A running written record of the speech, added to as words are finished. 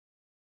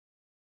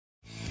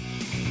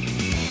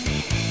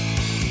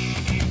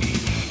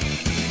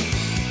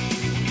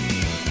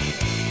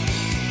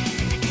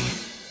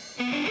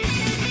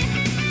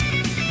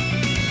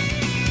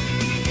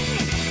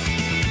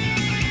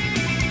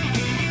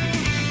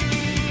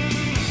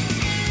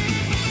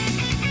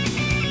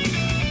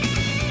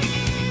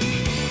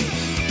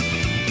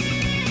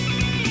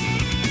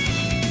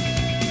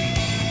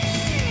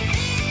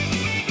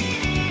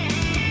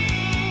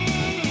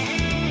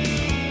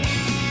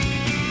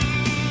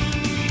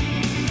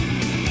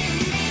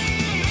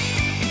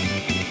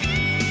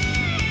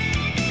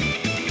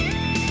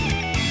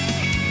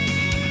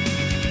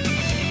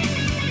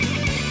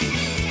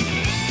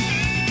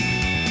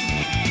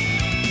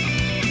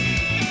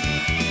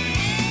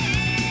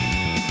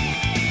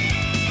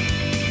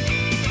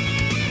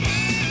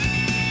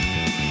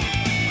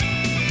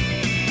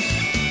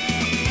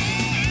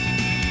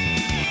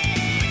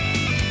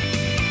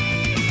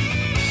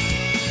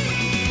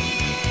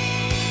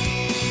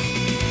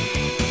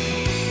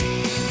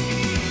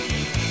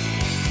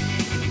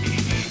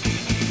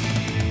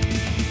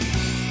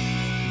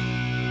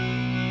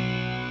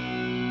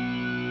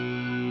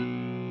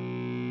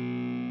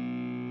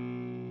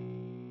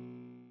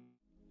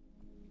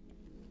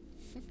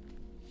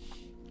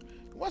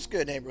What's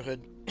good,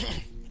 neighborhood?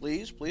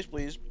 Please, please,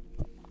 please.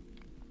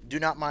 Do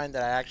not mind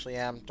that I actually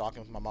am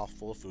talking with my mouth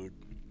full of food.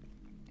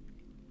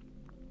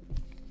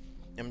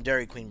 Them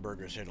Dairy Queen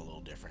burgers hit a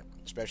little different,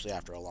 especially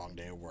after a long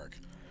day of work.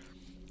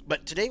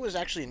 But today was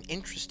actually an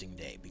interesting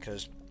day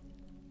because,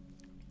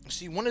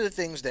 see, one of the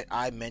things that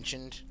I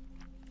mentioned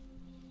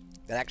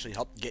that actually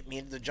helped get me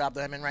into the job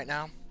that I'm in right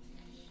now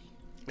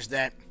is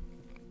that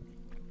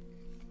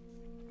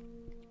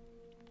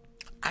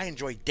I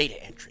enjoy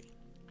data entry,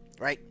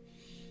 right?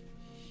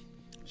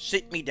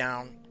 Sit me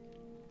down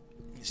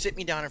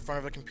in front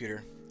of a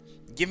computer,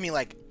 give me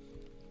like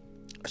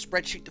a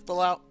spreadsheet to fill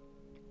out,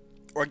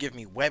 or give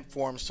me web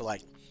forms to,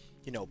 like,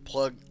 you know,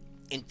 plug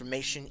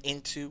information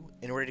into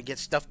in order to get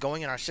stuff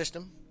going in our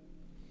system.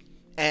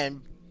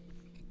 And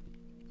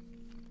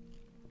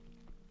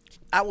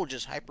I will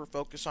just hyper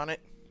focus on it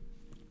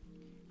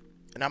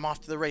and I'm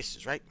off to the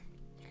races, right?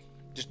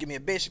 Just give me a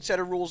basic set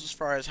of rules as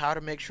far as how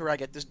to make sure I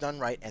get this done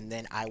right, and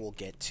then I will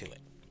get to it.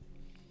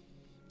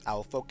 I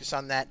will focus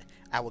on that,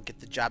 I will get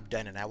the job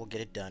done, and I will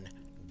get it done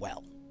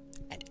well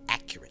and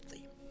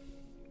accurately.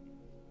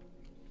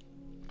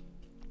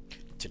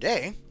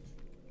 Today,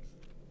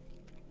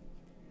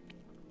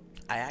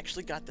 I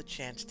actually got the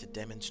chance to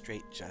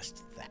demonstrate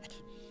just that.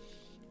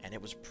 And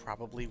it was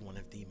probably one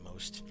of the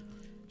most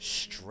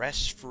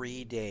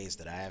stress-free days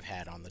that I have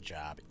had on the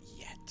job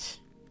yet.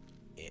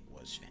 It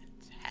was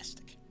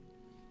fantastic.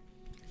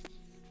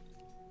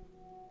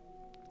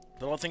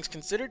 But all things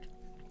considered,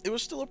 it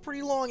was still a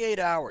pretty long 8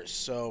 hours.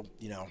 So,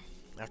 you know,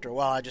 after a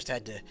while I just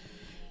had to,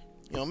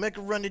 you know, make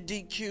a run to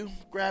DQ,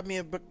 grab me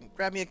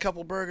a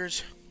couple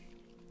burgers,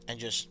 and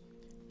just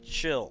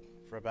chill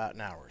for about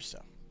an hour or so.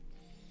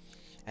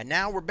 And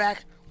now we're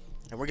back,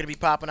 and we're going to be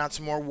popping out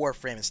some more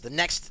Warframe. It's the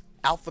next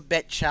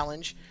alphabet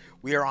challenge.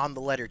 We are on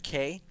the letter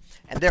K,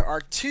 and there are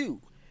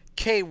 2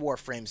 K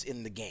Warframes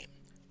in the game,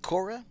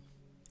 Korra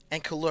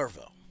and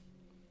Kalervo.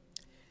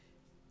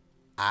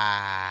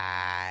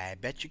 I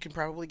bet you can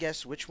probably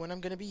guess which one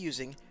I'm going to be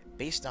using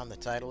based on the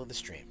title of the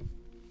stream.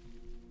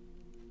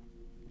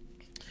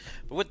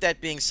 But with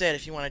that being said,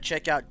 if you want to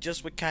check out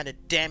just what kind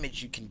of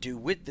damage you can do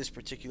with this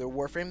particular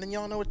Warframe, then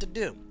y'all know what to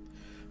do.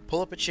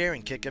 Pull up a chair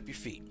and kick up your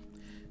feet.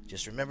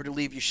 Just remember to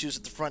leave your shoes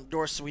at the front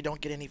door so we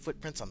don't get any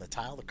footprints on the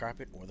tile, the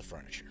carpet, or the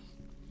furniture.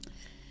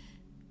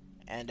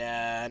 And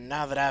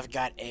now that I've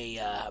got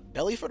a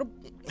belly full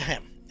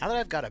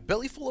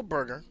of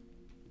burger,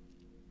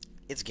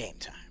 it's game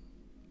time.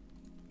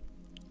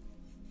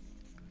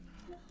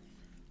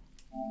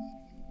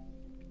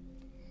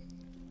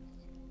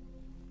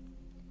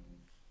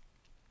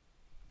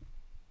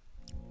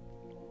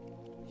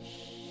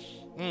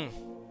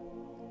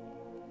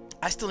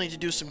 I still need to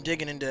do some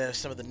digging into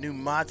some of the new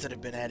mods that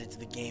have been added to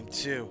the game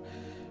too.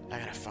 I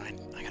gotta find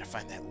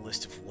that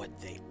list of what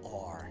they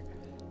are.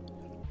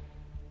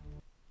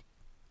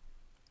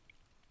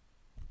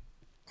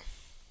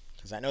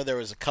 Because I know there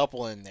was a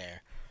couple in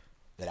there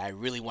that I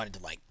really wanted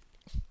to, like,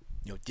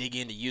 you know, dig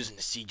into using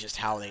to see just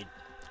how they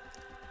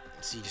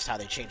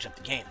changed up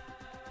the game.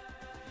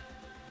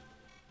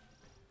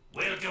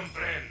 Welcome,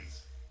 friends.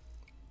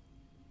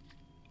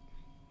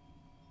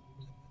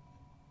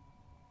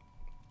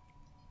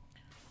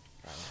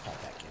 Alright, let's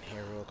pop back in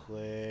here real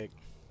quick.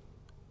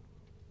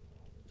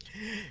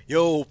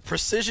 Yo,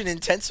 Precision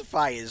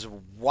Intensify is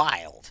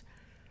wild.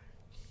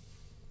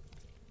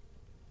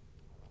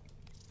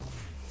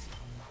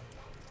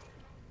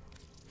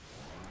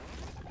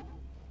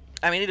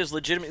 I mean, it is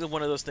legitimately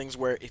one of those things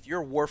where if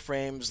your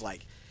Warframes,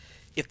 like,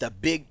 if the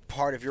big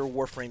part of your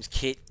Warframe's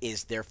kit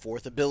is their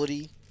 4th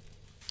ability,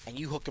 and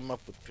you hook them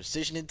up with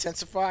Precision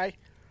Intensify,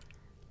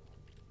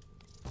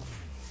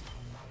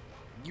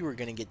 you are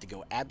going to get to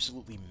go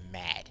absolutely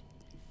mad.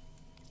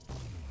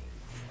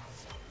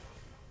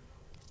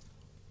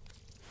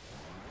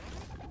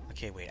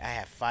 Okay, wait, I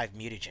have 5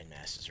 mutagen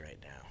masses right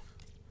now.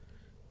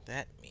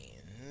 That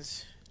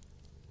means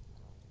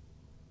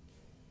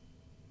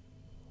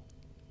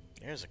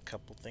there's a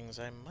couple things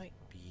I might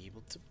be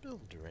able to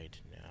build right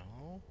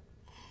now.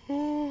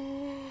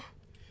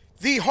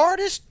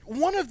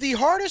 One of the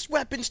hardest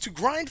weapons to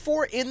grind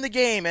for in the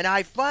game, and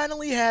I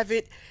finally have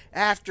it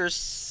after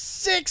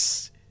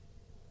 6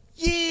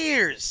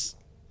 years.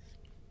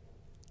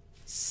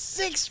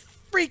 6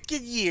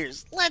 freaking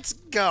years. Let's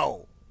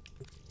go.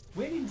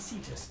 When in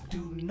Cetus,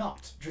 do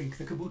not drink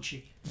the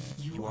kombucha.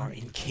 You are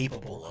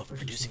incapable of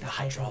producing the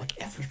hydraulic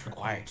effort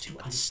required to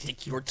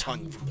unstick your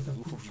tongue from the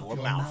roof of your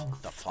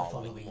mouth the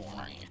following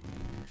morning.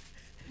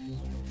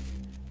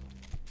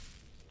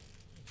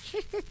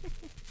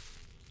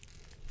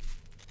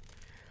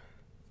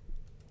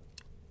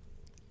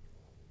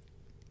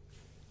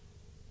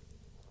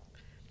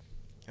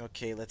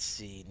 Okay, let's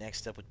see.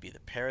 Next up would be the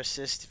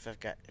Parasist, if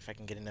I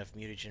can get enough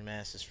mutagen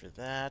masses for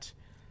that.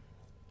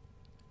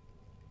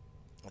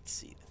 Let's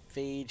see. The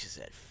Phage is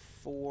at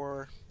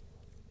 4.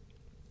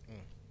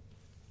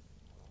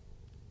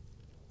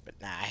 But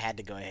nah, I had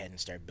to go ahead and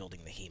start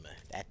building the Hema.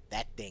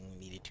 That thing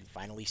needed to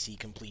finally see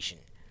completion.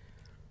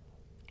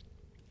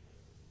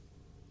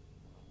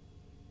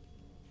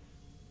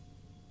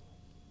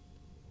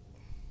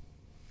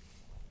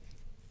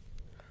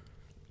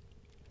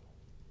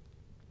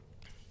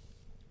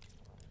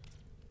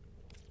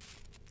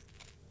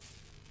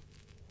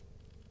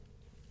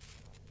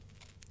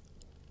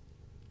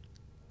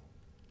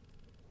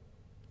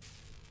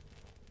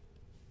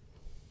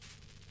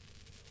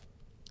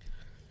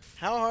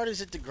 How hard is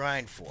it to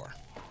grind for?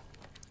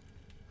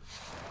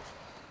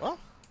 Well,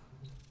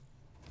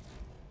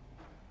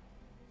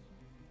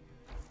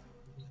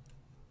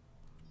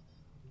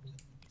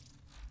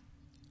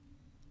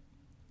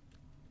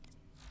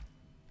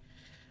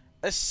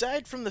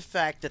 aside from the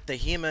fact that the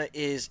Hema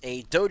is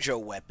a dojo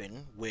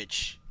weapon,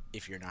 which,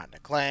 if you're not in a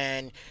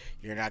clan,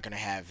 you're not going to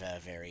have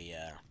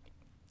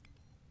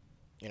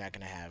you're not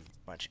going to have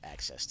much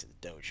access to the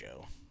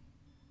dojo.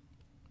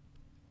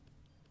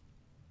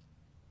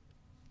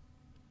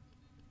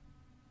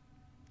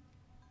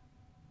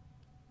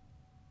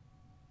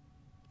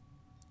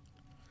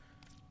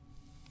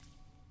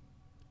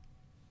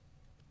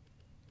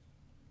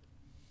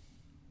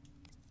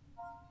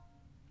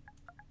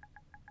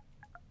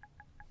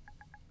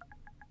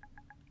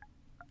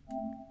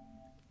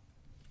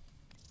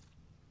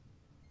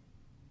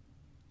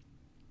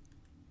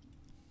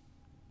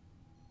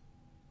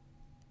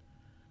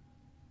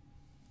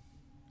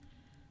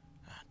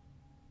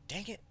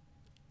 Dang it.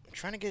 I'm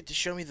trying to get it to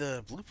show me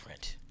the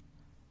blueprint.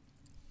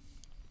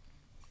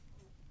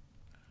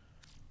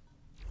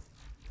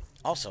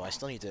 Also, I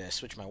still need to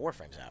switch my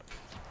Warframes out.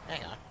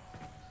 Hang on.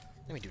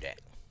 Let me do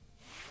that.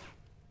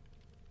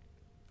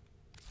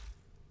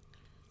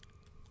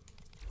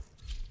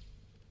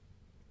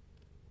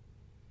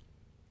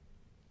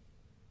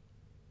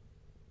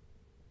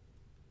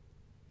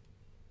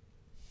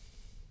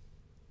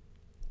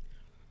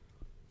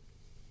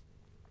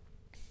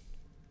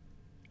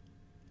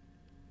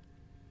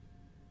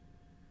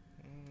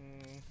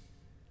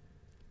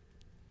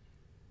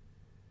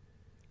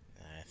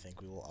 I think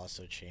we will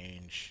also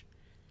change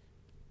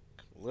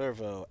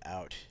Lervo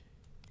out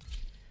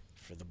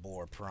for the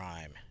Boar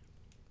Prime.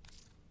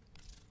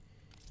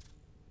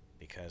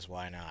 Because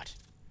why not?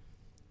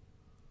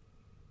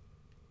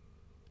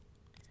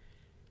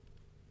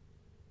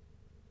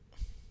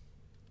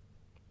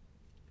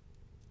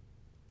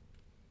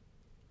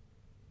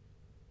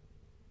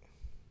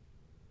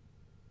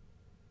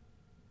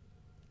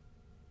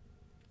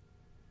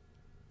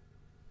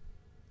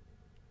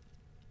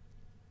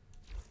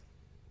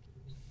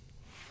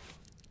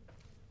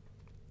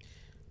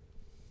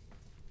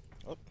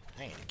 Oh,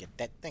 I need to get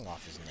that thing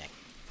off his neck.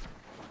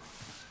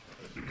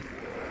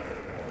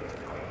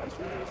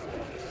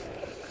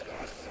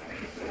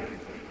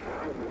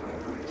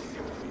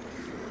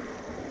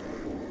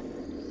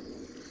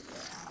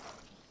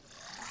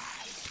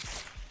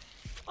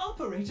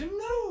 Operator,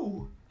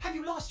 no! Have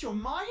you lost your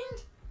mind?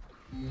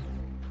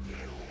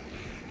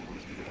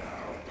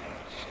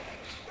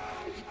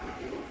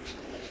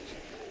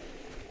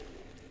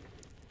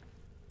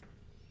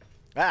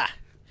 Ah!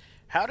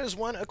 How does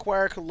one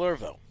acquire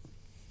Kalervo?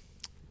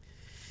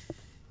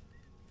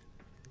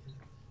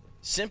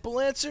 Simple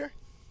answer.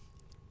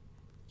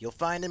 You'll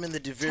find him in the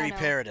Duviri Tenno,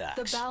 Paradox.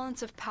 the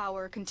balance of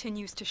power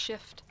continues to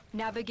shift.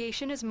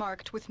 Navigation is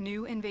marked with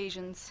new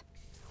invasions.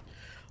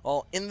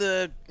 Well, in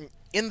the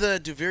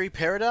Duviri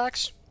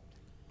Paradox,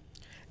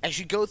 as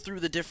you go through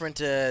the different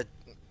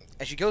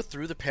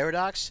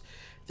paradox,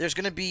 there's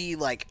gonna be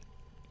like,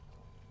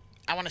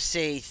 I want to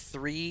say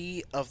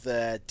 3 of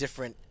the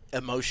different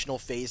emotional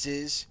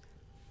phases.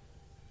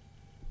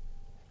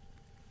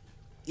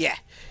 Yeah,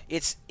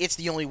 it's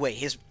the only way.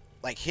 His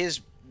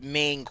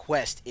main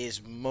quest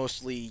is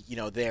mostly, you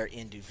know, there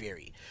in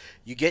Duviri.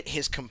 You get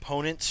his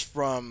components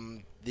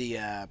from the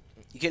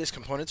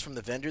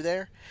vendor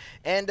there,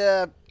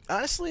 and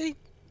honestly,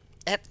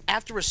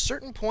 after a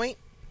certain point,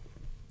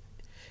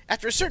 the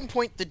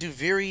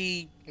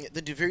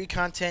Duviri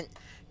content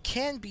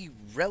can be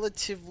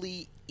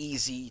relatively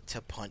easy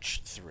to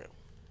punch through.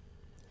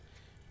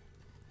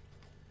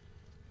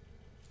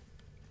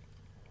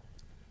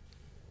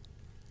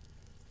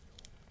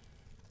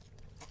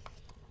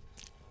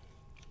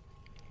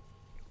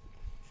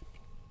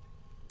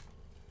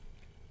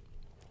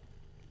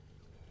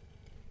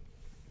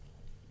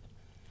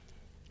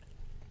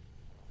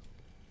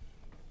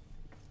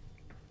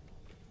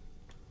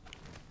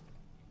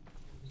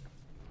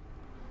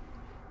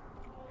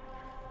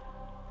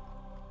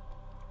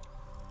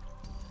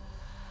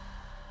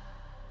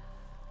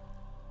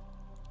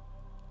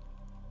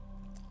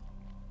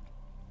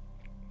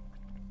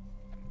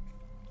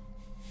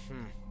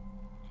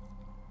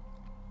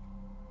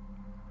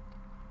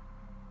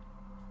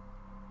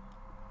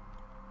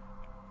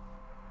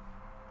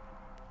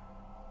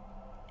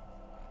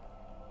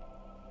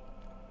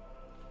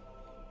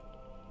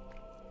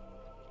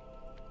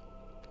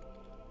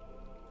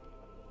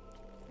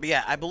 But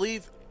yeah, I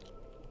believe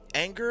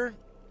anger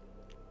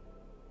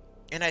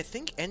and I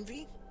think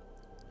envy,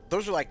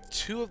 those are like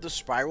 2 of the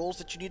spirals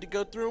that you need to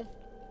go through.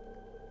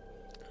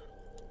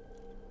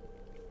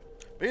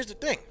 But here's the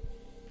thing.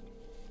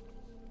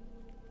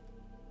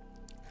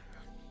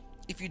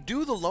 If you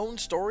do the lone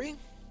story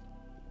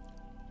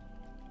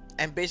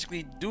and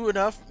basically do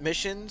enough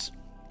missions,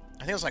 I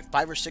think it was like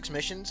 5 or 6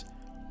 missions,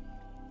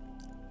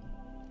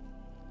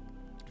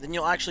 then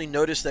you'll actually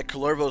notice that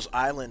Kalervo's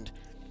island,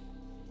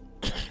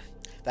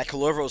 that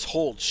Kalervo's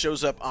hold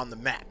shows up on the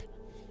map.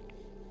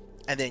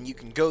 And then you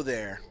can go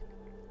there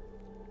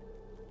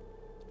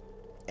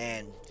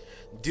and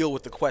deal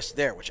with the quest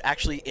there, which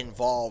actually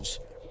involves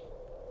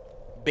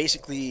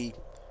basically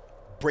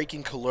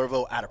breaking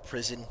Kalervo out of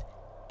prison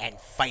and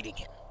fighting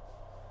him.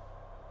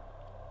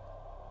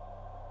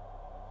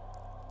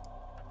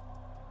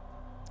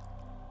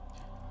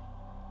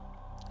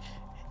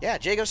 Yeah,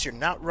 Jagos, you're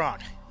not wrong.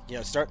 You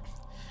know,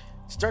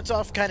 starts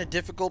off kind of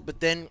difficult,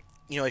 but then,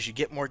 you know, as you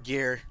get more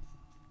gear,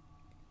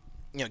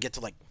 you know, get to,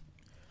 like,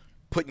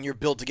 putting your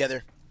build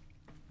together,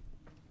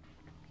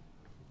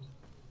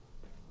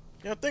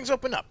 you know, things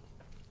open up.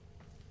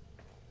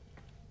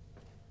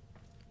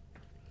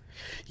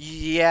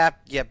 Yeah,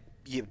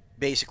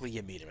 basically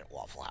you meet him at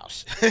Waffle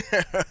House.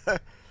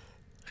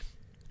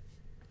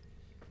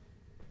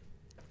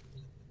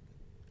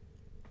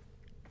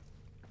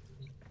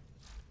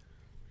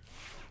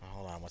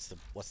 Hold on,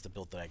 what's the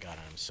build that I got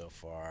on him so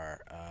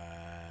far?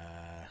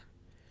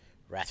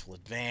 Wrathful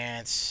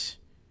Advance,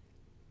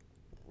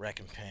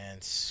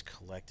 Recompense,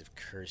 Collective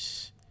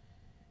Curse,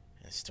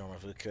 and Storm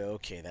of Uka.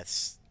 Okay, that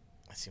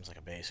seems like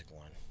a basic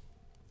one.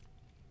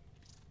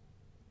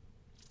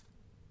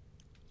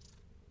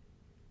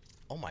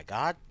 Oh my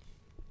god.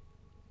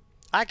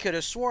 I could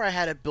have swore I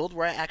had a build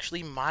where I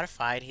actually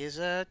modified his,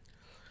 where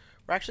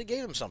I actually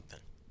gave him something.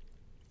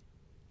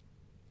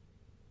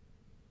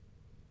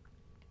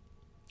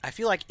 I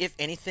feel like, if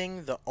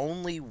anything, the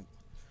only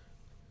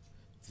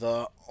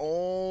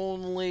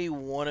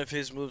one of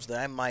his moves that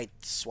I might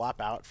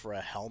swap out for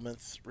a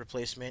Helminth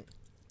replacement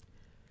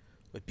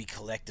would be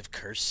Collective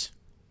Curse.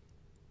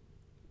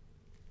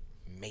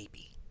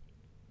 Maybe.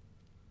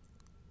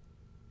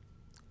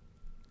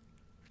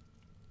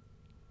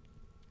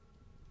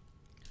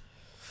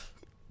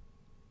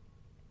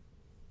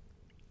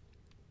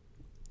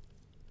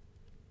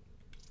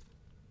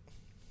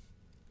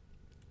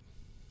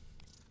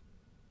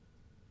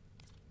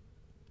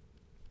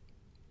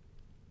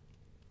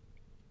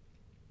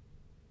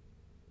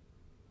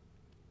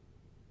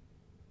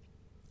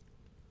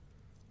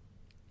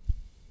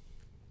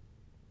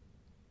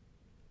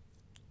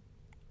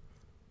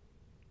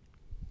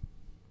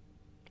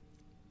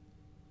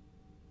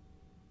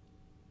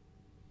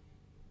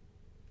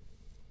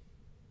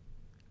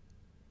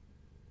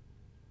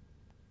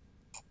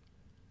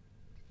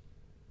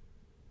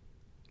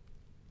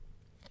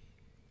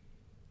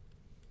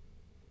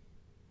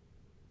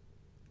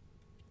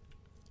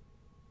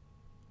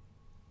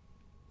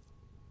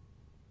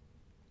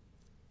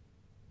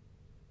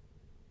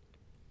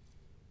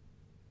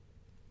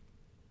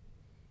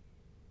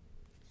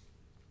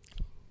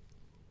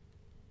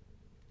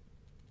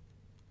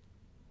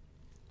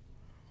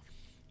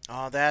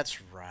 Oh, that's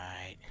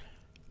right.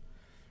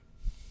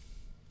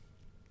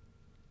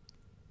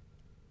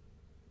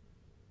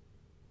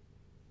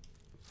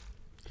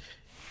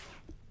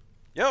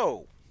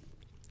 Yo!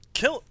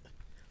 Kill...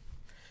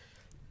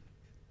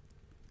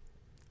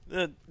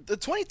 The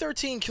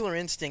 2013 Killer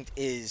Instinct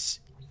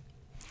is...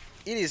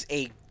 It is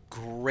a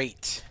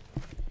great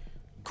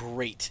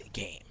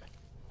game.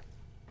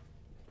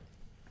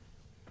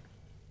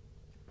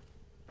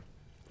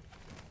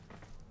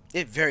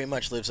 It very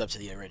much lives up to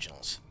the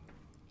originals.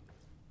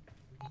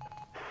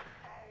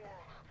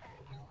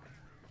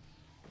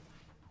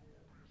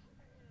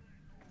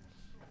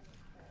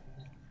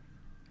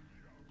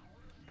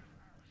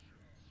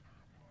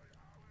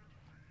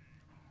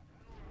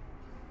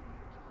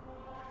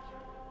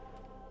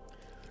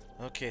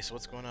 Okay, so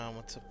what's going on?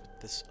 What's up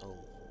with this alert?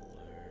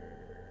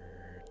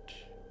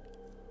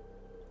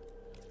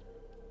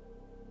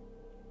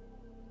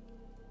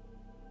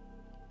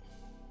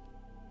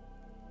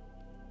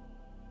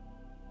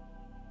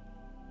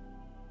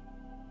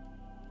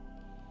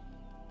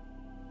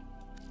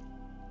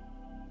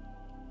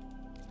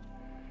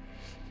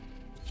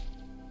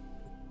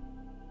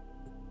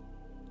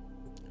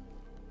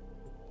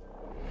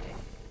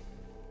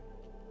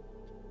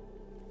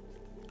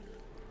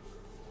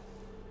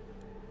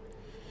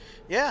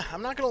 Yeah,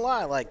 I'm not gonna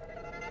lie, like...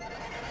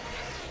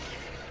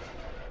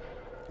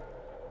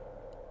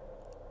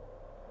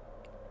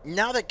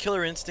 Now that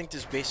Killer Instinct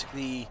is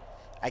basically,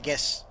 I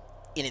guess,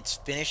 in its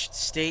finished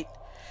state,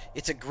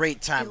 it's a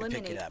great time to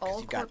pick it up,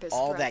 because you've got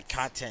all that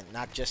content,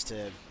 not just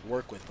to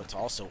work with, but to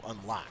also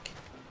unlock.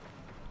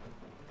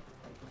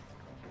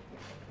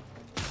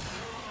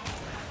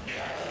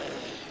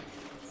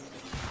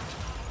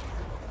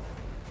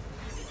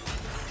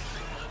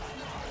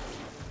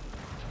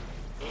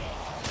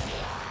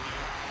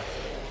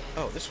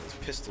 Oh, this one's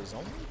pistols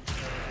only?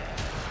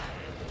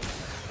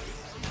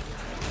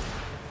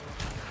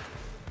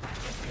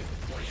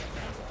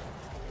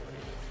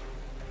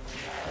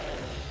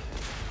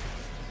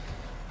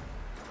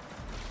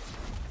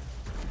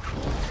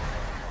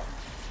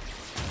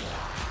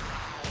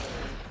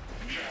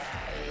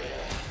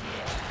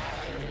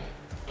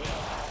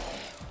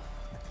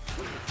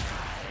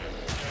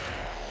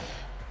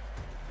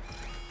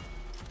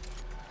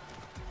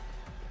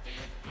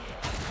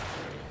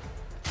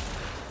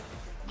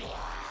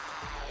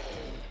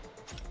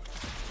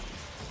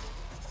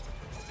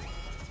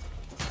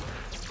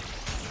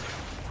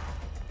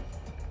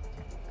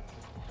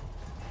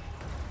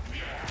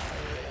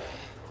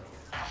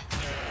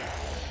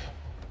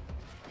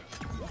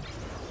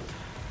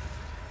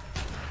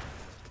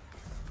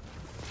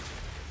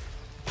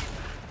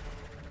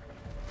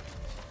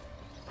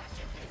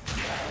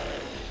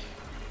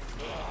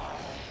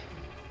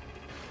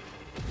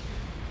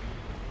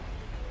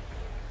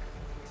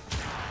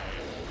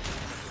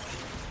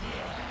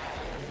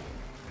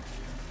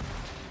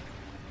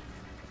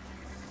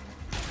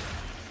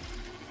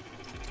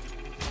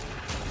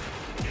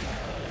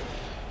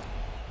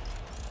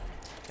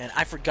 And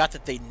I forgot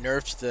that they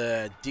nerfed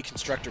the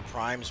Deconstructor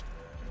Prime's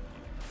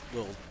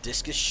little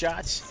discus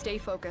shots. Stay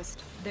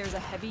focused. There's a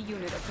heavy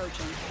unit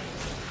approaching.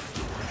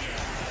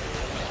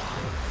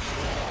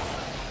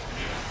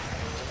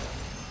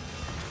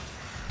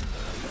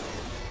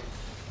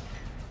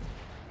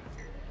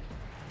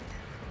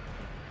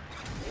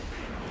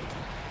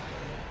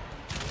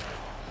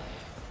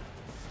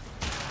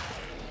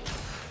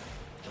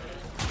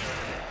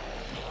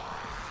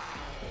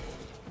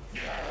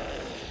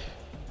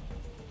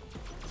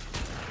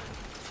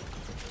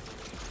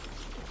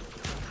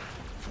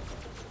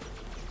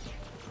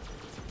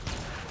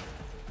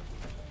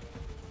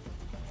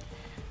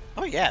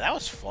 Oh yeah, that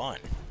was fun.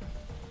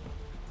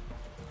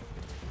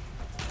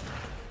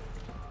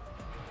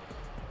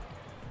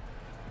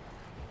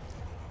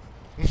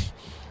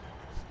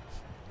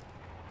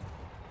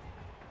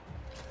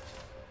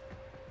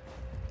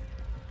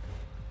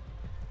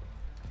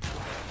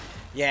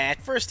 Yeah,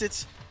 at first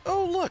it's,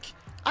 oh look,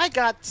 I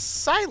got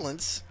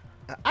silence.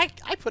 I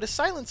put a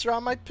silencer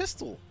on my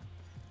pistol.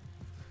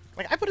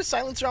 Like, I put a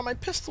silencer on my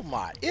pistol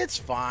mod. It's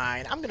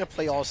fine. I'm gonna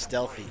play all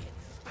stealthy.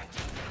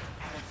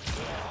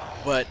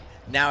 But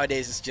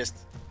nowadays it's just,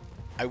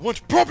 I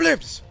want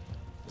problems.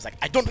 It's like,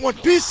 I don't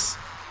want peace.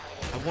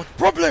 I want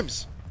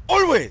problems.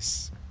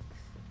 Always.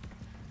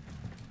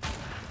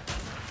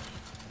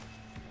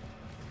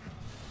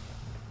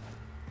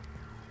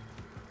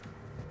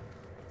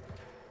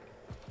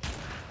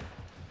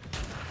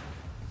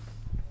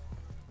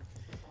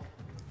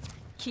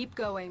 Keep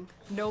going.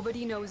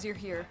 Nobody knows you're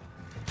here.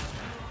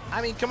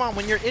 I mean, come on,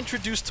 when you're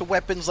introduced to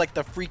weapons like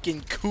the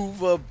freaking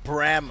Kuva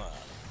Brahma.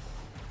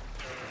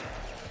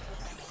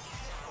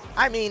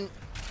 I mean,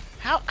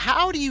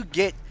 how do you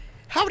get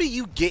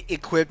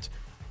equipped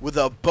with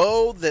a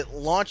bow that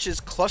launches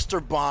cluster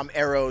bomb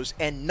arrows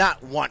and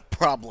not want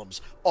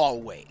problems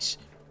always?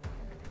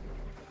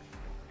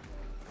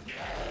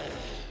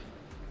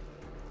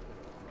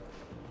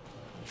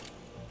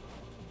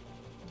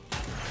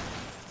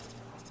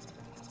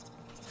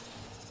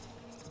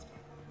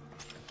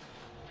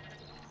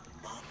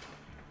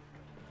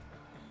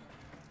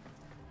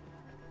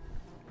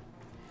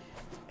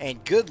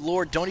 And good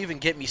lord, don't even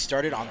get me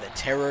started on the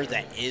terror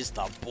that is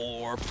the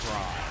Boar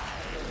Prime.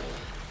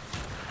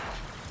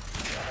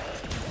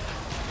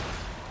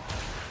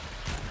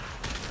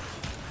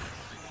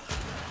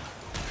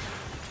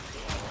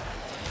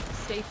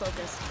 Stay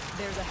focused.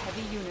 There's a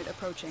heavy unit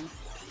approaching.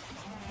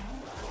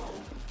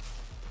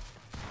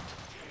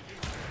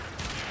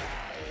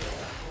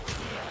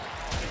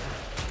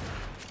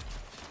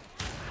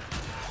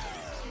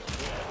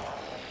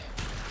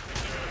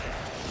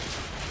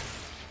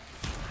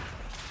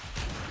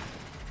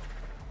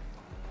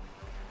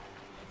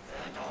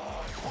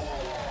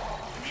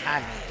 I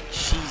mean,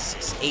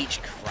 Jesus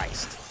H.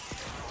 Christ.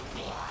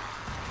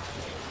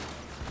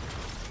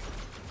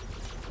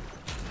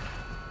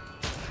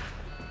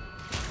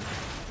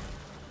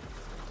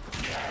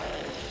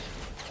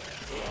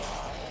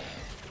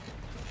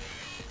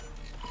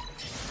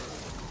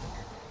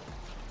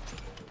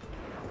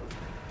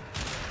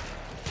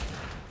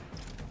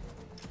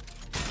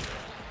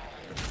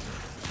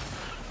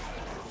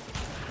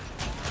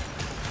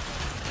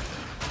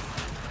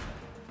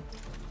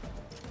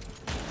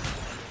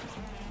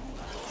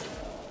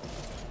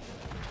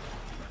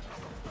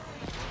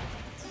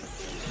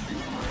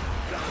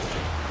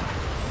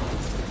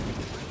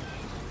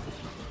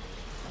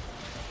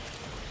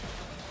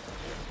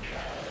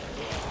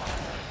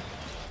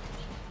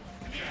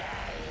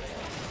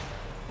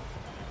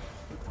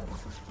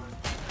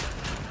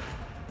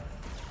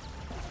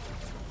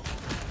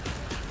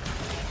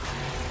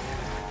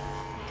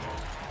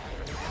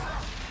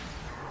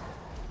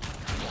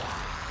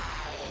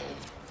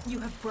 You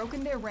have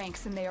broken their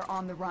ranks and they are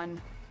on the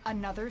run.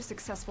 Another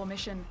successful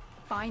mission.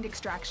 Find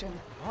extraction.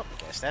 Well,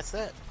 guess that's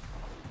that.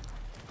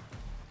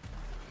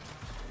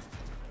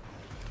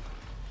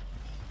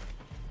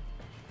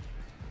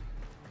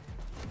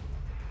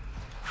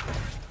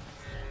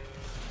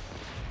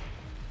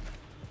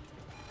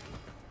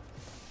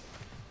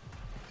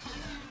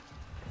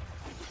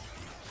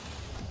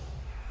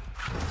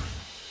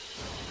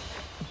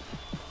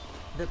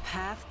 The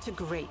path to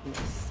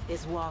greatness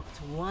is walked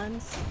one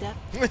step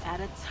at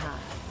a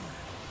time.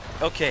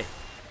 Okay,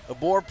 a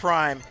Boar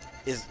Prime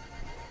is...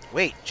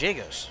 Wait,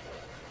 Jagos.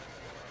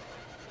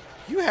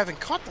 You haven't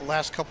caught the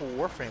last couple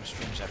Warframe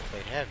streams I've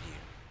played, have you?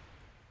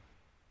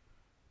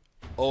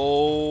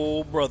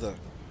 Oh, brother.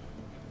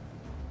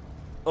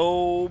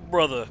 Oh,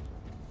 brother.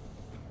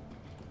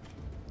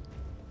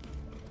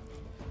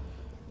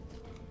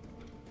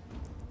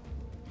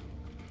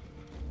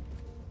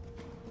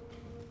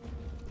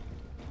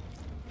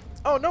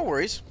 Oh, no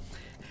worries.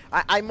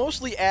 I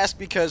mostly ask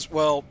because,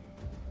 well,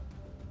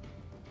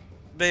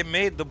 they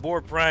made the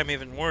Boar Prime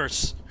even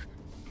worse.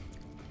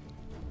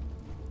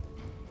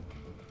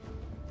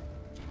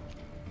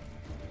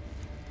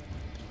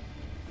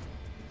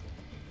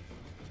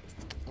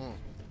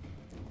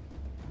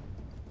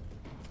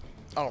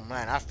 Oh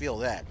man, I feel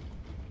that.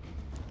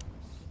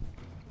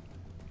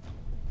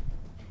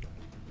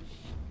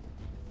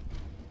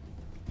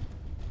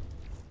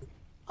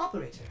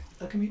 Operator,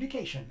 a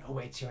communication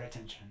awaits your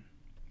attention.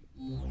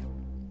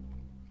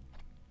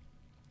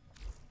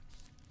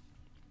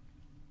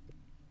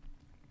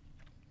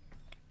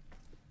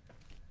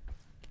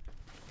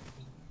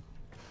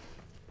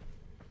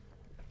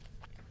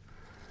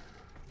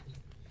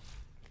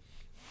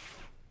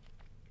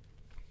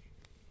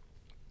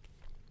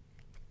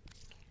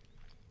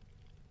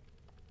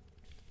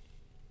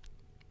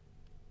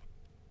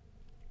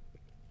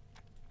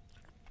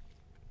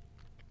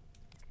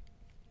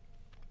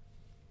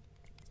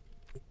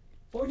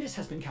 Ordis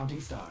has been counting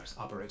stars,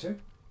 Operator.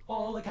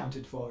 All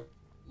accounted for.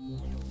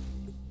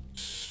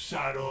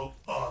 Saddle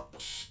up.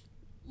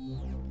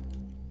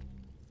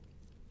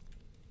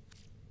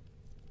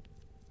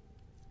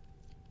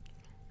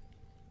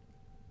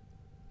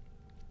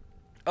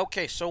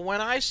 Okay, so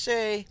when I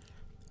say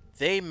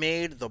they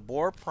made the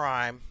Boar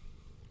Prime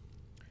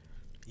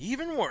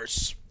even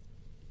worse,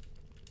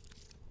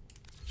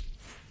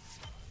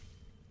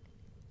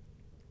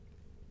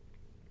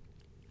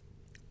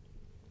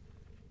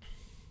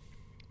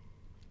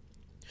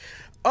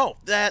 oh,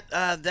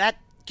 that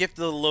gift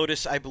of the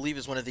Lotus, I believe,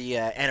 is one of the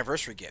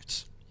anniversary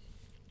gifts.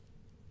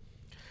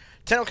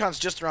 TennoCon's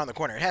just around the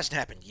corner. It hasn't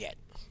happened yet.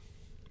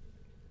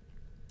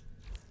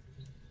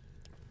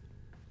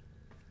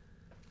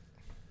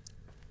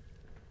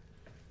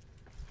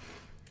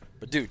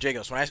 But dude,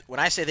 Jagos, when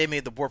I say they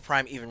made the Boar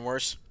Prime even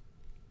worse,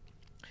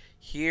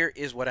 here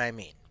is what I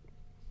mean.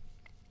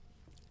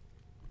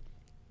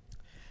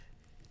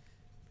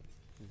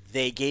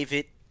 They gave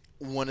it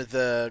one of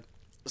the...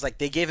 It was like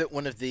they gave it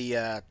one of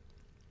the,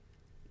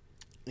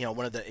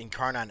 one of the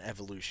Incarnon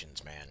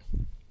evolutions, man.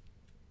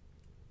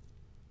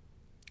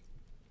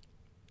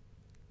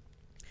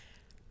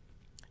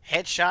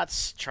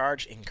 Headshots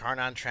charge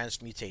Incarnon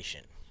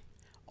transmutation.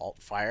 Alt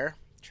fire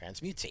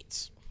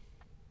transmutates.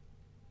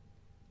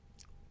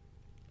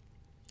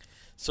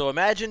 So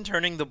imagine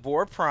turning the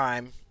Boar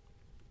Prime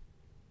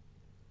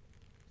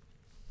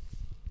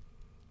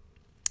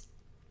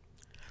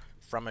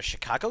from a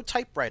Chicago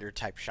typewriter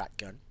type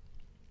shotgun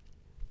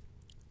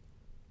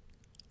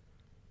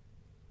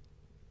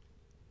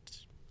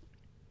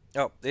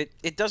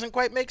it doesn't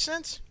quite make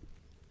sense?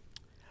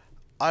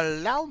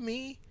 Allow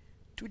me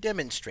to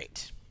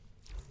demonstrate.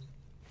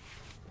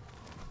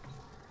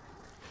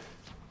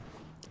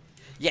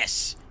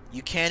 Yes,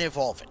 you can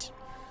evolve it.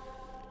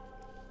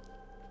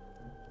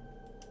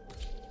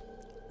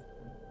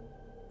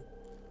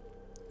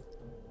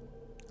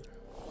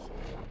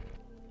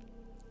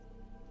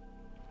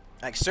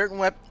 Like certain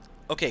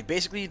okay,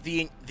 basically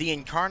the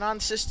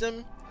Incarnon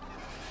system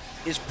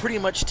is pretty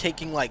much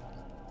taking like,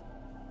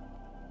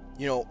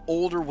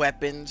 older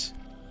weapons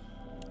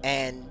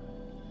and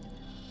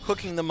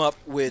hooking them up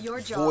with Your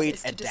job void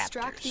is to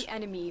distract the adapters,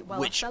 enemy while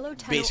which a fellow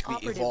Tenno basically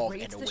operative evolve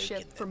raids and the awaken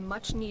ship them. for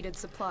much needed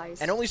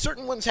supplies. And only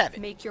certain ones have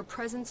it. Make your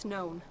presence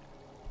known.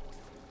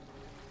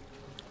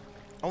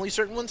 Only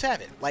certain ones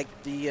have it, like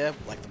the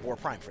Boar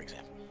Prime, for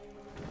example.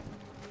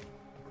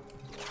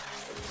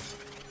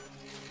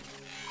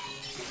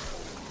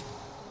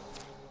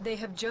 They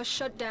have just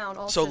shut down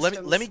all So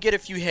systems. let me get a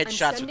few I'm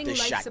headshots with sending this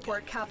life shotgun.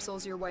 support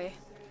capsules your way.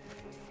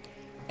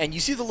 And you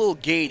see the little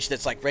gauge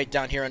that's like right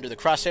down here under the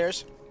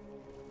crosshairs?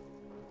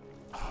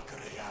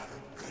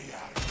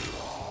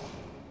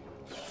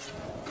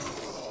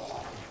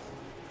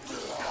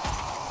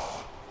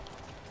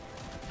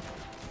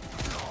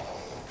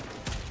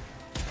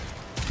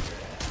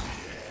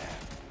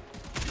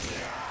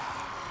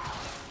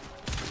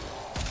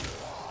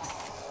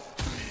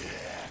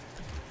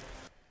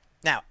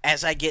 Now,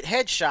 as I get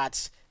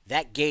headshots,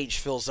 that gauge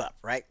fills up,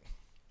 right?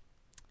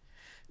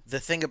 The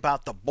thing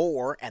about the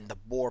Boar and the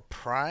Boar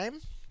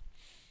Prime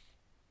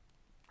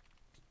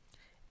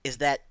is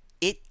that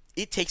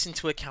it takes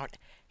into account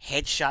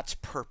headshots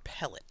per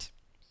pellet.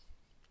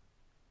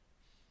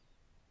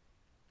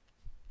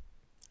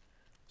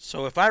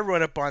 So if I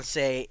run up on,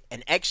 say,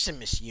 an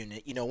Eximus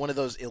unit, one of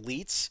those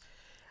elites,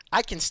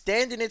 I can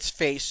stand in its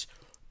face,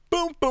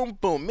 boom, boom,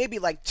 boom, maybe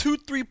like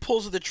 2-3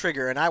 pulls of the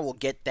trigger, and I will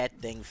get that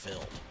thing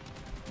filled.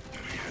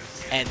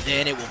 And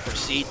then it will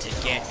proceed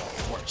to get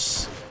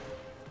worse.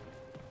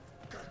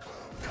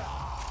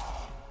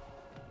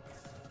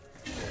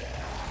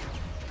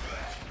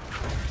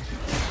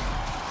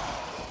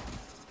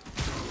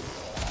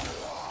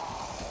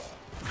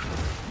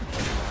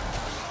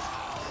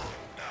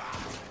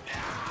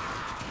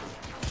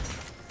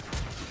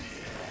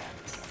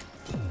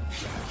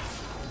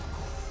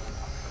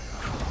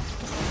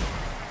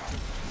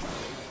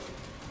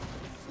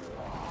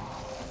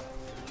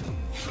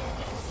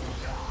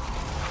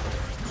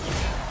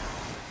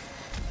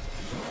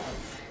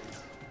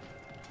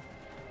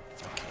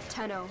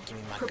 Tenno, Give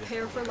me my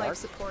prepare good for card. life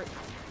support.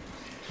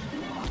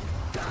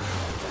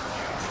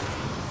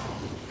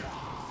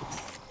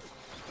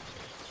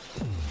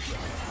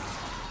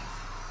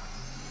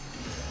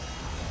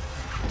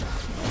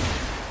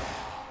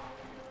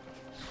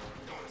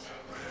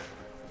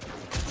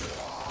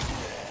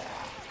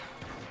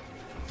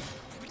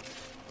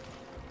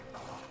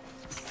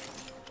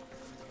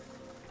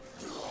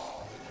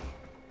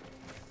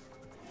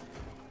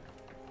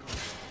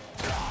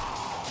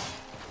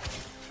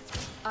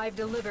 I've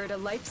delivered a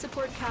life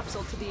support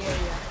capsule to the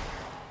area.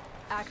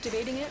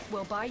 Activating it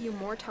will buy you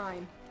more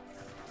time.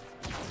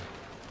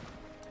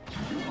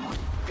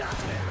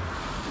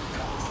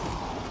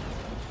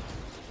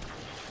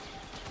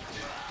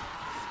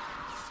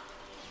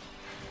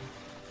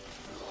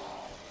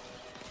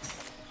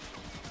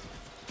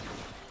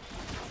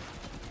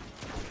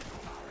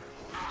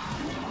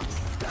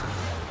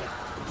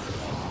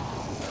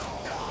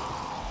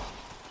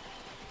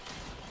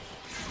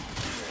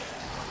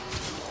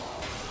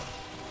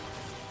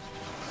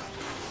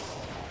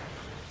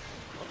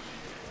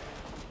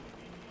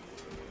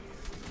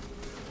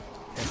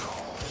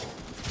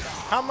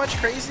 How much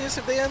craziness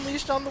have they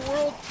unleashed on the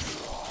world?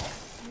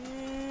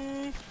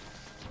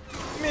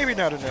 Maybe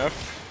not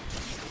enough.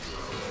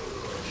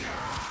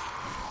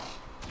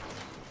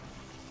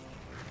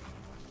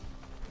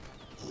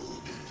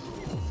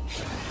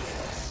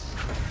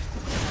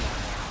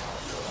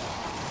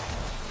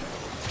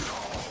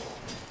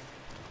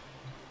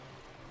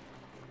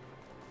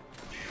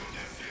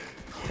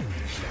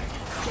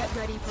 Get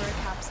ready for a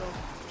capsule.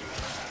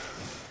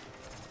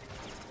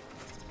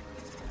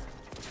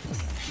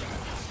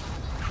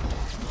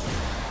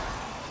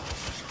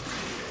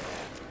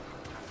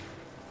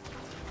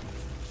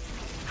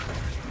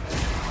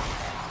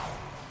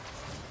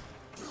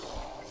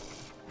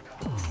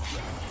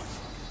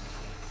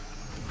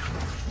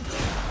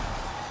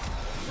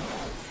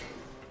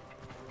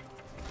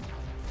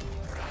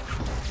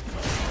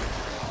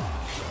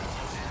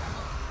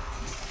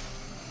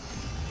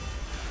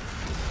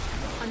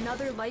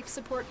 Another life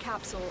support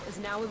capsule is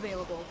now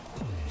available.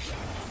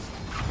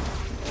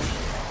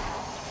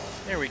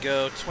 There we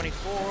go,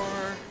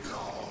 24.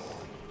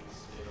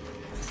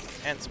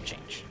 And some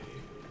change.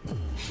 Come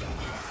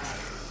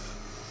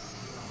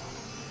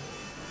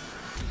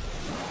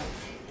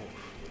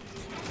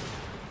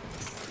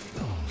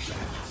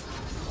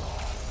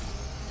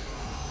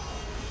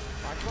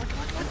on, come on, come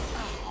on, come on.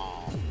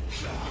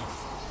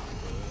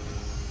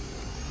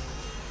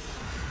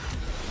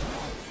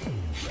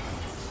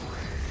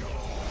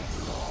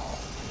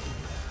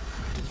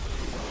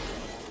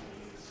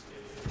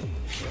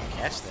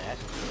 Catch that.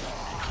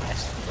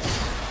 Catch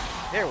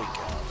that. There we go.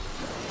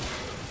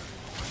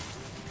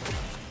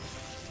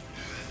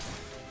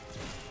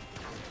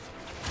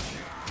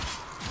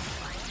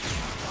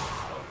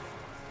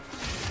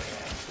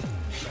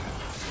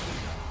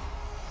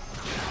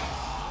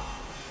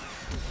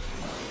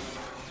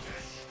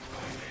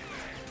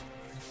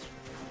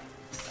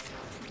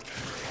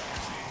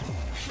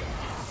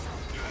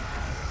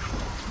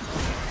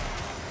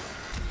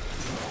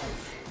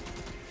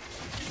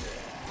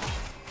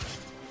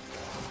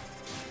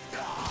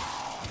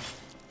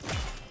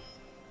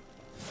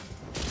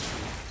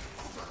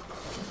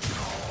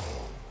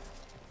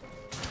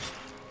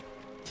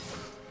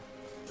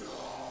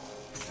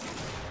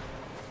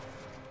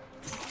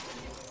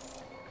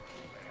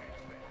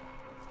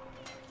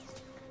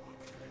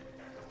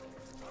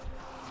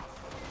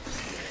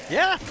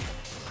 Yeah.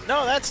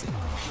 No, that's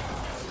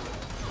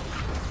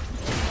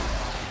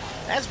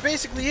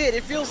basically it.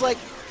 It feels like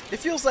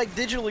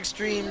Digital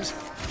Extremes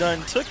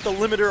done took the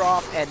limiter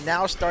off and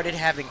now started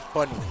having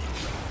fun with it.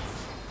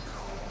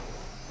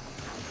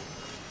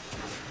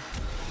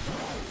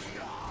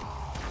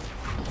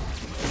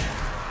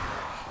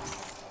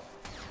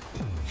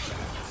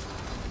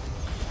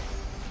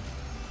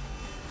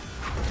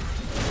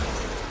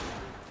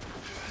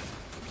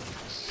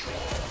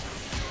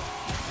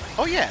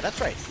 Oh yeah, that's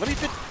right.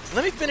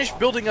 Let me finish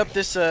building up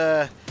this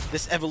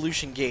this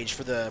evolution gauge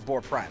for the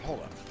Boar Prime.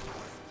 Hold on.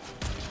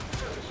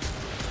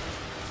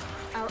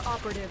 Our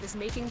operative is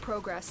making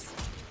progress.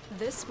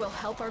 This will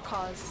help our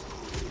cause.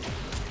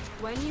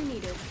 When you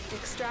need it,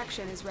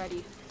 extraction is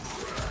ready.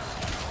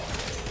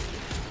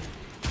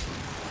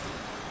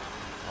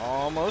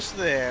 Almost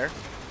there.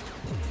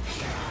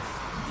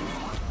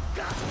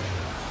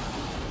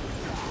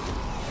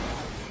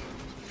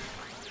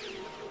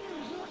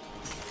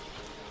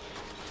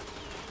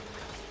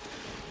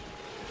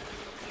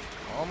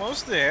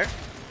 Almost there.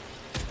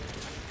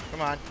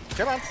 Come on.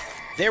 Come on.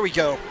 There we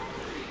go.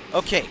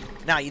 Okay.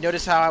 Now, you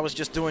notice how I was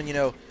just doing,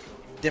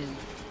 them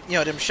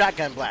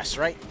shotgun blasts,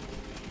 right?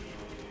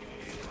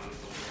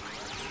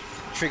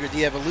 Triggered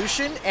the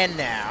evolution, and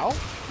now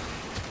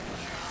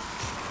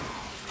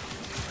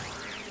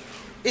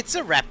it's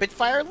a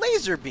rapid-fire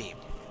laser beam.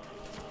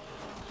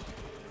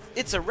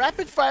 It's a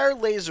rapid-fire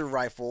laser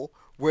rifle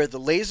where the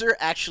laser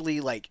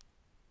actually,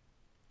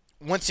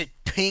 once it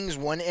pings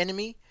one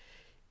enemy,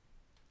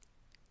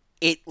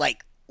 it,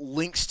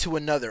 links to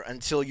another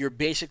until you're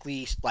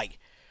basically,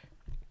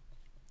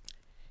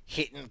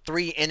 hitting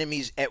 3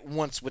 enemies at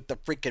once with the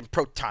freaking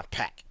proton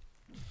pack.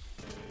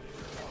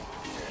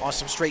 On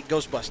some straight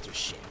Ghostbusters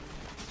shit.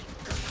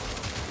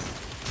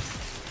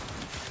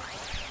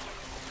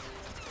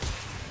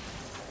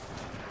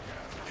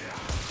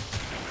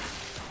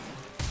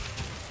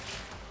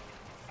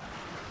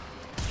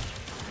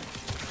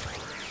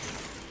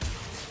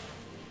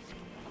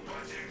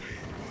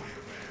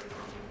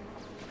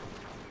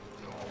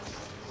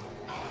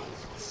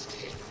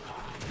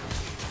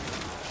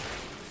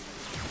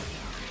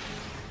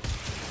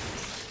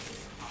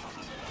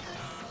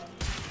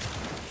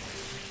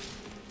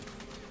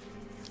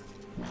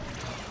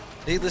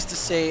 Needless to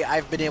say,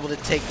 I've been able to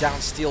take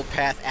down Steel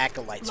Path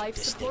Acolytes Life with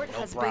this support thing,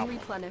 no has problem. been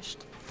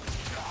replenished.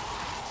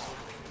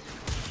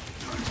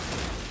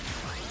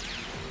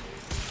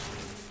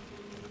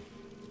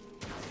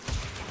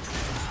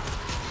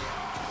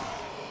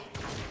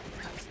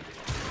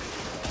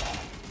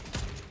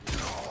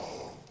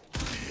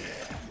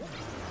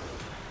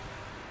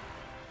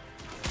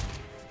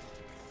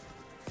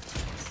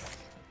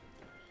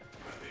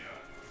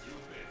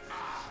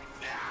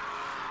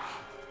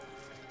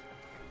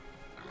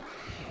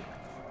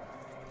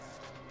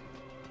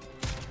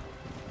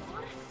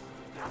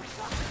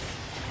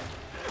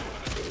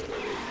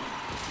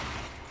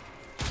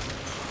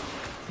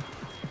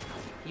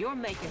 You're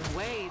making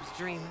waves,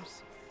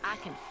 dreamers. I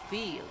can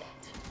feel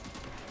it.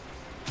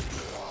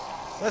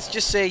 Let's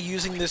just say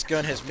using this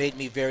gun has made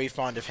me very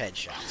fond of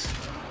headshots.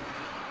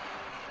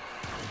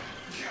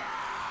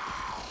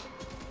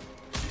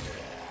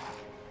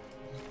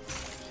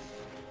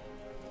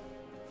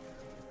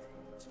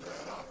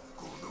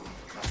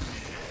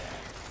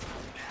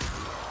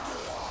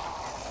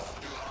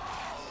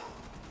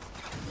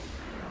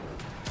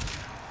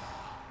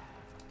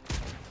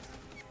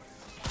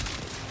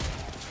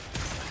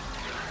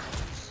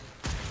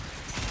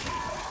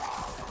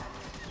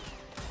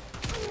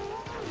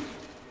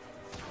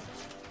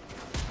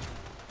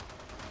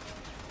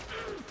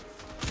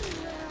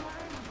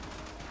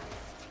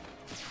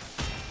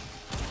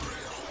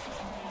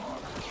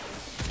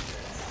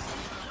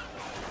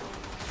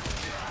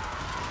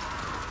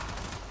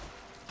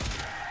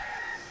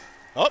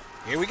 Oh,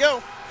 here we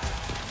go.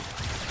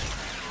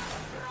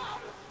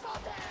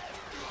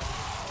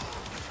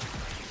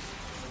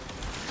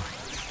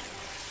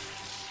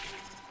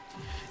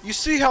 You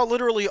see how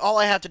literally all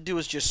I have to do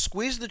is just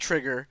squeeze the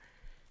trigger,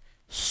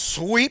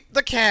 sweep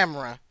the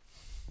camera,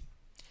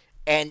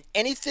 and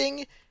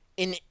anything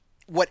in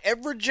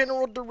whatever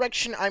general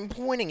direction I'm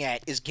pointing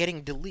at is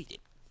getting deleted.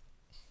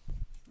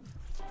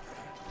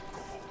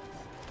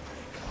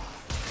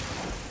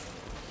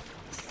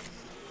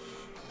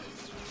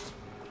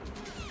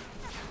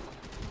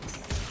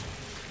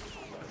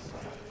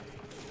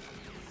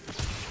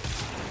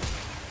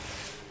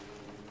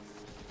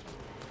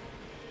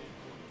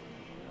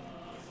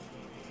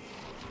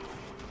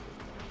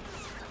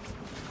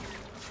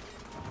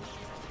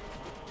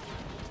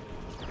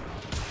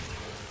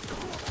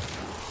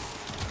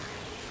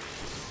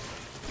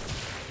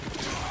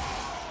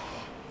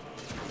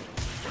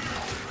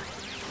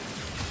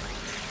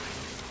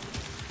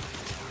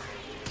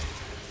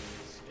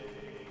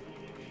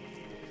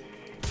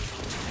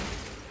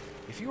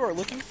 If you are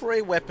looking for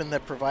a weapon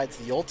that provides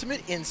the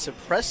ultimate in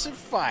suppressive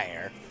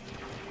fire,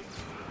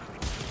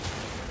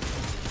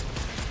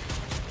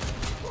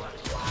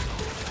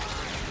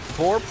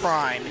 Boar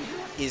Prime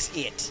is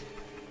it.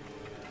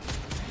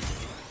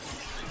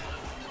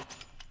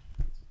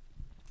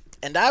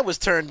 And I was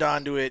turned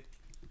on to it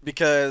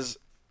because,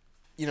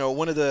 you know,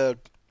 one of the,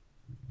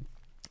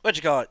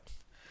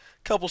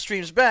 couple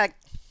streams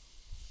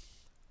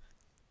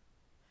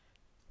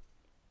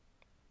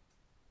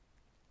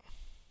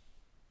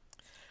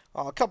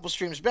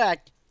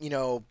back, you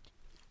know,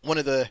 one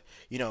of the,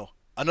 you know,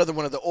 another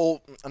one of the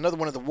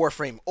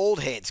Warframe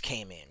old heads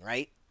came in,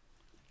 right?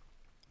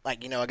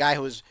 Like, you know, a guy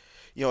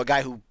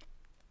who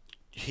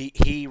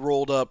he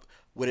rolled up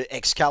with an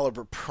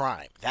Excalibur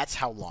Prime. That's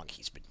how long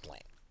he's been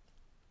playing.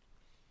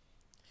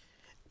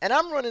 And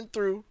I'm running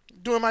through,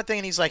 doing my thing,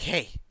 and he's like,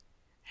 "Hey,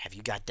 have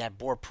you got that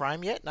Boar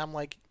Prime yet?" And I'm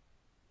like,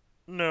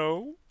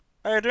 "No,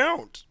 I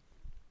don't."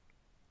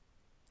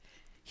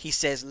 He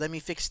says, "Let me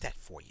fix that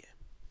for you."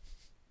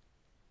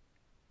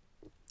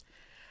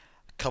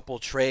 Couple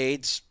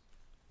trades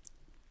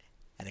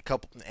and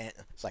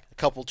it's like a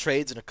couple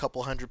trades and a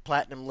couple hundred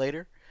platinum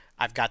later,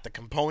 I've got the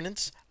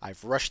components,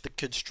 I've rushed the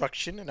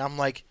construction, and I'm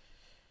like,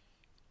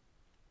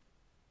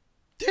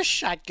 this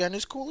shotgun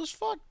is cool as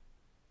fuck.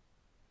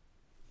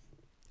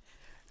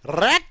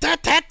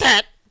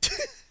 Rat-tat-tat-tat.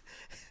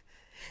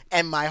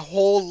 And my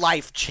whole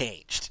life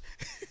changed.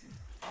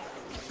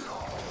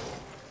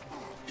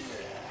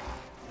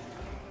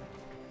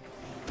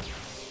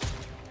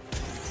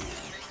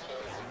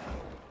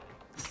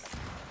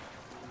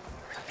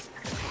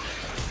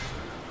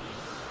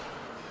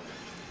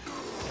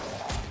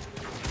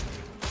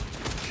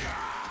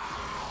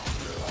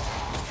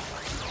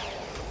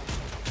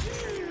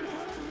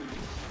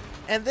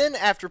 And then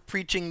after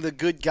preaching the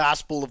good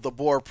gospel of the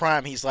Boar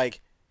Prime, he's like,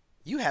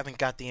 "You haven't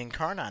got the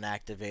Incarnon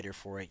activator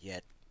for it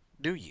yet,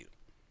 do you?"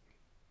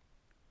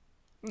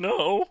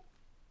 No,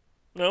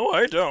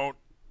 I don't.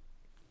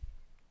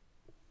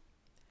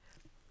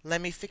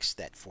 Let me fix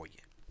that for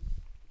you.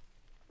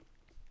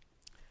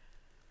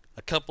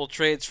 A couple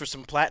trades for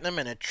some platinum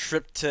and a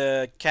trip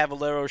to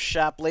Cavaliero's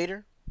shop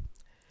later.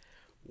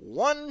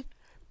 One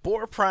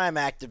Boar Prime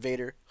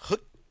activator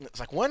hooked. It's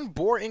like one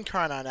Boar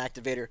Incarnon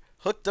activator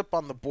hooked up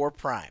on the Boar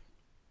Prime.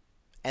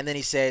 And then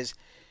he says,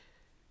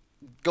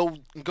 go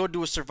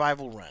do a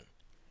survival run.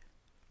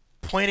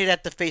 Pointed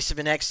at the face of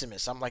an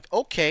Eximus. I'm like,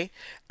 okay.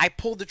 I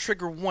pulled the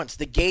trigger once.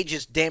 The gauge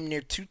is damn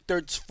near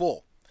 2/3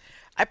 full.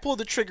 I pull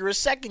the trigger a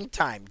second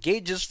time.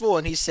 Gauge is full,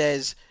 and he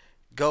says,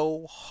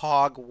 "Go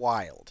hog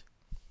wild."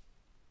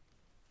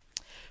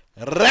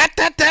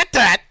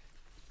 Rat-tat-tat-tat!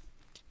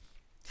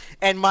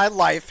 And my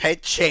life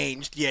had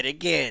changed yet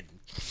again.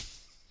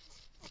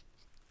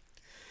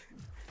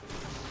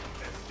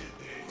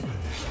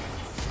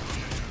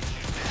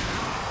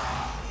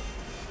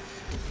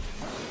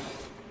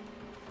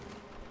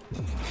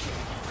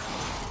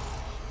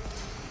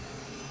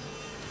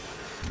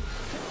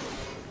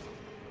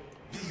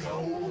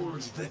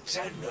 Behold the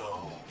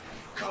Tenno.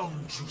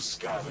 Come to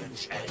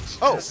scavenge and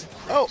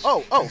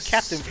Oh,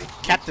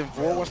 Captain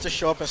Vor wants to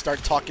show up and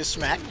start talking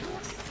smack.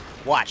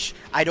 Watch,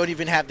 I don't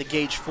even have the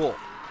gauge full.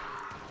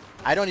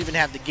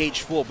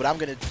 But I'm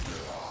gonna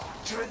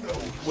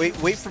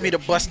wait for me to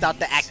bust out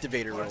the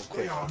activator real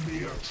quick. They are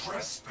mere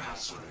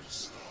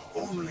trespassers.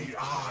 Only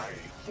I,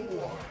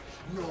 Vor,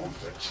 know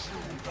the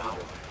true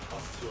power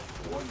of the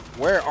one.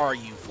 Where are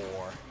you,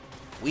 Vor?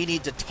 We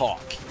need to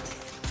talk.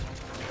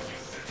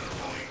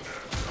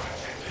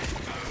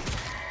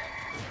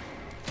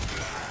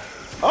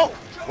 Oh,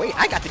 wait,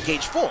 I got the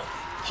gauge full.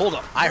 Hold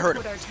up, I heard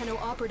him. What our Tenno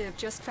operative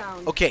just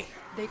found. Okay,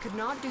 They could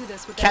not do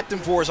this without Captain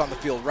you. Vor is on the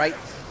field, right?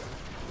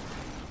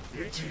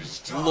 It is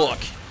time. Look.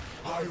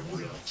 I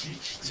will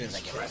teach As soon as I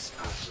these get it.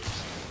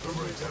 trespassers the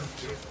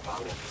redemptive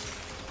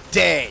power.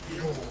 Dead.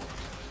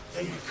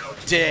 They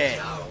cut Dead.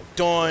 down.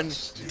 Done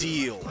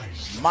deal.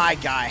 My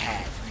guy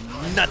had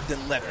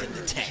nothing left in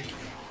the tank.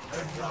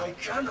 And I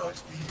cannot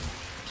be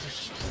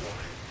destroyed.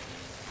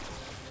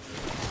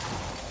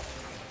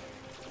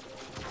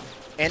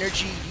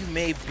 Energy you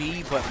may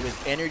be, but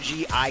with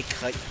energy I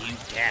cut you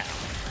down.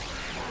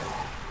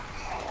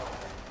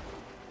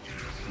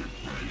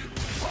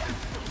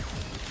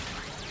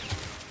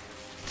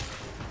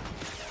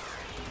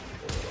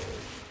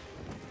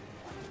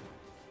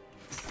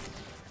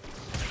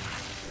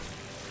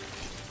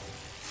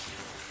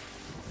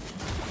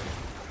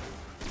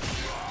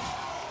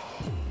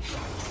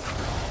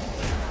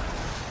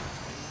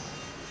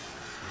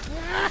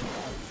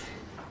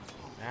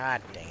 Ah,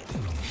 dang it.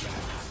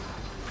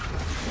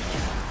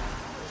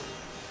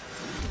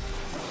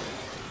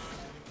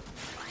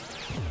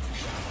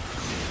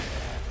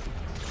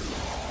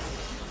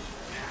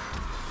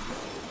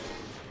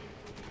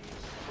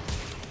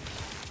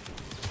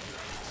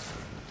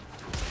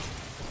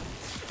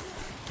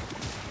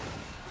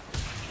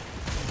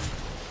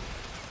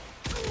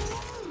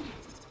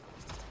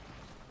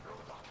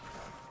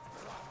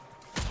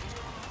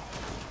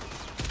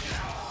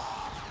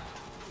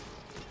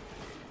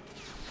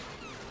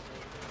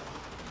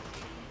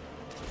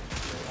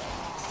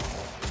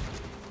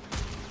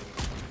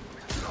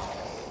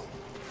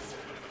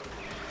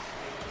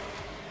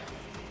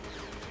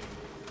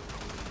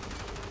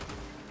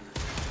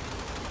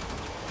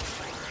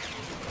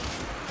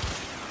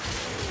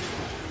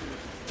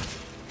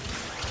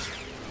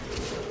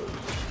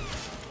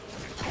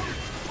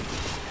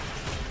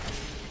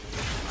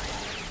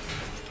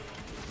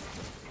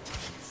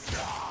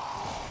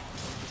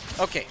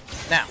 Okay,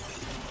 now,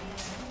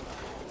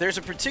 there's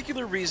a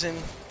particular reason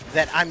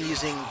that I'm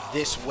using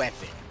this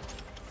weapon.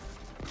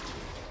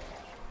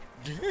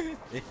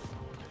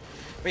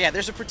 But yeah,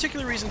 there's a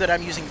particular reason that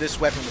I'm using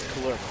this weapon with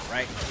Kalerva,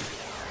 right?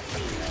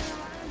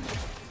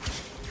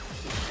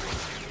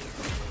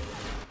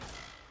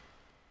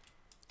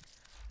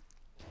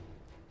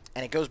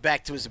 And it goes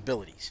back to his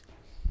abilities.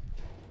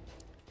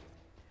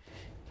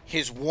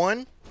 His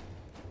one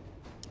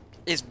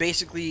is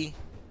basically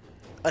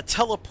a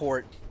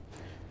teleport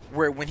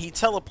where when he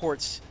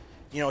teleports,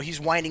 you know, he's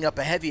winding up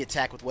a heavy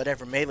attack with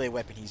whatever melee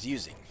weapon he's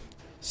using.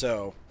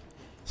 So,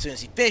 as soon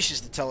as he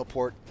finishes the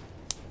teleport,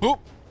 boop!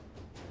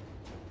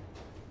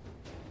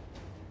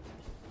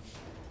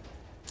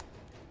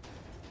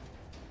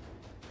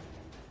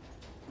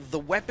 The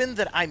weapon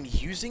that I'm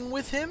using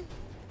with him,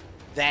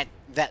 that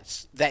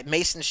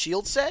Mason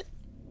shield set,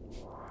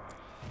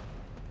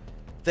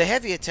 the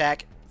heavy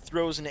attack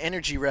throws an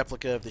energy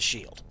replica of the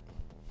shield.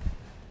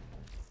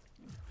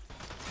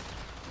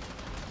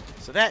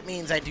 So that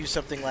means I do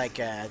something like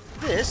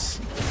this,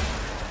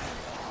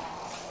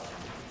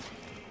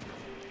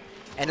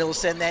 and it'll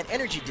send that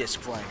energy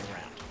disc flying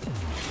around.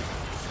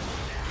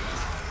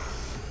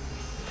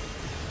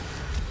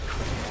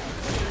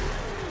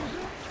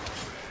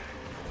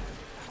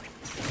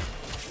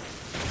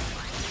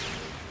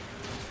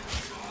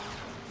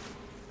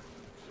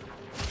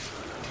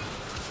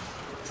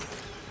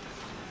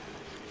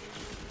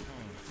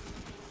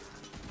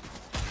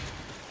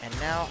 And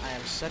now I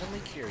am suddenly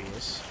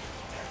curious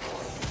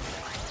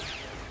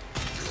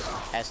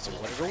as to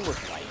what it'll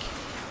look like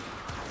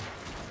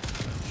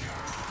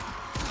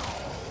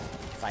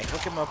if I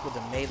hook him up with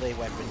a melee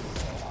weapon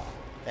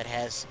that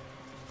has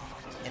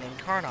an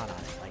Incarnon on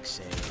it, like,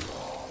 say,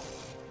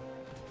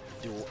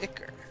 Dual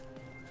Ichor.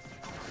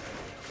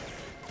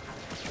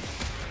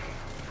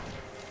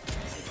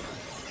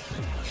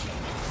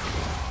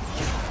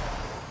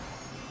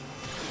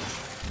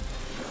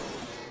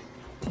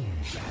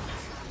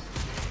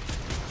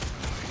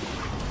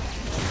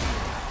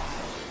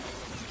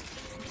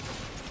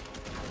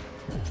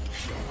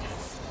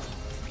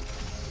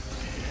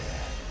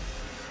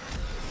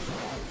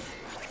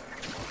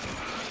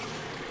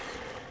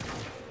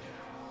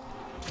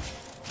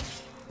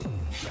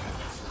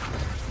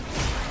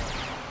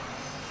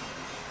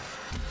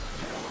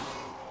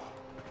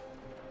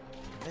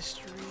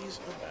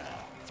 mysteries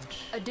about.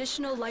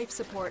 Additional life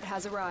support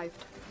has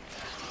arrived.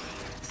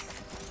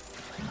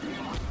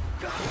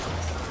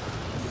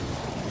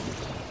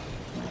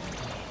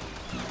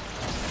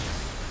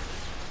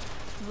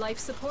 Life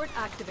support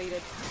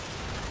activated.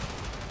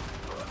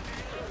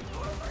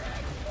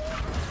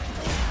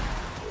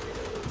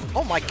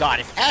 Oh my god,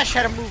 if Ash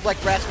had a move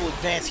like Wrathful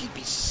Advance, he'd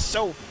be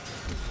so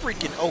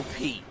freaking OP.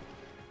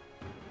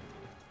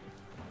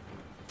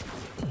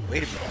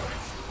 Wait a minute.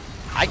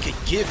 I could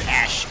give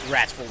Ash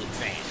Wrathful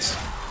Advance.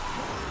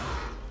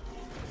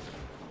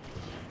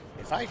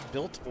 If I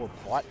built or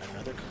bought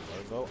another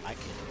Corvo, I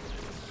could...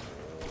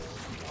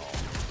 No.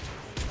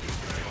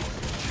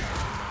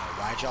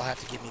 Why'd y'all have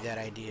to give me that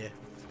idea?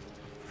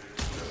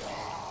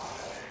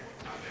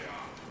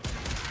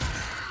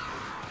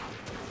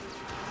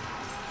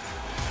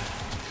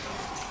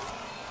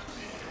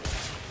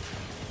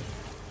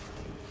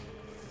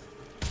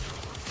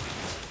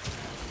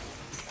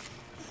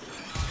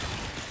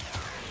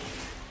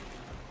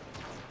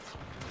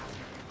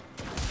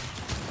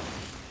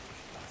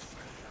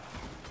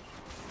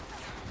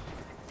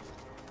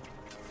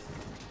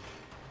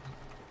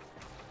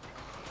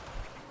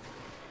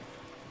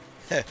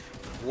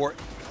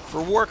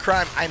 For war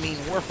crime, I mean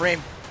Warframe,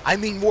 I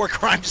mean war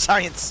crime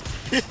science.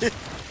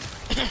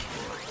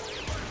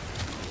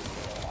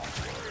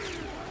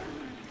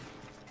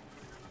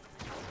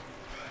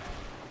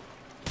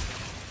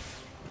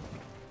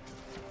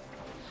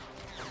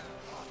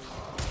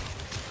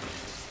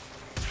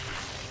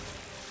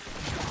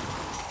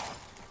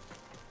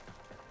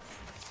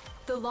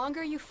 The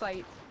longer you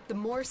fight, the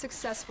more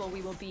successful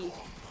we will be.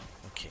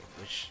 Okay,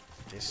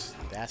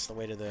 that's the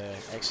way to the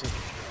exit.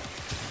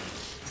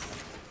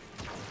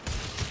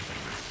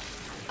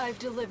 I've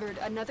delivered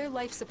another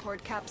life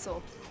support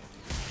capsule.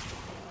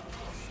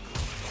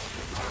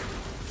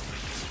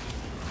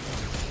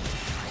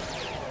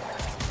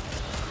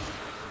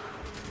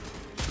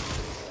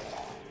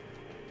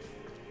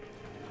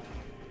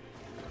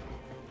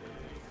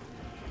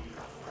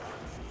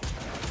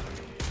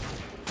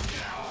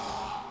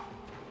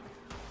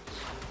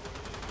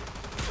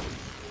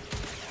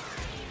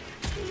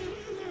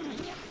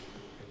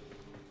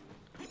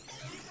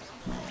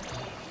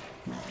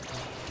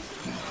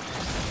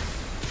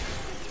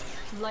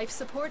 Life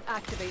support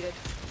activated.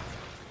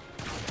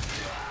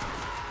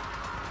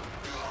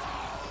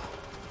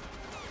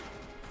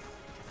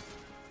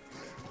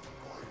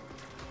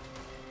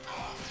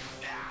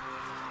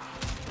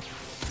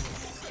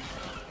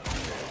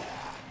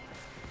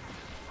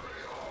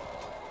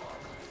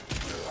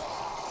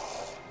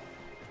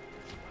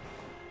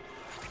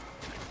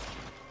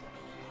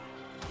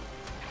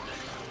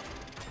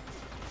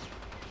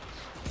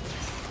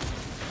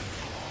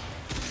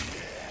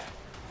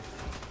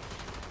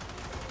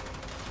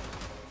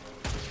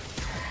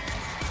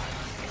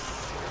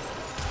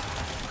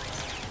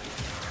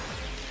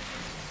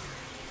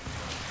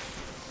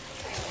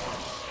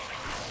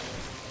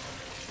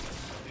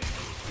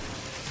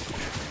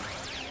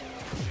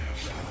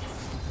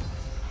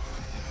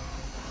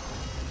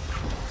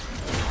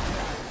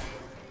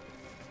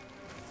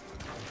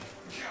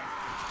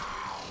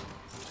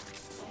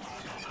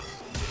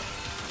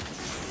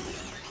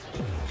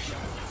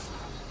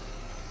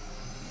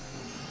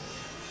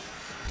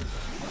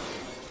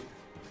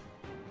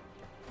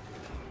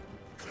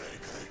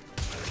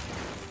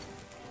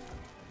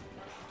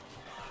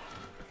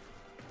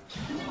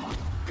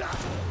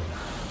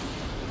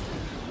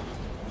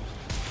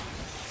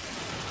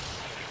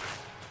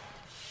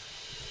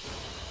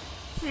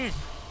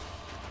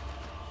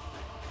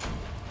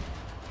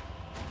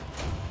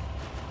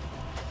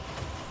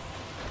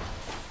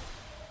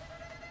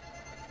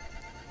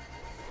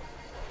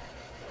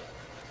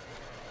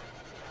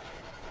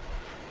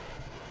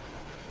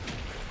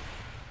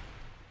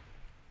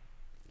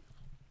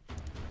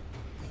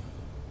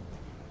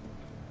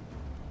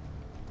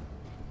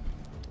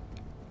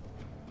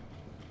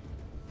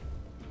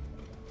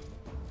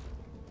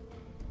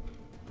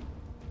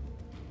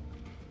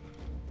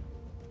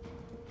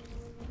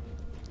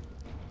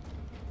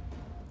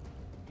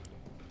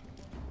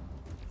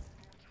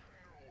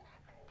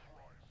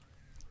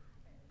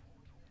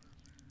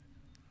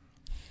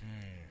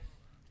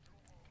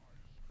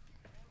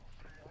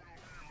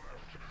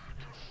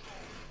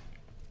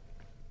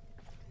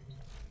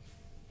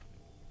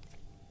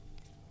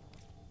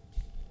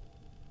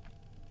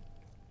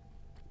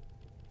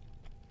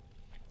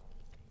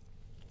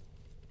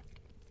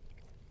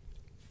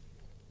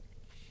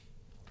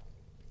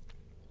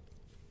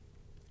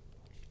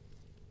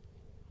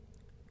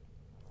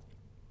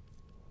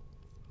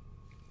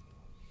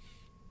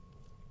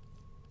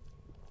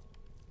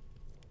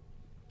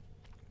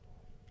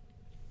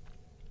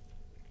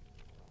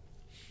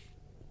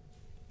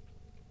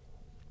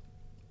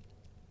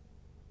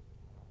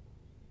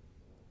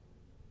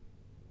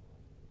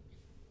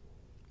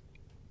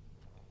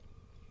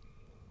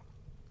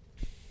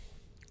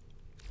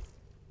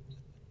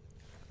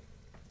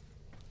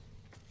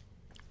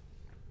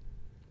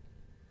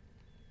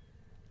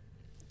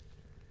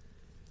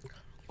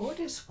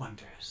 Ordis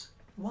wonders,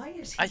 Why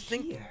is he I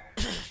think here?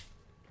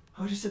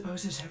 Oda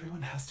supposes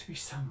everyone has to be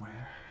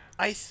somewhere.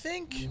 I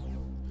think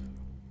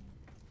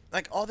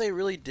like all they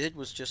really did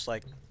was just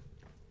like,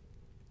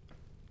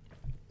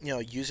 you know,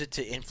 use it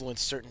to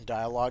influence certain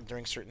dialogue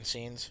during certain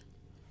scenes.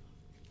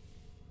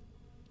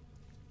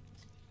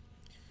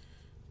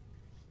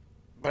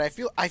 But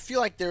I feel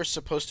like there's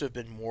supposed to have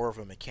been more of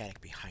a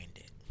mechanic behind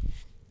it.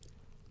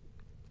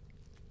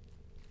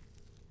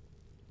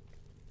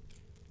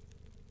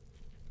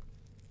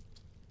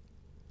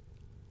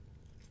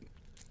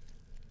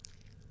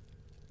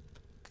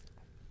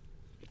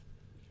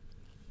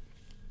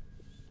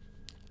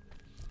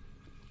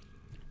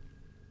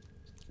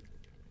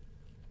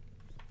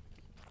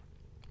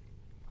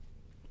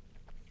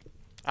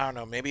 I don't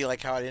know, maybe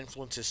like how it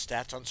influences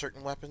stats on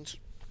certain weapons.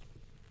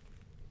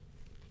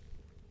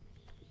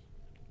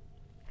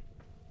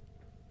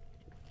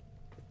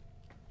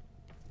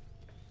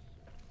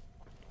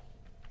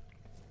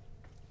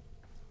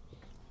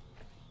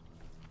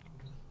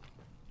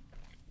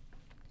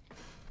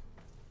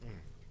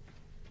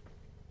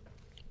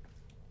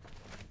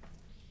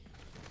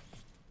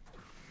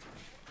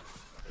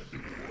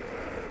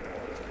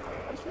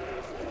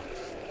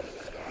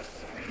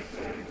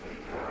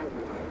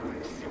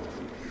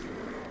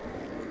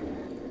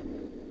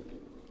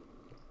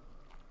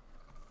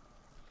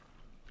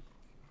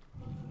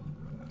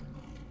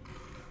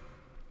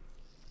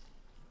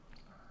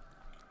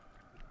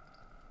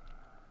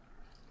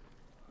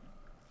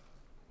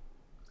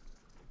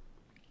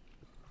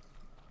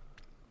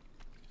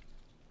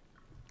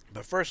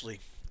 But firstly,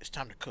 it's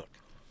time to cook.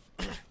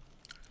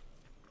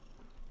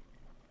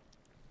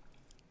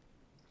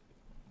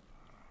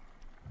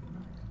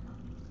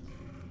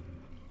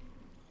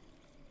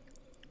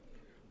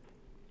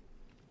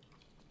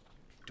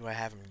 Do I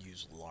have him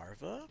use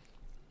larva?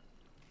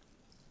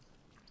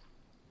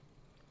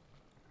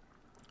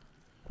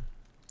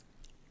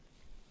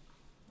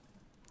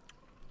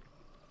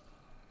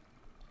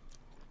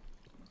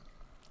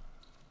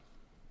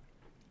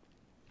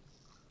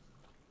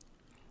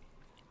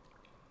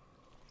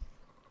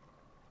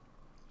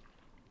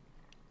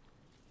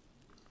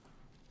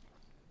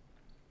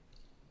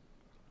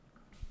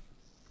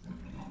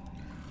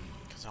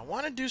 Because I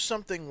want to do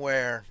something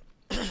where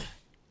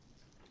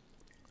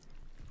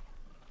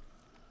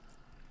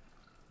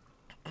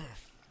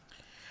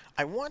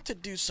I want to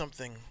do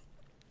something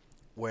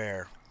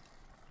where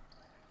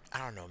I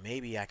don't know,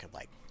 maybe I could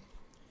like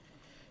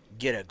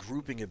get a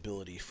grouping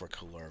ability for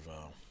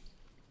Kalervo.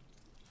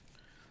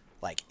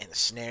 Like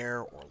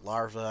ensnare or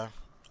larva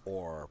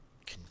or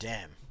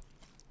condemn.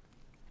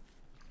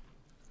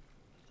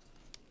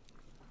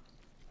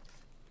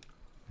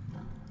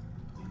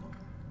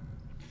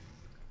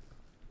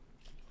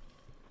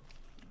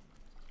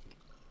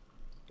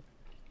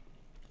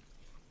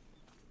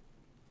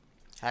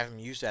 Have him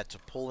use that to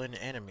pull in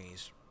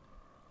enemies.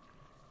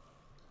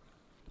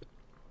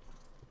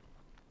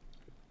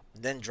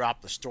 Then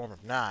drop the Storm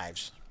of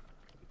Knives.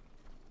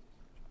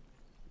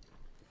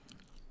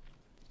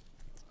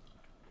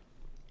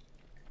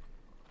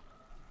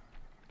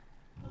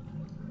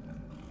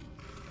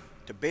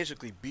 To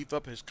basically beef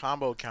up his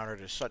combo counter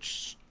to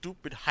such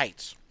stupid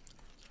heights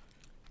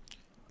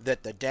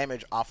that the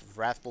damage off of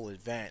Wrathful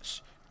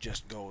Advance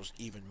just goes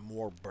even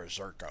more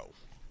berserko.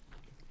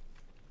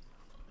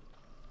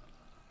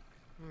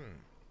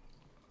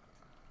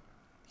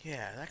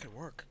 Yeah, that could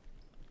work.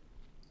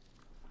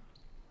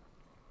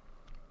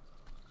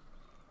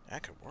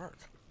 That could work.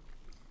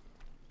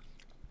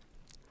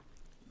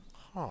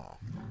 Huh.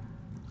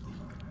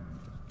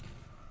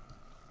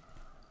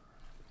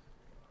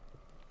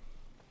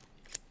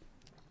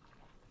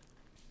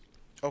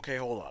 Okay,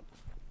 hold on.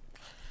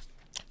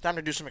 Time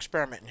to do some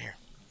experimenting here.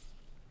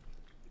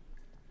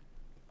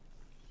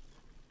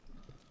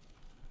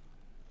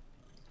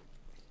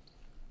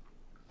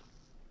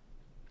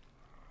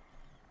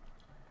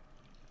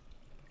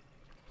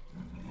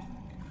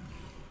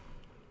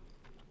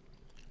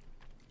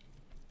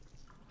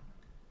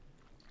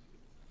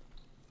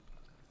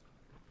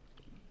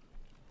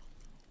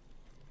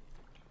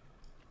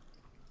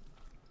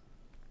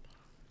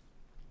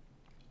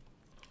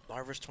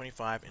 Larva's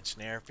 25,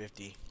 Ensnare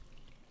 50.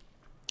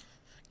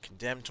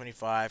 Condemn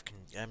 25,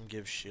 Condemn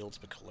gives shields,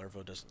 but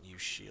Kalervo doesn't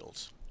use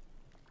shields.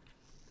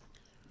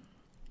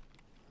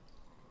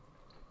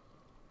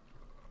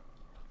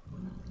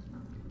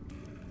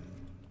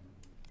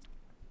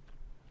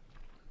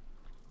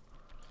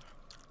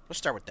 Let's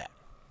start with that.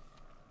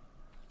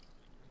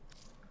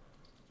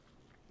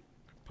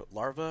 Put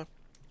Larva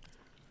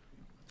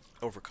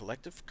over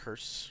Collective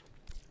Curse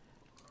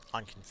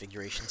on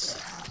Configuration C.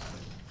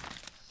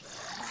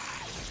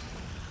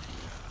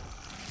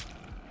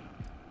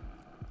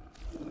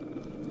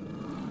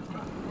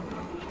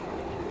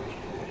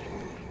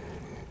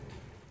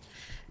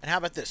 And how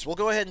about this? We'll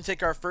go ahead and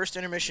take our first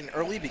intermission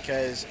early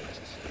because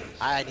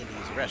I need to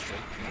use the restroom.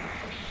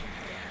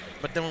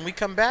 But then when we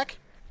come back,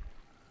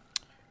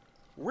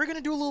 we're going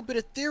to do a little bit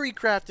of theory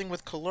crafting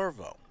with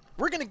Kalervo.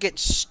 We're going to get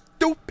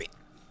stupid.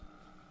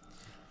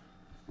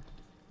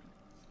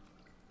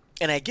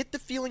 And I get the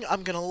feeling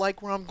I'm going to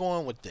like where I'm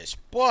going with this.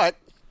 But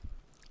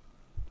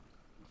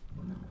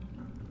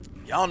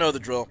y'all know the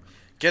drill.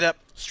 Get up,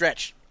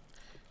 stretch.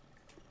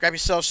 Grab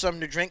yourself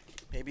something to drink,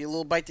 maybe a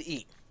little bite to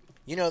eat.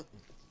 You know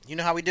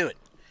how we do it.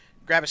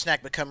 Grab a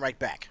snack, but come right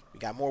back.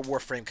 We got more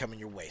Warframe coming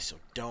your way, so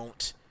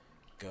don't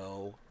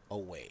go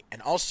away.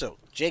 And also,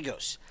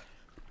 Jagos,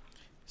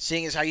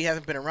 seeing as how you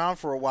haven't been around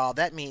for a while,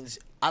 that means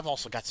I've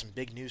also got some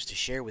big news to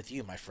share with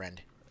you, my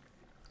friend.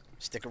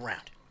 Stick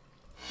around.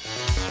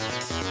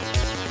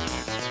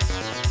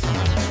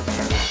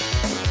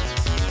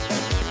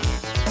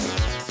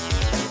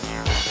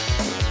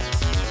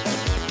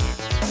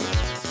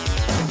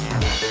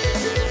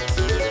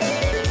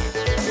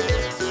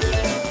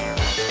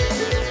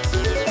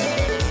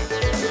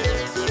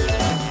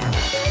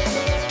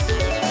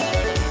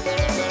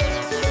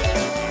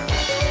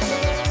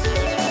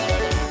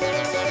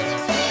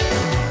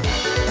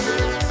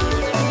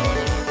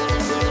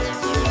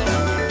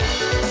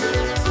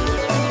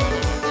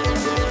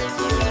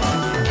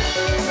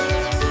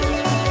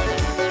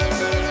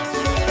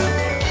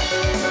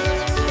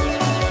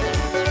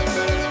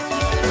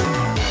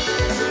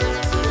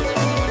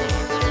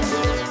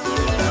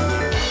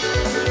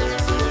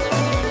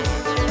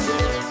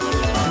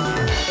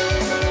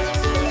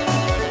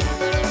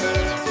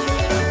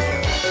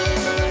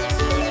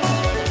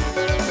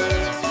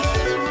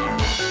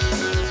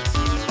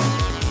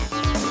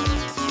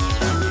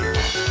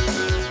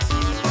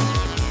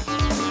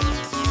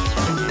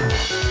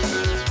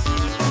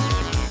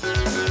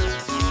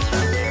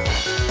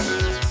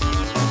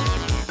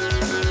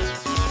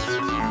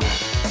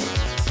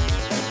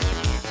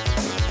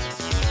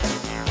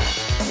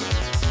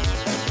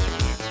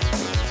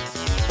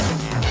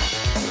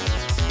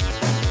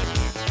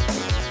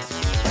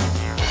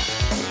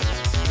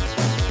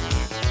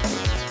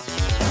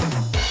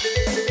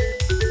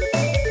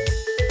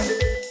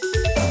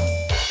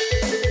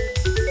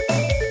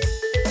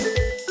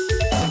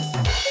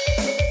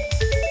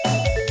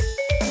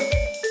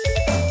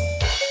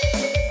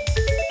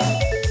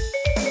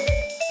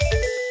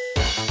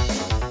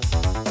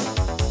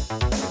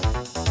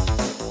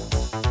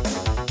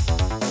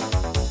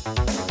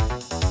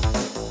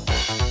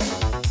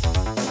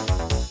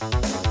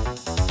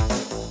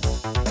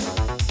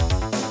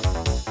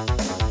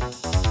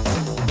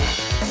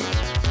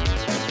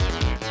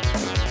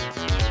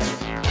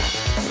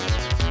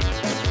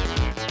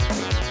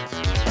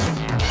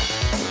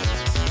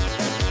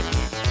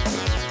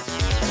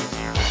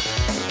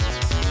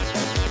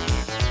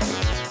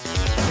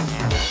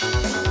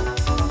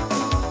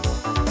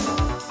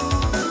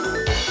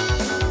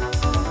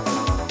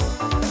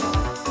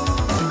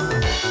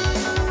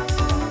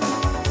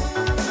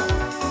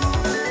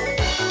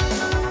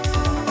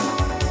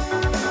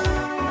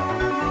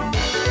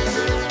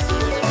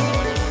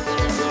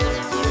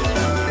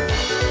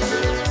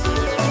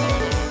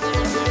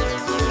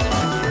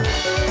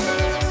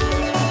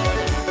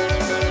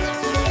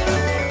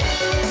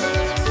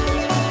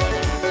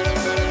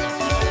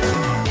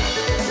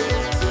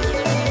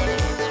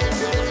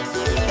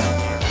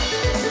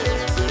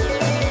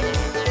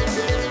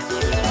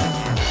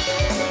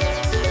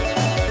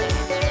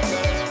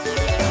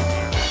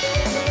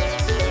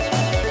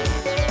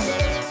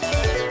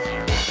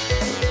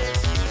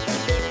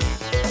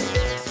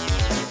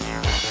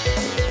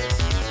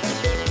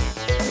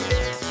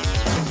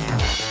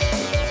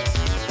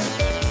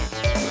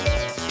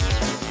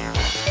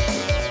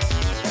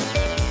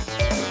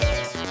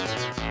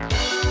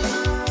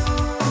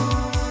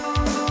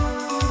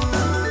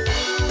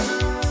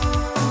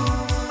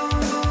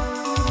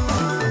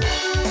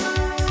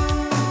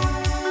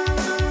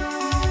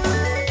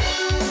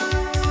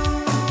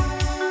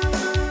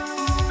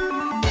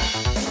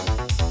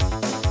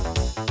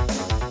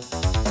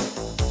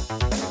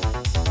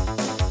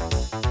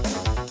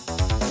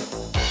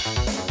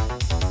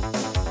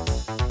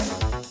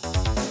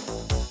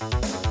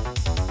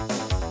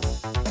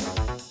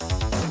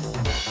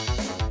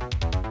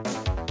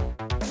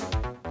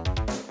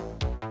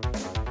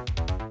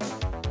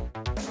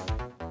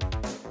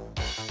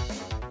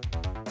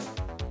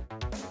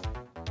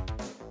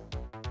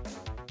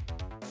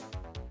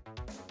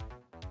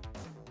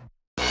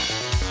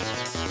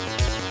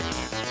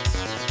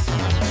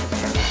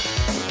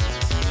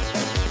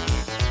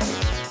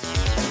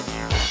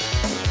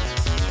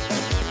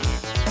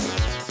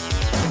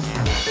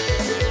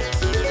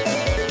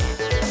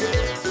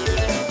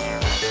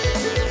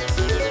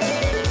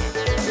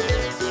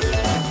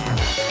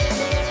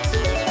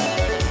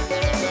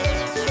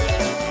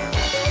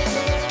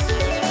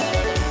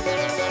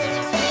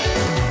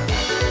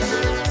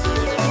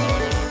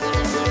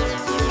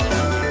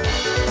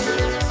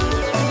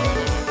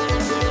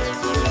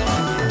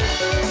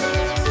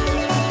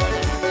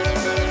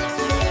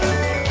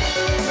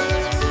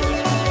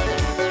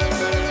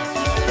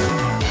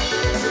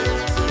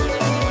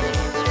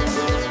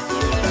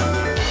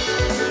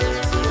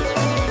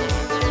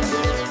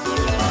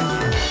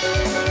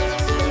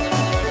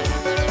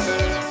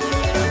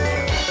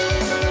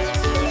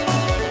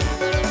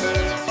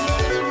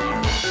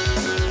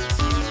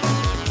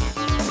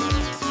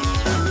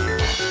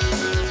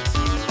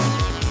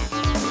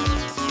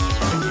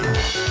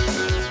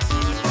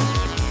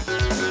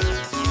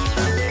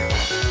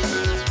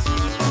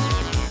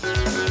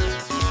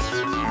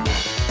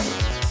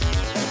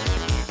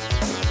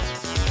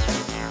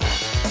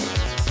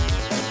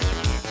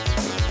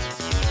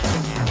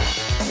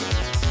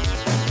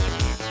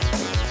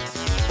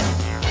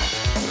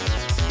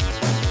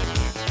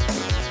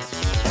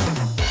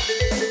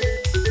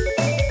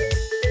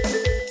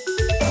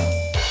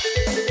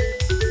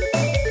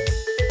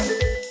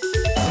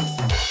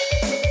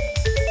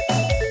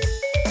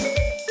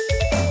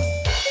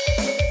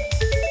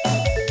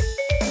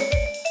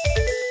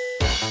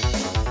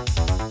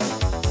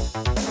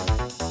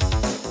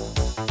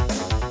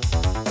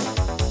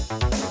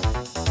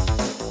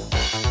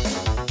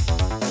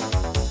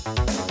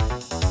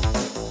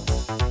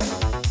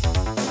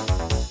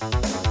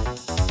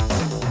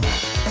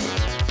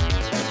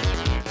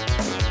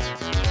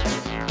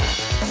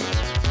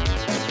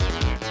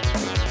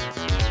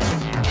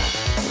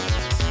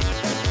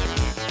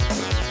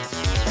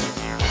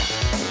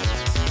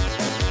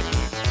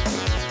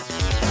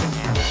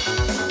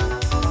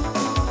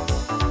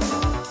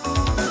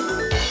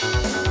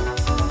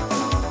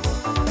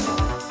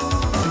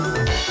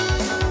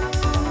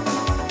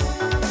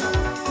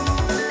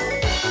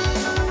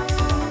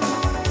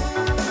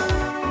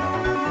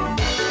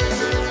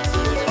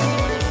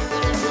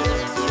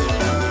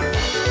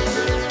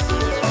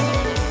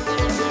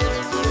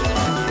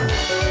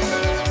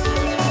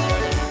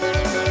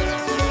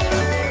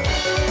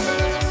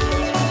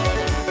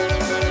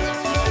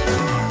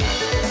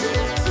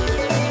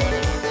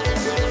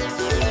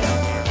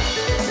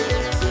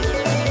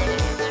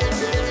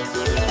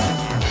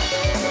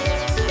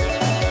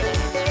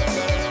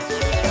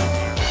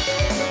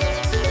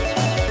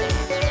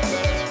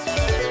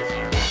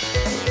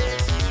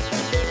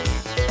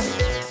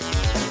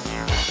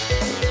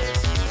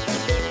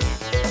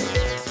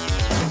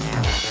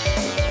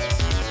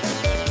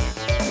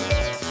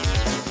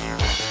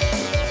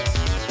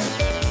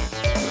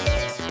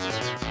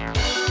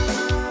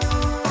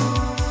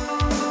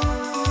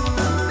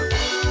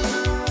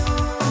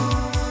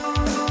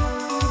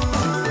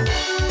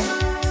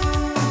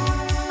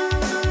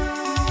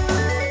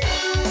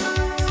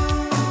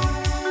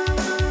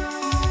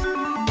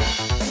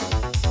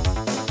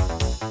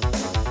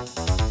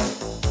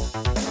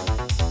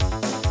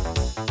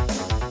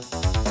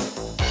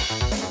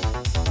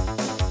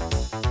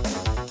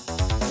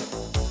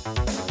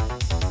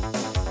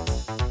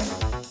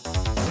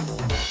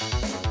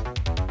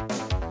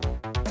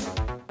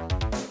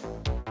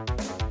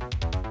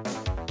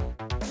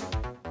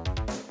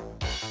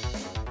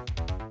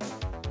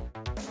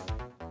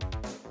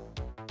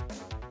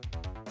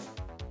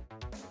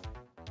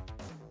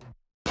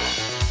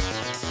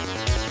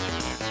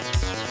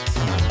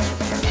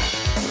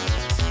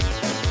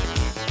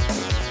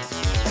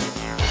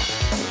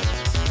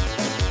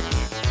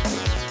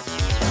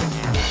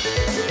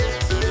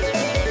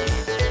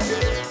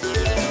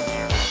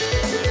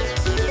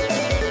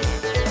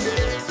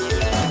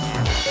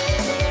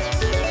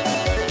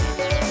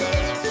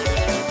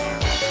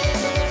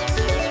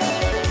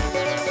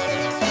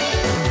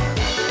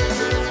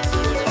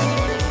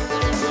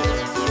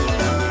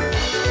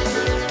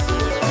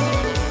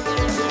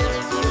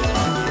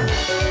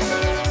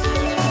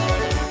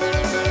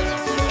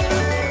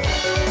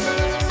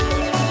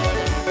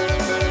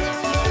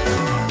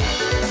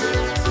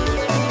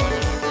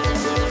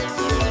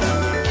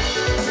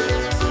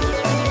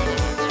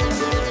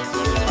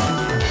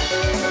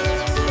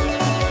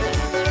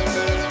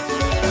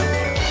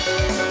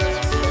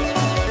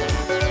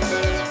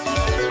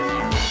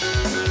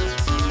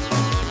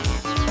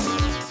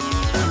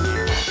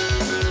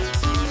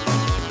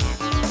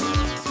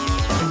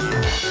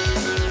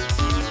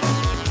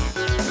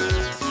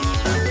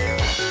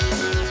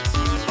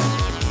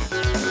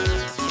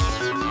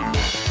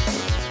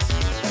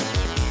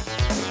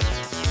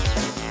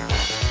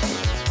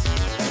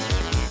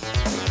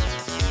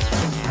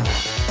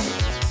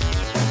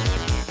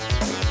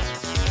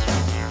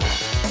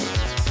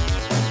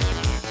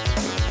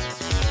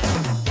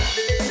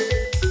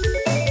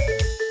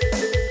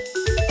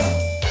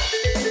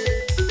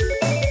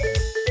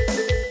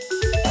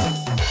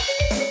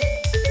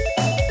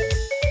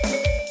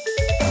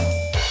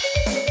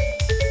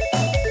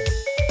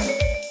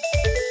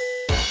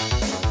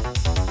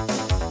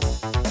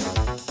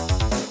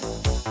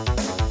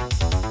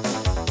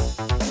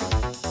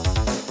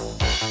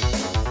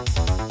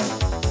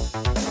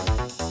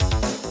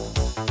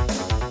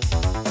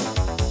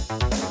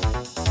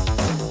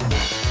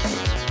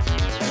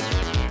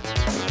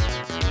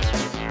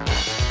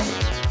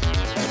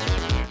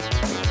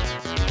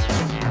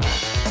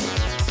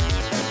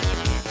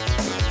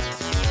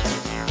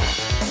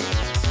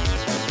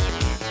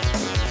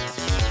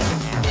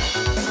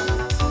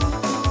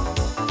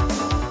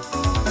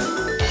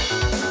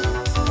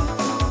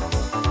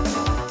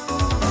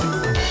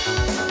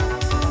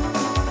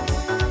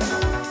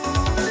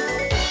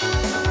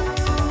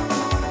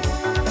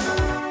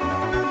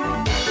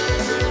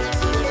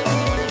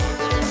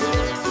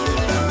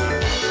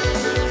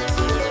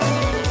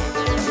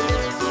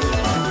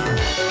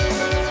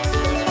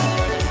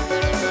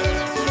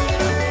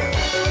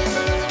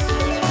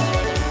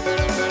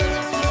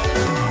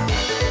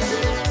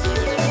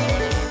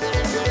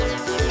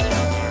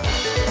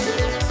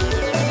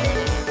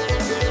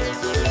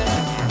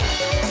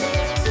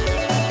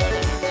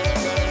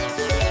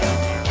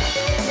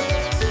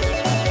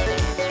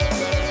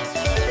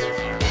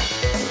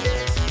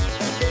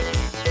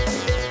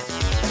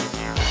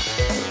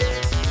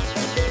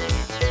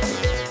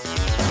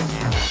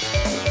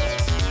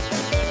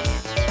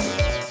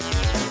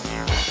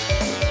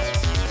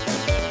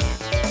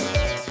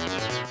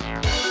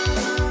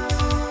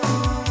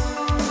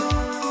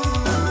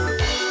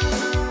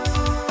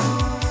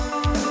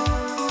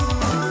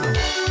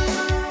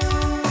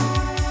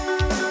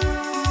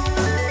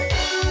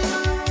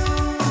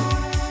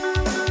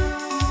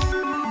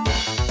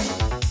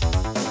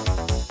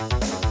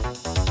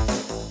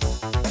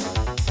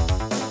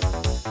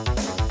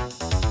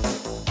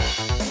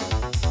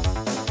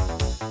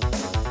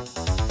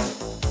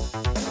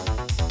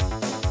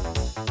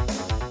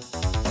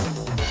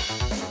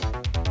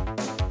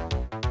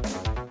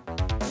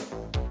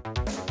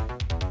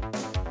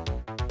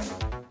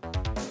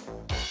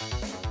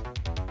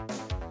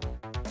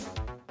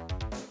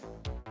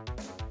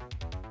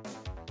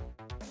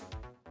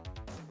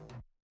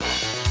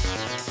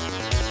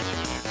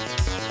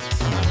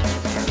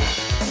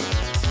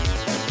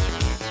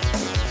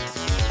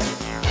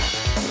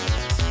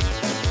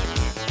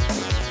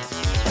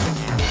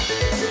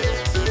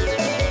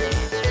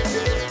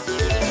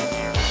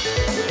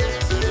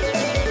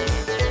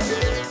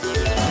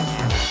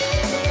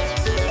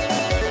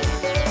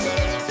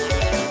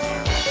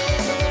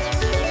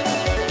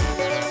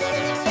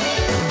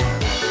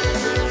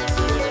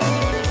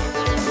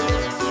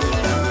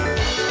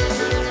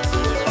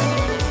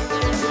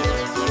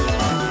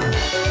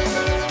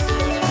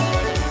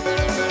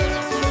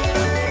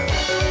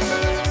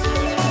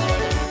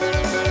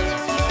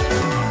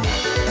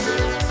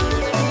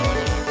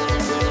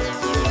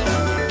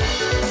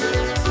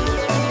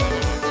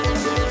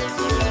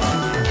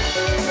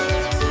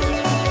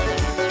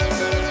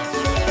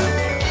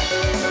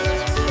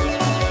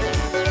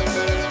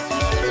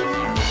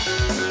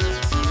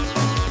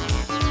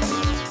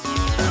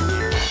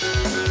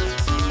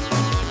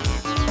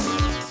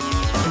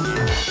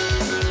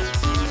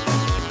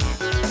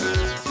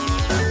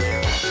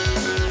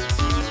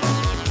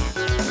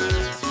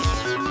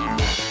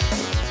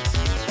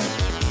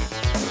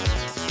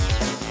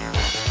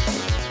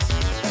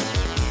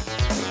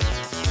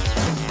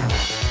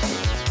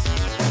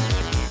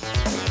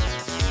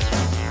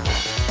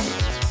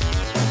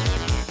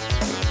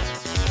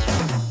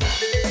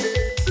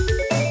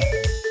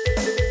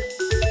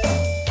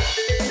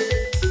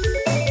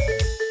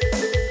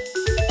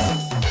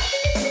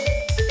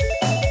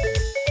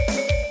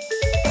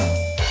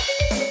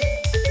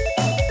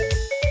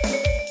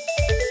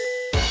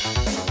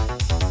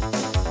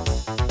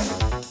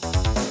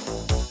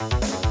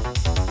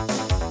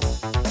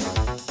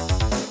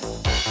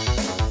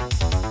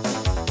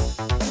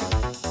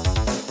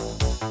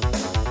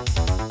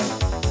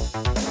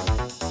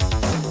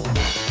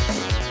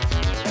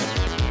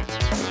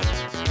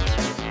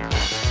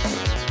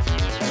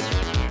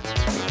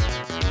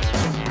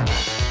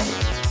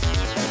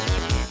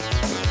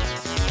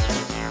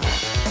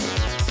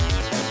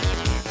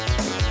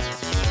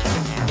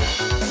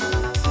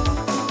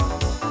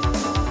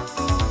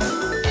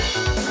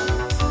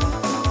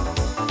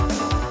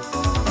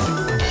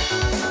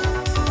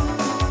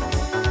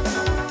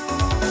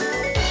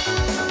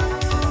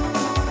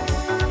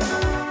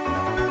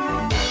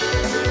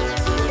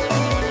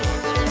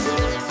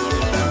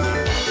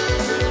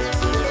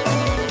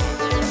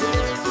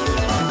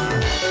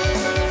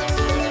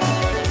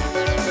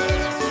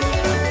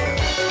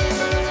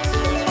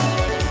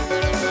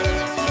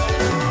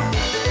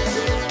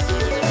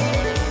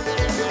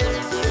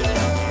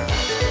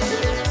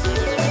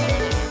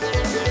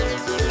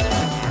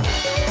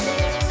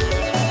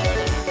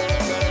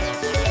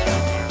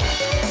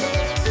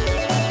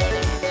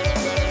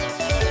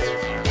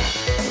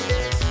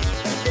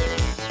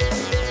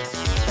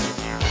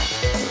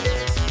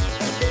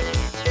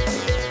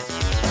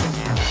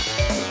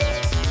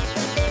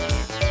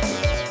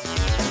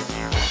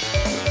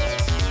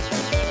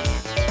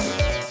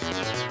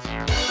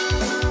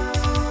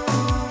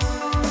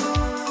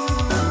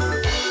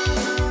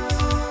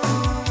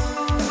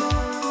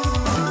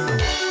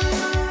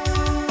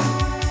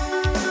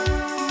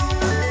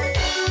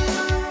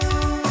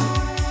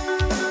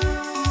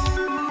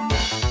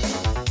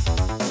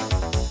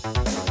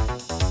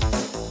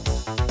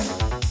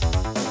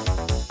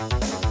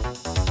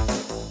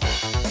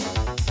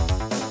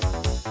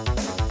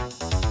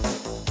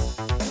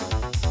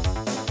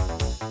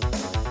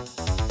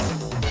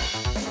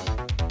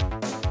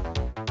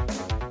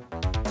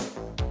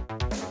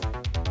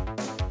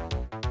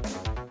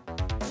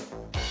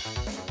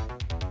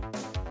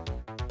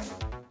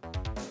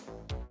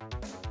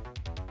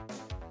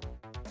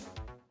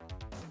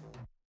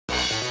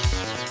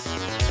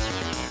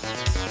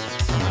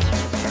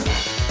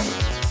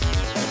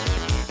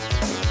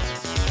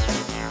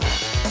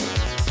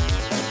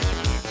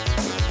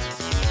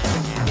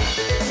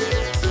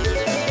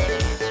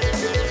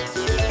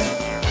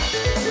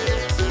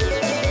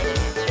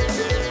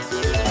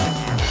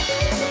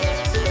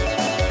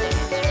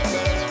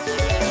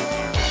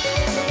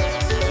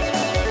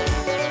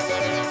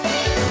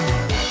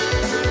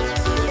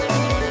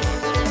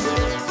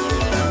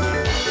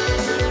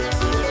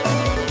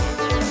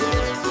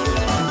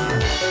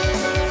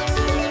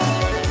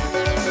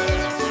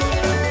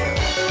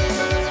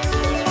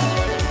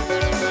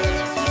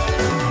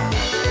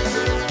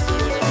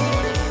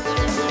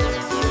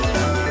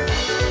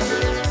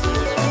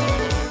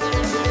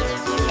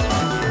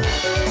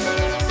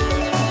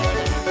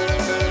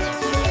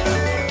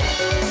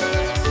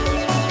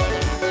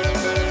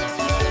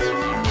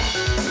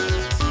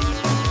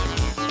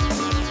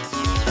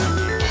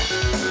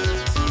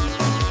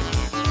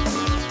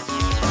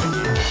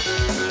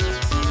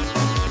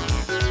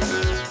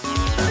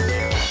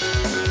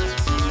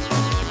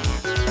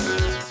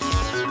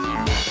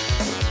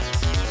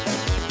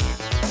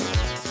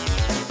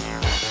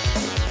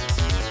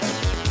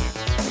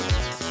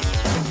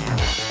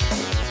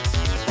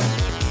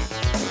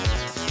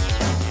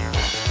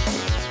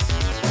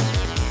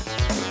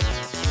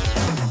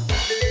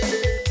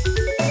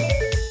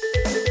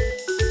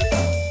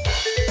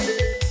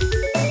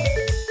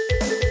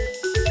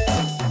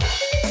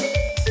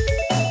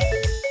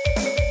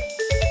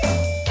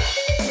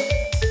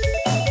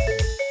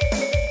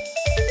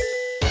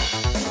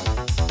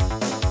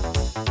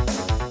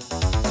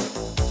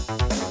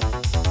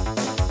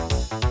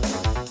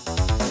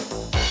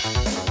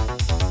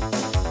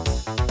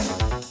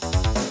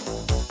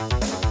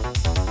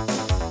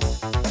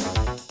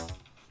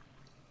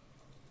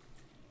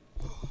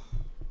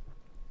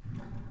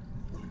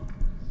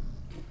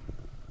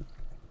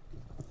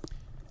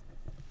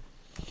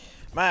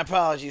 My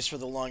apologies for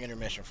the long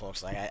intermission,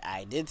 folks. Like,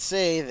 I did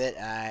say that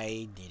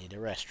I needed a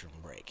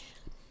restroom break.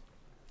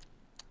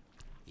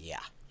 Yeah.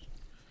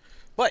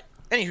 But,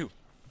 anywho.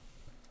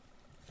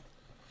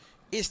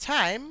 It's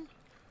time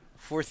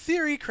for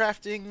Theory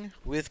Crafting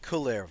with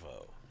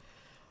Kullervo.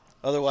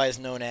 Otherwise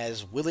known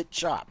as Will It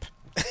Chop.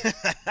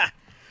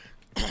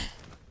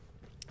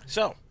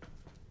 So.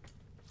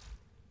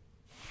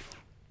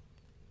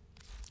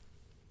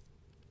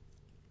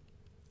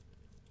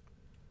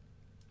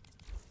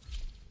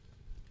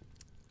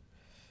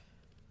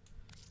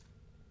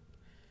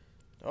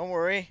 Don't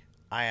worry,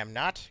 I am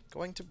not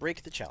going to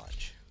break the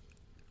challenge.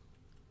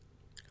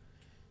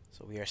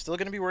 So we are still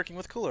going to be working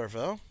with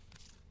Kullervo.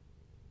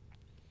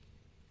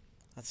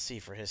 Let's see,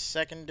 for his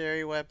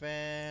secondary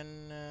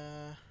weapon...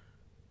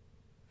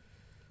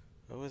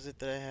 what was it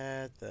that I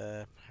had?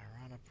 The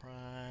Piranha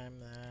Prime,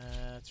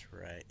 that's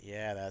right.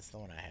 Yeah, that's the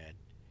one I had.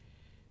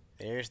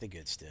 There's the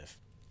good stuff.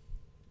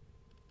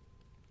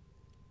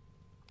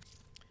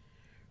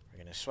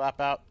 We're going to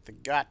swap out the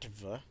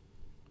Gatva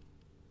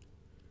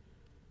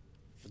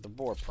for the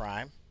Boar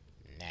Prime,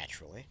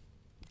 naturally.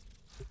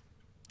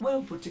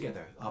 Well put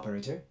together,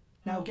 operator.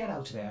 Now get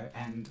out there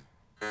and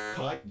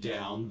Cut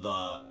down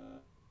the...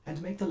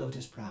 make the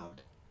Lotus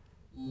proud.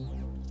 We'll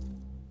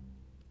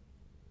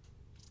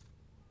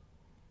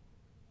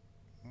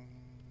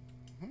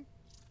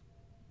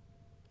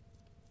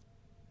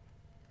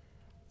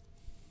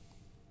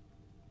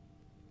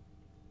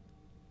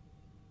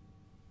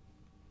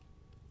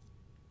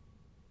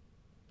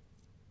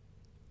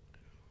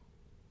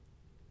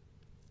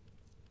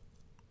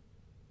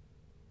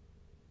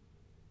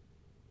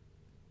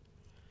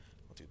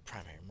do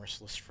Primary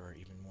Merciless for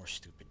even more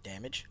stupid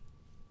damage.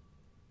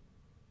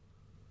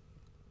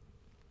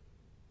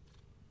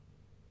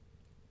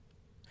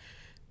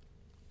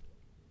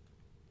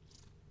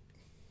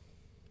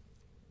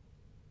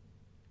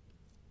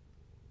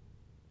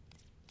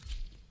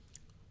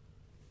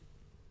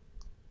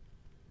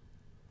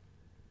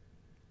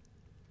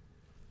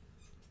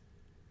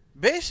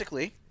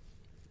 Basically,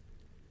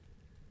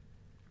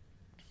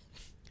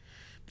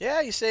 yeah,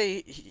 you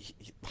say,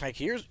 like,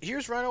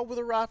 here's Rhino with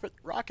a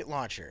rocket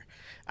launcher.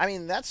 I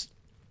mean, that's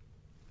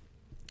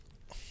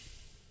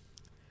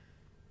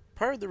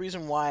part of the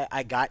reason why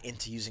I got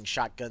into using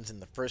shotguns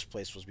in the first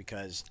place was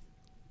because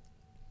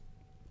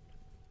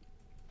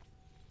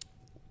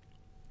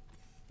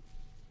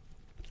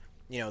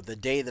the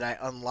day that I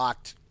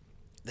unlocked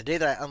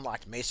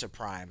Mesa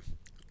Prime,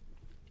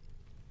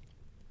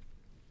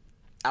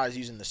 I was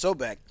using the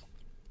Sobek,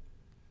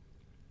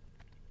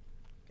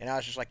 and I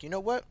was just like, you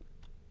know what?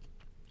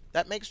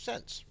 That makes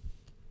sense.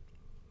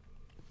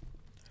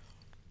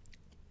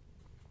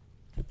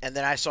 And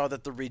then I saw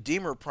that the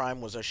Redeemer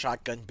Prime was a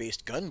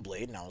shotgun-based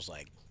gunblade, and I was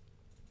like,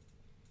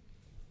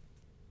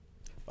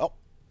 well,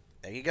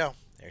 there you go.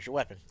 There's your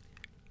weapon.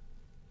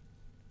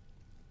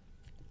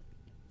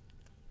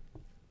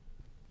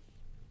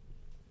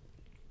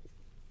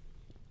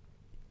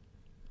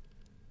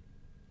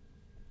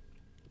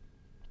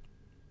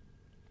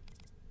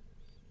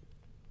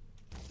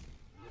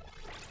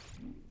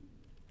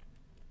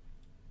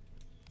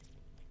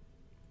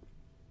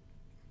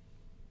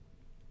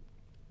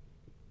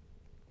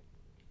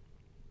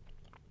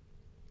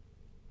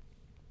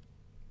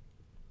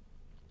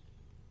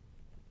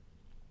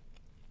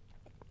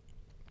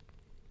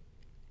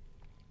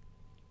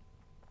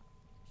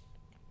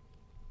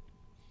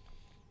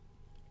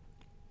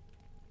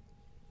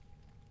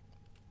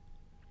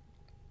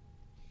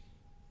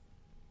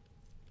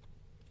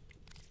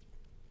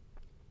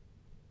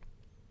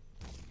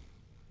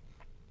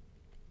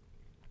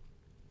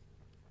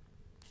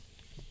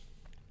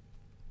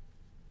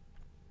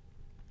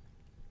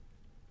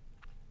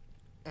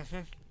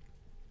 Mm-hmm.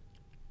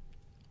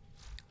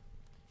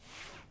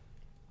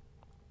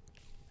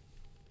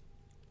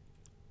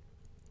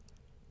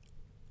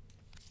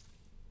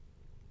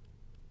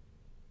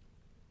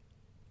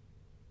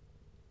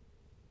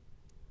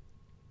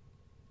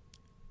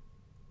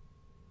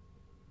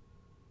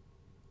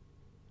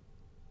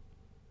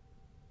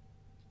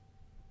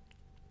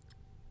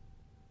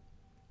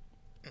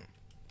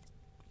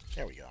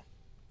 There we go.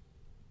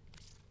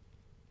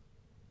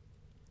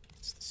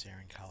 It's the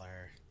Saren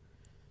color.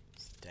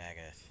 It's the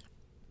Dagoth.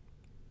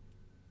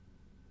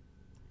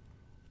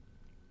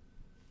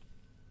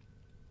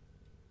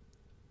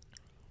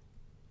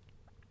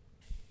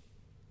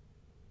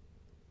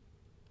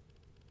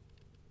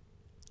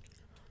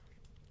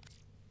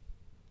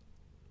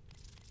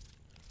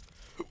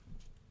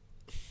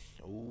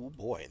 Oh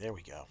boy, there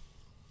we go.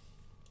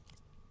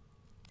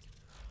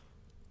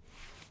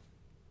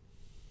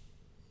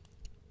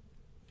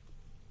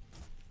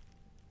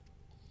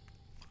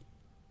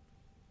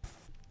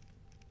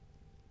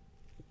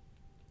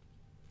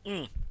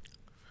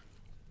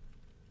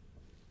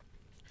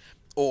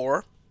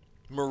 Or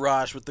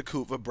Mirage with the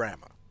Kuva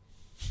Brahma.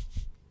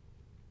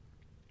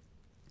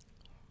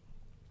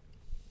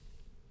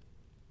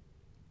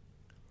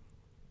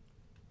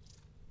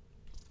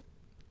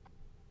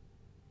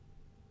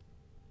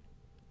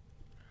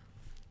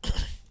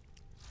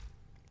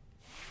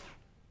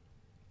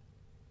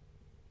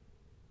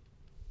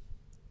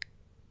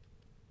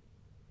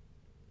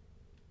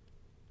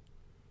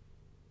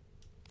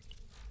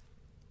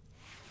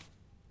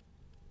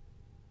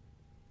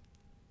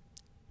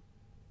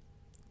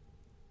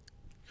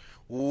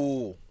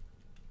 Ooh.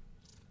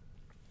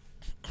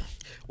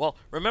 Well,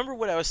 remember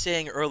what I was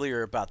saying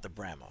earlier about the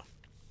Brahma.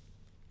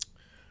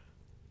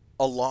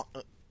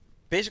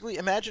 Basically,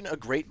 imagine a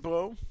great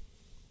bow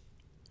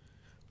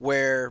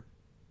where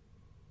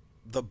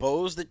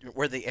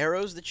the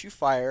arrows that you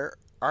fire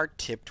are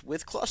tipped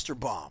with cluster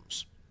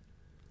bombs.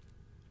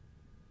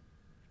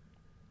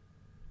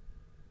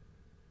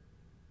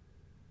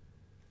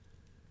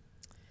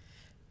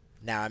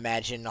 Now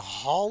imagine a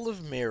hall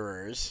of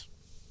mirrors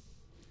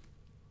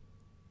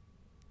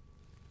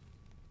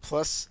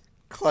plus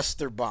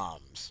cluster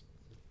bombs.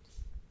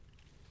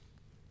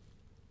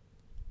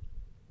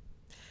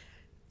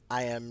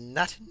 I am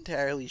not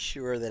entirely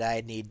sure that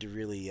I need to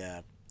really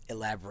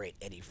elaborate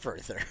any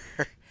further.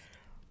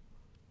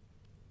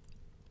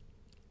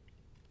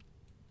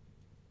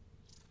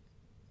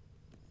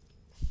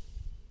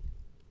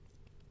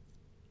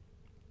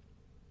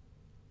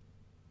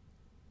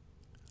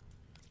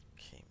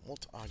 Okay,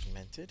 Molt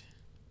augmented.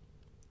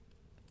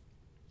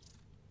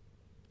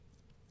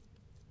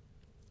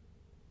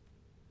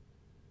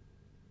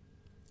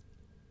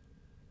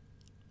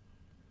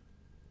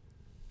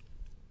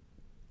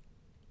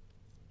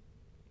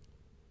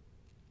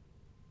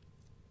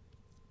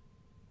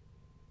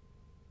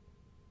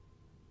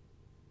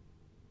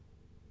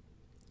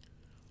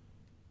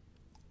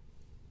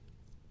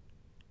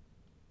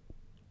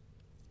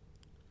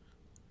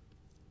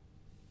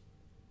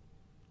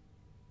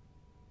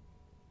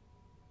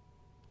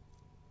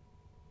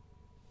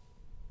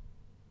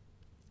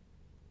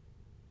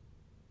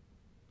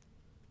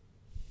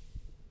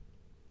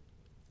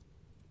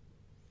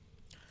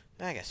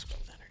 I guess we'll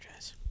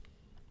energize.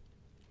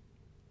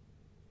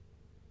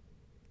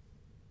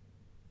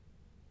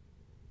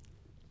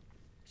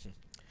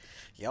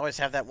 You always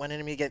have that one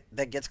enemy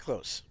that gets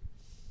close.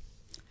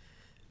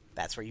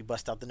 That's where you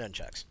bust out the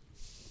nunchucks.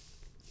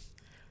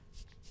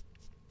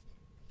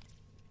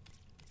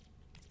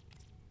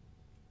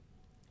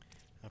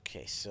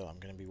 Okay, so I'm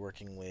going to be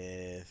working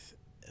with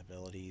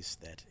abilities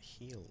that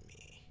heal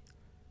me.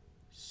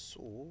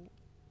 So...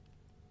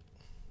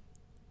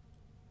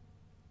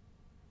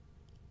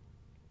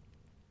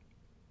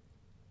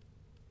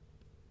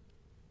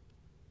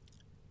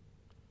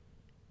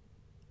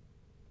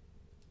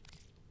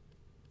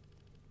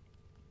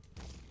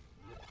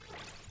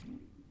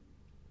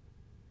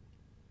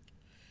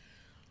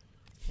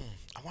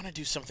 I want to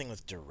do something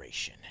with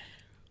duration.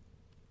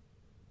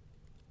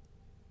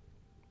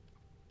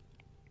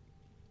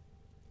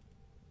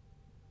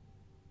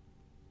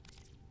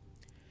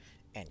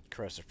 And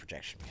corrosive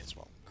projection, because,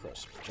 well,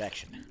 corrosive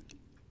projection.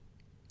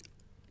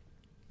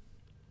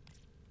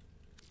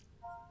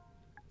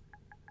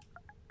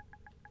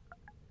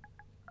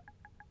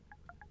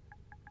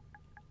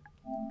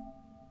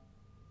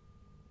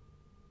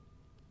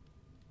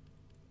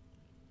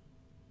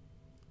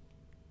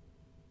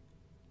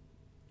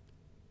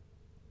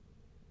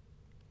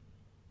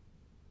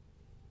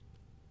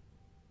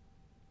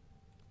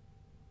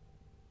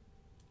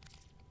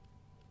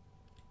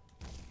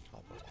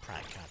 All about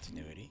prime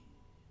continuity.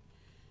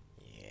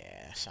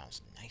 Yeah,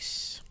 sounds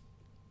nice.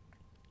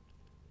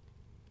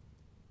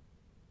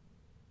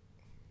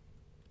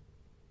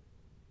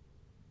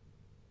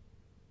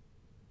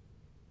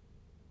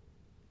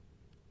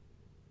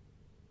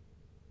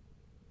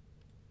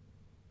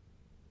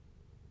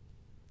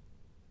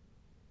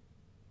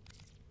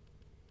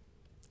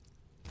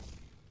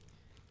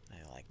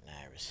 I like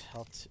Naira's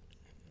health,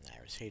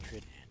 Naira's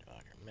hatred, and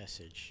Augur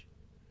message.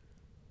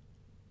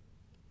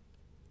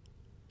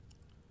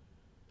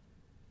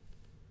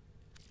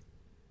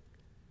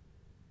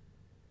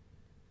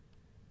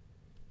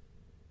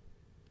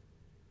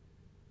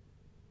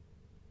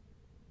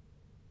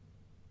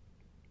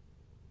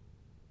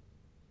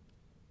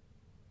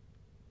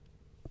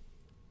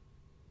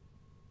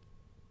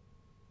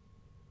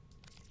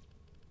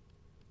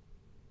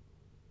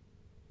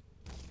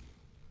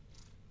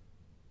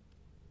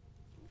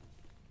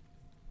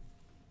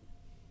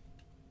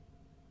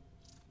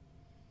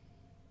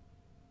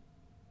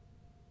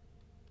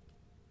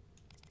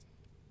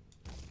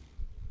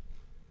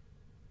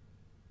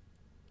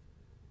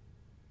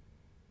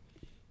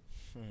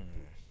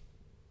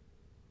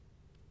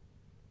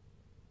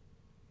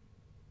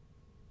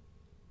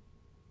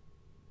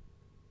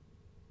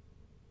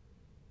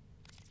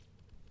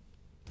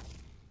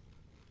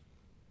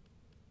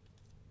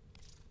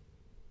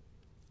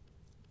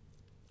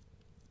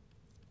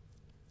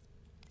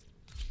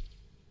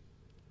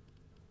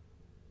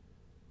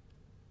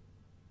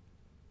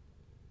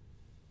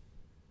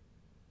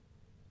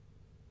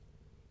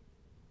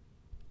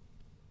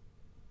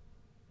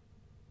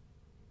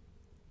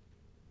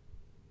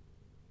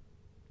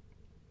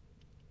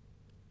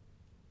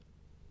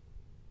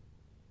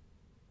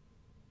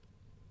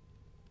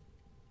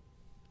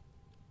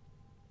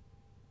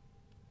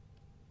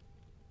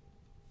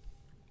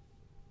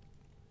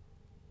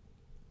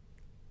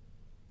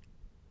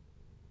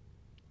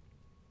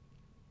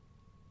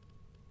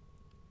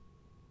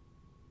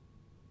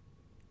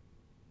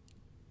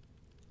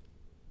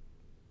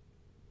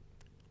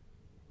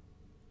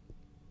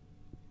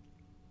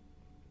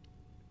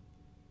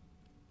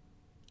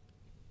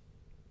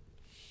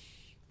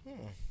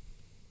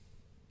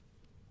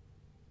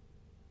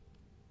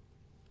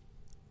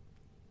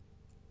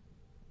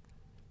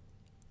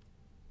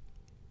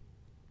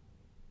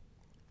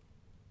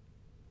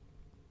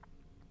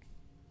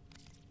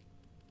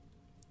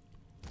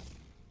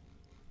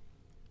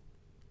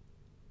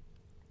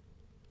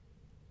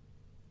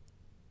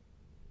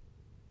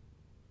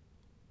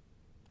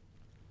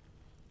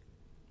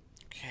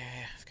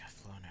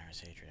 Mars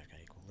hatred. I've got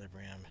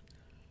equilibrium.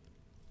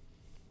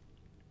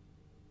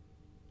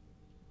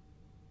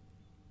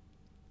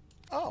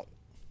 Oh.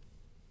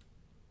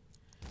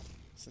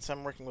 Since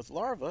I'm working with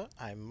larva,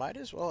 I might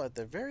as well, at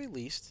the very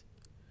least,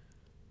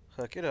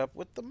 hook it up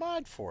with the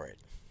mod for it.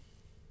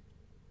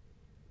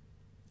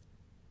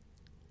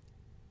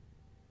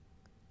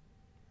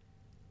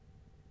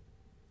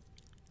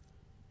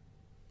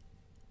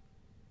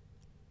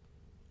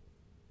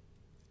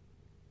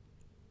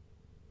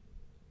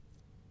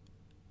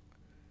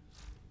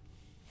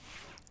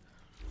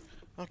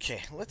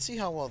 Okay, let's see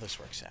how well this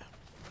works out.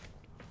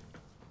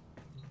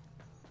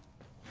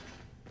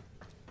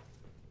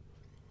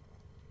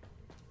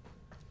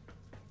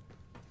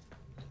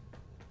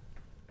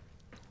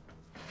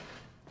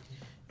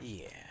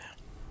 Yeah.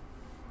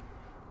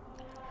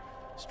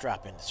 Let's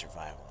drop into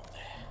survival.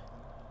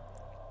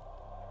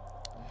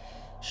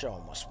 Show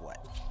them what's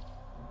what.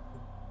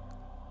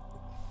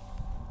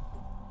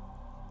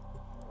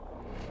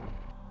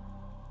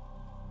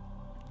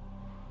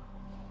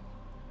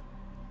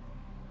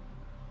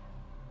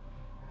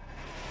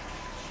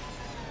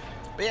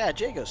 But yeah,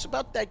 Jagos,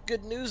 about that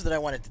good news that I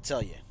wanted to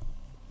tell you.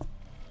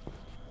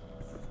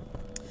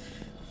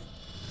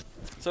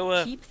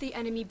 So, Keep the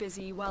enemy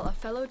busy while a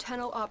fellow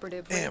Tenno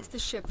operative raids the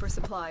ship for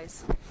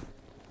supplies.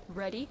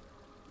 Ready?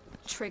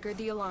 Trigger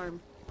the alarm.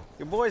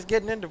 Your boy's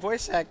getting into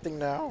voice acting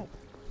now.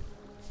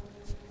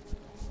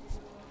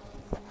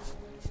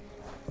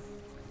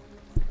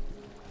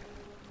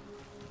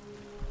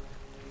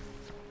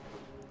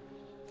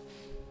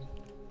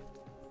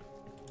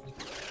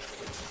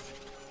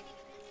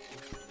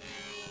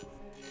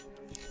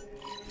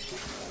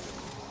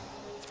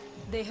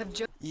 They have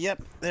just...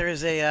 Yep, there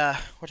is a,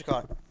 what you call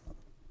it?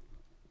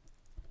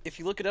 If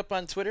you look it up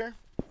on Twitter,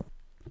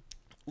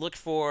 look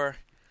for,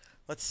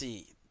 let's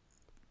see,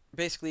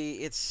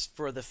 basically it's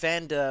for the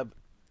fan dub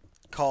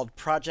called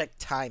Project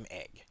Time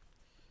Egg,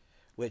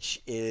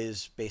 which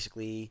is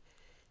basically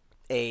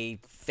a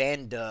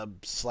fan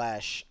dub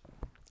slash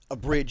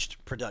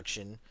abridged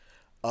production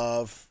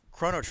of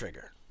Chrono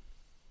Trigger.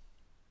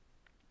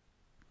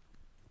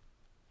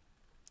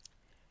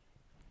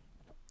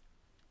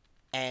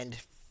 And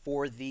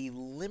for the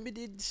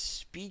limited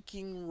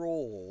speaking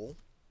role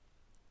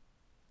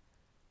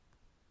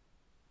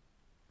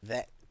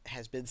that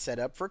has been set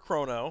up for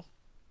Chrono,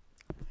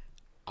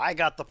 I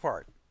got the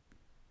part.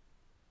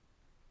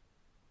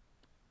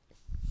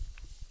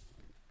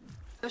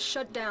 Just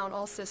shut down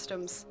all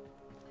systems.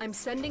 I'm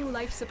sending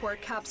life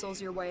support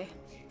capsules your way.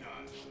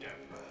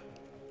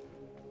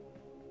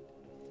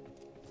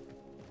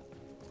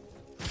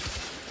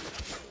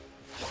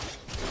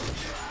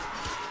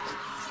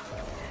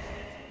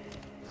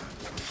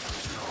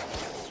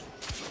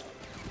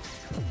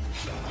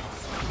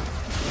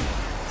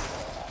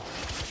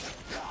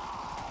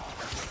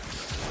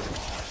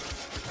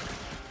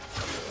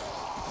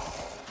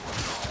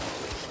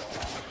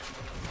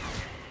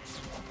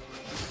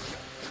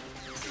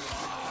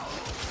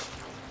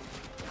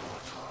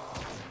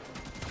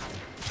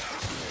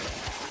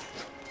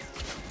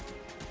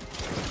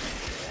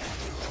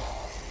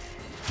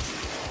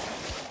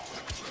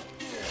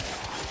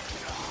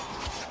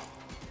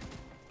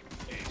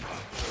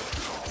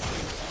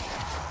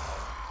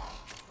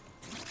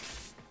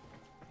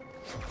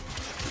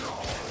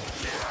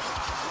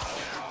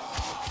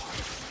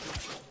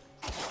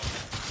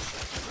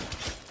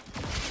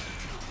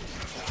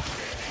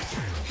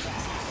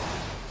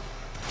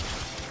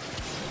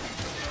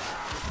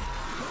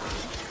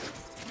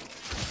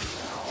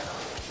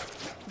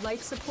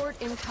 Life support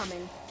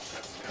incoming.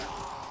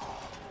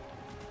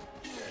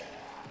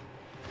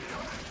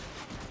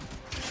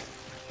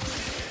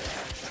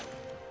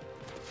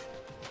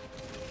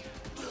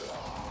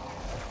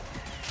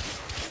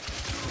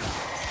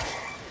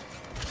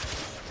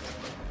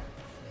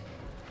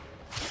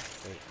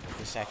 Wait, will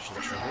this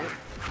actually trigger it?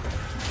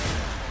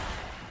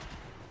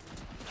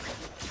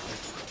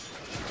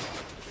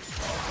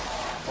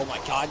 Oh my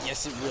god,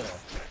 yes it will.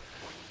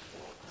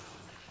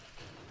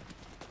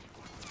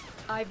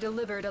 I've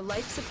delivered a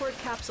life support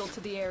capsule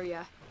to the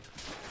area.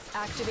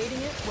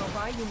 Activating it will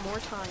buy you more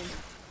time.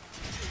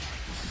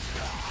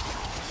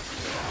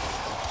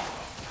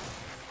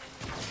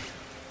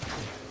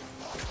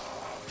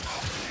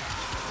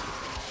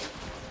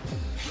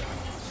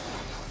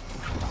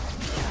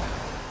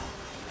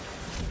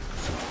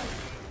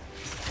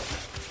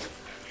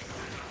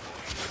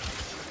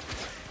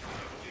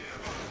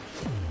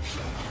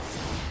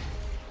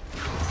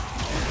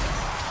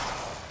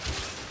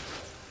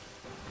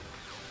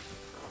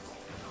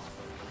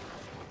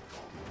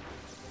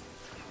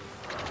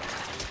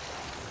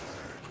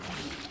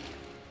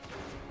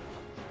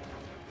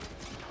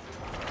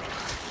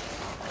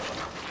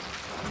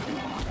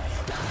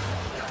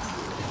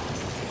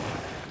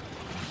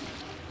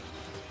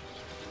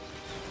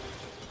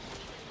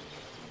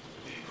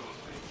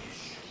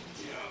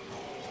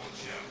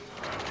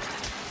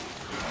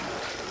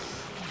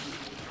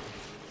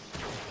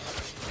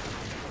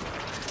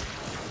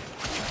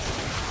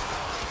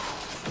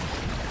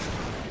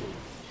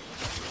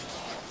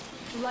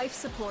 Life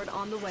support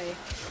on the way.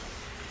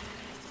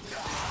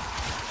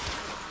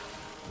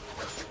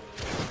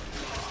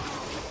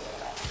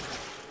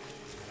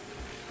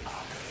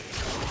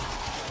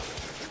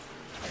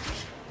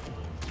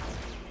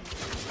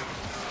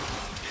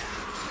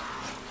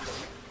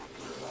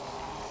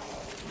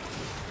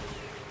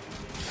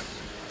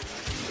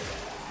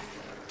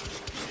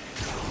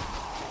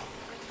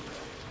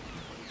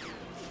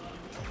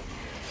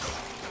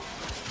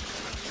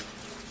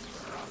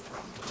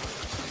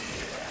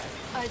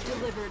 I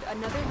delivered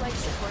another life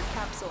support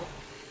capsule.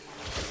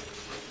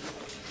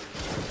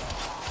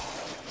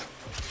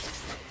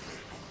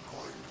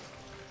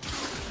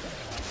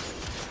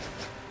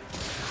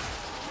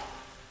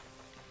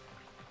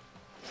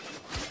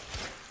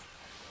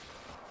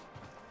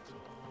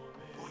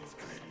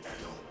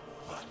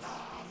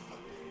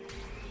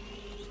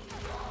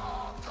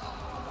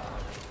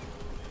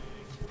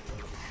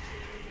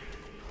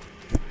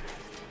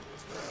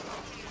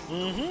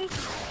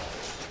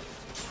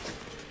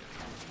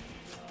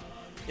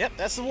 Yep,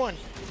 that's the one.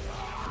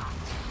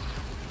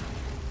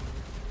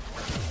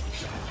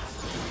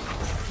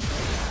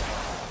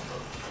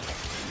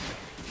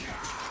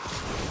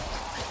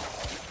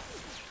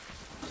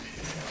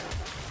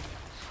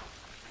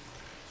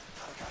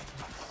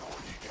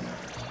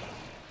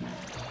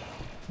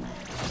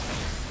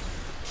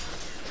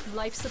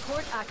 Life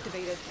support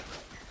activated.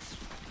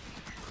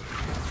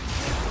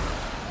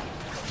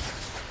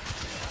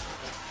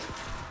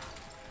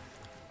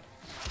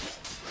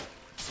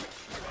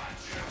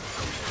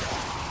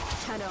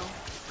 Tenno,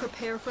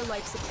 prepare for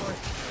life support.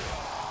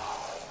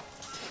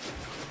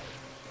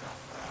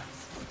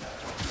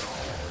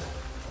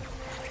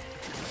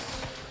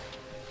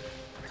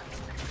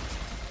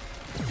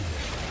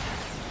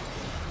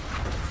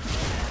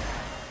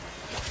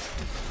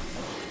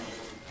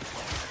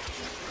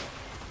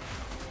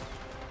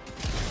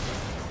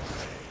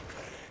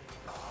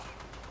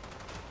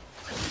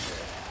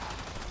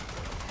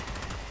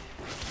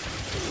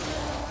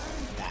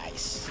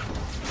 Nice.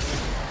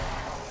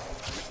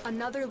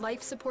 Another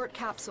life support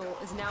capsule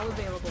is now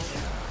available.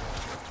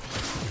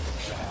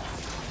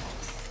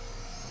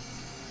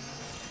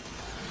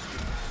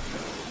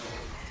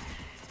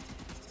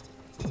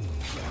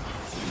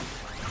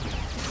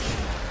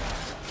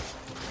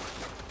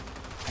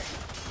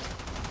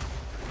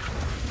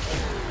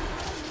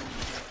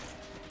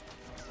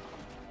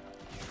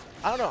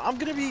 I don't know.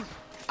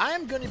 I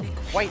am gonna be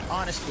quite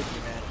honest with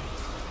you, man.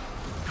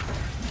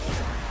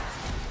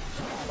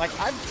 Like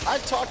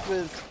I've talked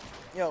with,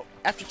 you know,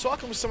 after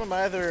talking with some of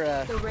my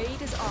other, The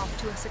raid is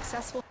off to a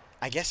successful...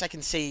 I guess I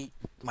can say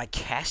my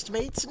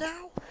castmates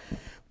now,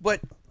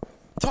 but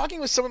talking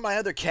with some of my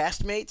other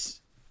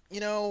castmates, you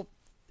know,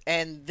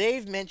 and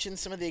they've mentioned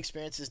some of the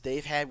experiences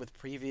they've had with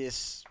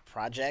previous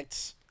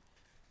projects,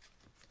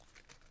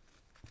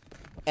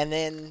 and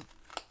then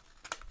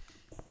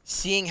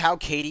seeing how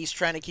Katie's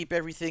trying to keep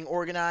everything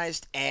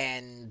organized,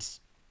 and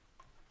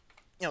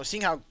you know,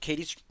 seeing how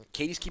Katie's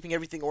keeping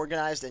everything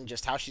organized, and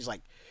just how she's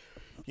like,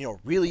 you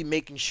know, really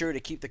making sure to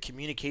keep the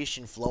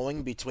communication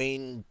flowing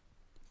between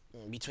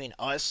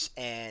us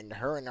and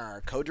her and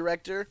our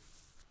co-director.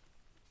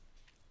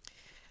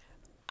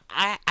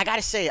 I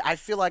gotta say, I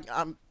feel like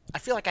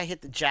I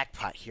hit the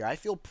jackpot here. I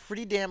feel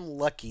pretty damn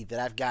lucky that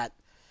I've got,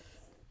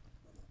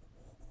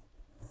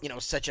 you know,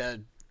 such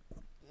a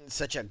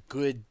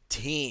good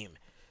team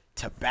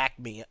to back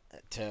me,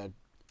 to,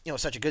 you know,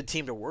 such a good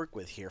team to work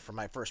with here for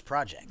my first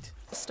project.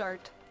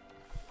 Start.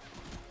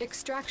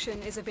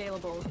 Extraction is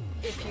available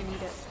if you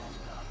need it.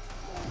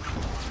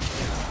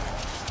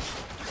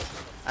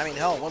 I mean,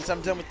 hell, once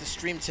I'm done with the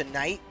stream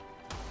tonight,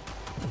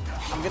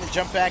 I'm gonna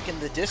jump back in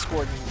the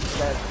Discord and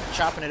start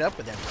chopping it up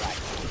with everybody.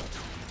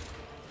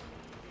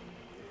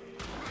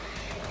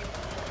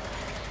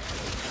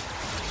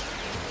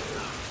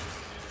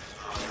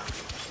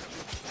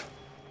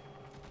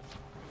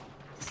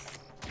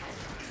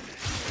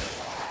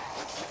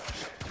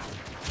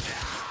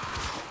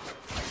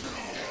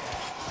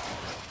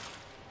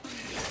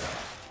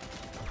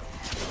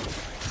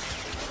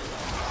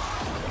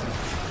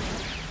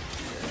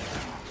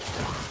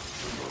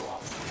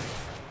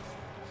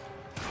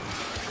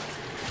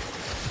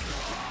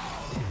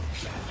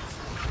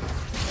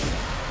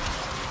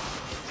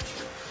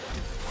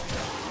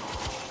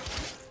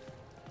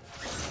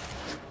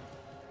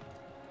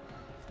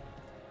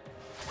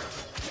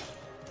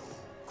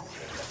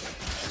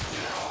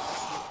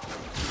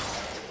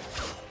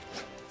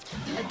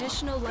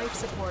 Additional life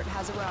support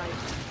has arrived.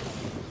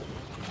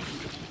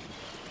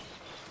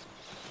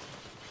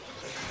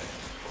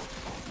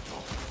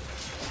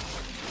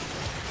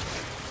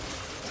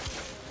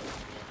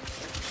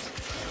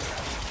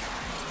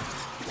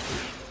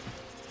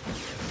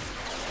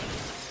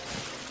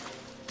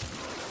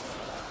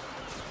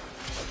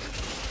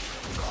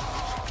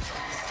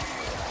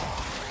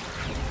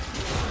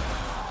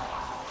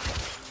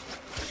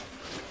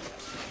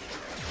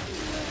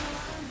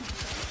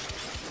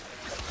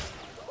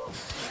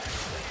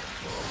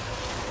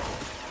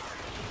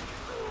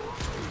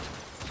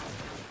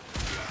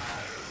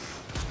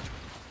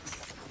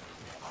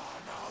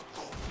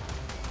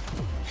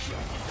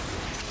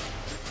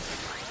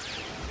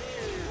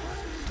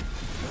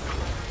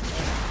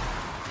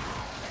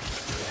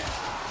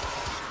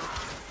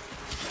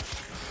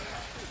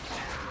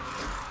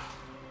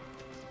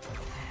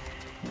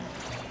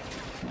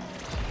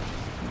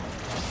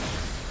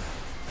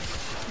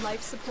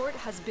 Life support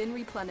has been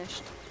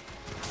replenished.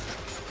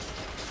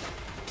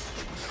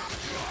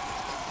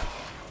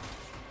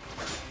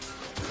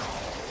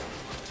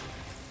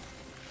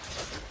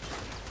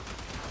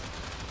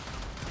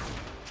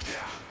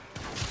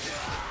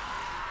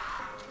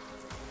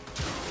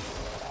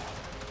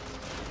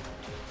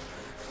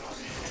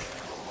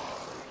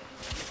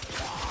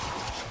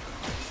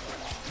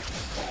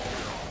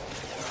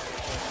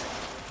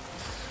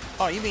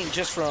 Oh, you mean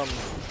just from,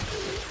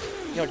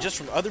 just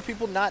from other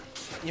people not,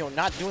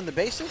 not doing the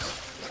basics?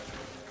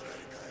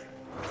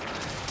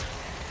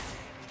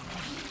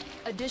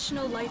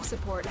 Additional life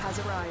support has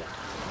arrived.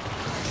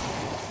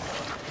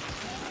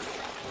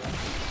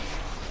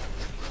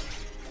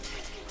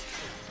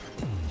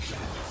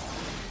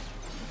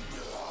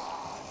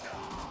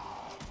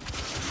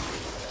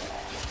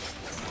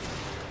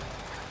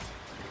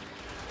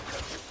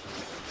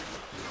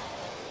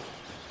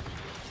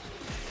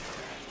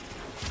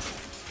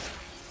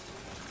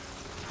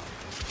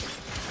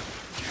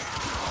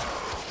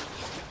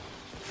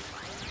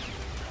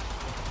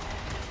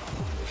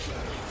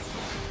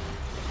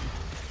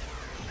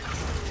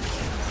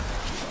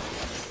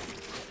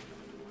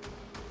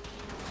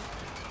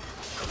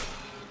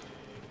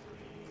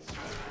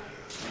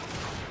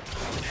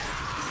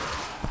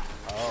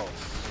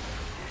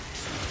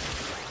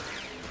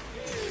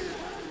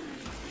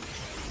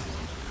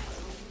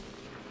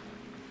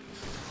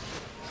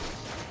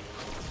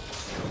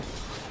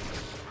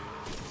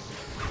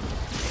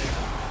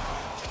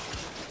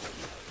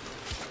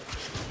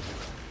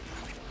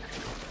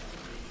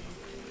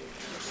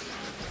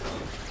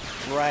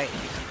 Right.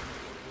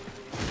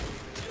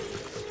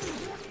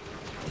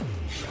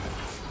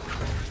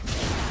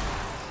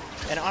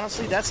 And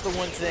honestly, that's the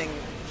one thing.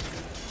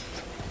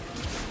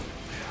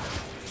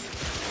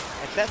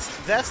 Like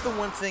that's the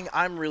one thing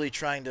I'm really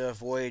trying to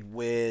avoid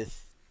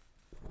with.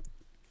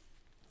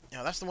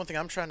 That's the one thing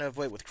I'm trying to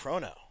avoid with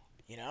Chrono.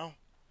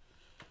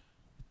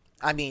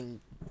 I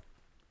mean,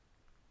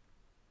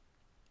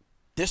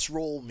 this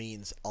role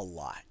means a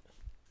lot.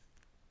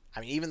 I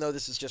mean, even though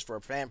this is just for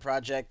a fan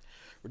project,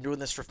 we're doing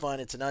this for fun.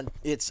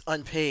 It's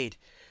unpaid,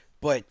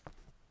 but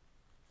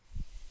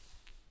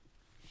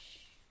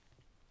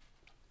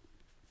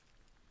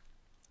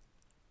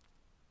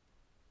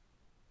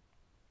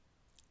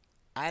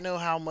I know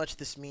how much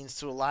this means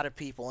to a lot of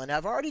people, and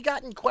I've already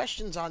gotten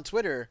questions on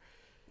Twitter,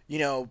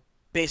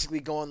 basically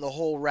going the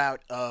whole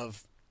route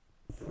of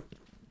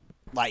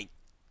like,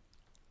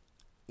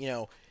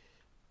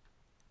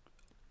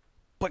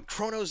 but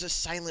Chrono's a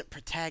silent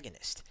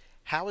protagonist.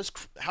 How is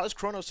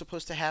Chrono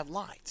supposed to have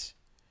lines?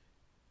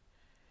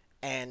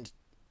 And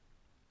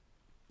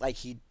like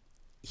he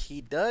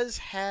does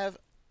have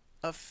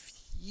a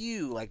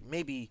few, like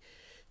maybe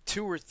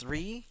 2 or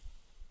 3,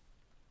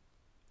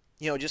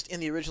 just in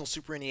the original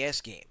Super NES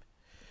game.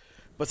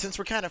 But since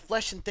we're kind of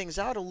fleshing things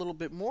out a little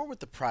bit more with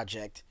the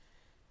project,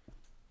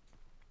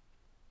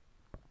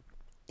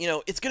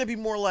 it's going to be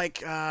more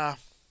like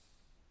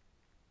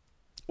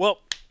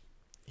well,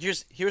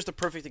 here's the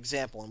perfect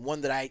example,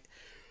 and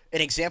an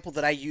example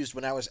that I used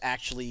when I was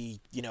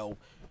actually,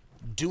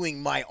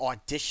 doing my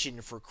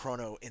audition for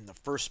Chrono in the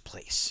first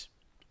place.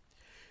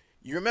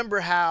 You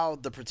remember how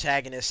the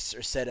protagonists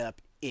are set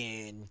up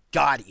in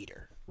God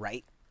Eater,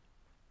 right?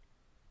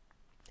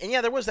 And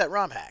yeah, there was that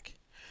ROM hack.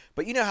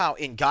 But you know how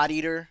in God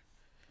Eater,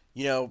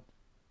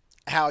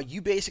 how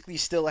you basically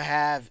still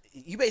have,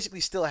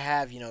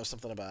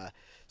 something of a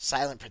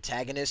silent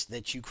protagonist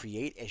that you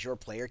create as your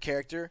player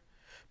character.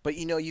 But,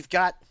 you've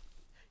got,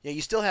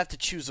 you still have to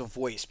choose a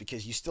voice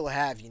because you still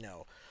have,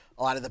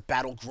 a lot of the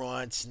battle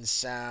grunts and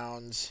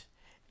sounds.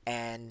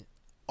 And,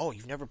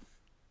 you've never...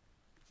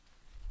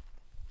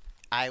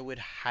 I would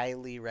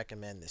highly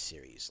recommend this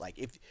series. Like,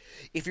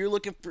 if you're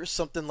looking for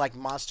something like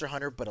Monster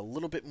Hunter, but a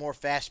little bit more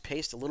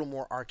fast-paced, a little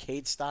more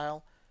arcade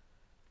style,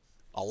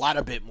 a lot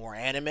of bit more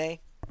anime,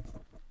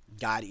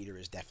 God Eater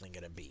is definitely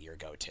going to be your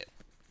go-to.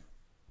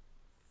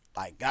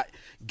 Like,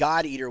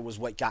 God Eater was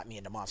what got me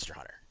into Monster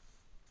Hunter.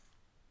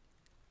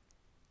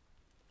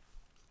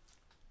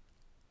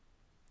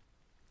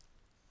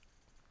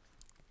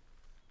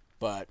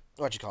 But,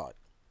 what you call it?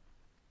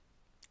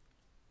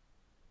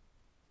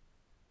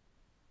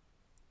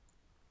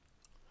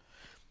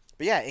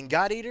 But yeah, in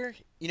God Eater,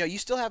 you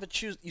still have to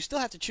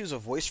choose a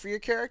voice for your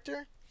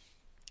character.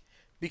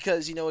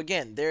 Because,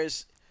 again,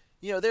 there's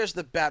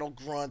the battle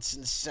grunts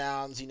and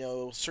sounds,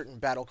 certain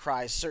battle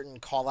cries, certain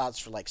call-outs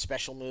for, like,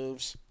 special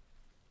moves.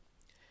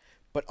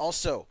 But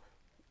also,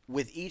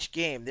 with each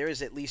game, there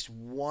is at least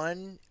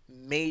one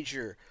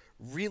major,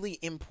 really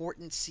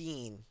important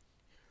scene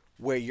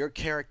where your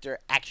character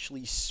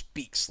actually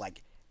speaks,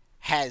 like,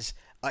 has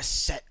a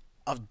set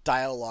of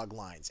dialogue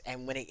lines.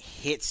 And when it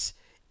hits,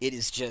 it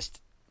is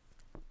just...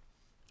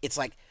 It's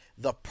like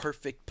the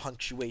perfect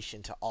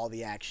punctuation to all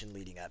the action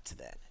leading up to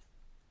that.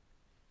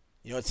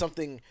 It's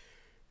something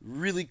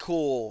really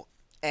cool.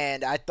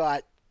 And I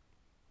thought,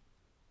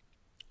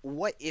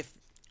 what if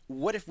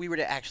we were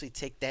to actually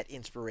take that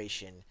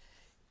inspiration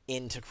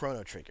into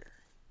Chrono Trigger?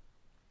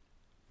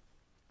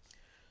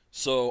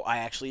 So I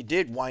actually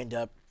did wind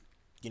up,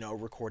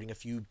 recording a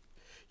few,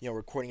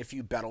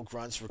 battle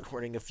grunts,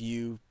 recording a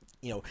few,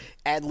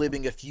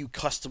 ad-libbing a few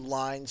custom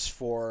lines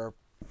for,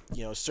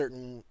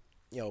 certain,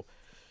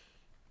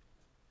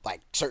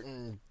 like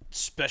certain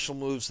special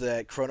moves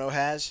that Chrono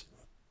has.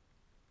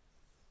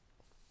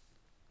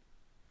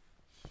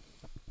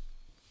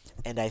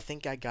 And I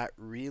think I got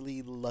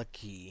really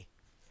lucky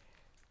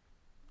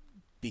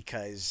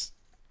because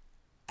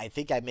I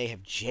think I may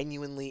have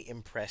genuinely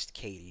impressed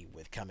Katie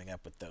with coming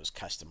up with those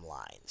custom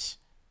lines.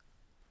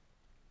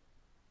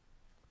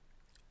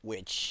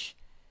 Which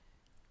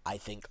I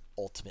think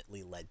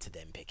ultimately led to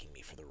them picking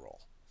me for the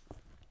role.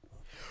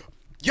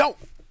 Yo!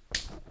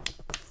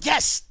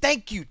 Yes!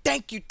 Thank you!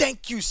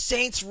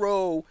 Saints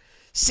Row!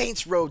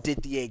 Saints Row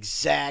did the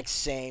exact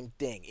same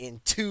thing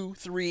in 2,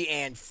 3,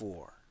 and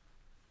 4.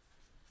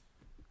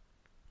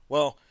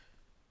 Well,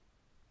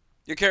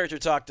 your character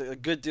talked a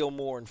good deal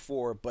more in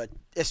 4, but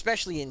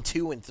especially in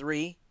 2 and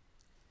 3.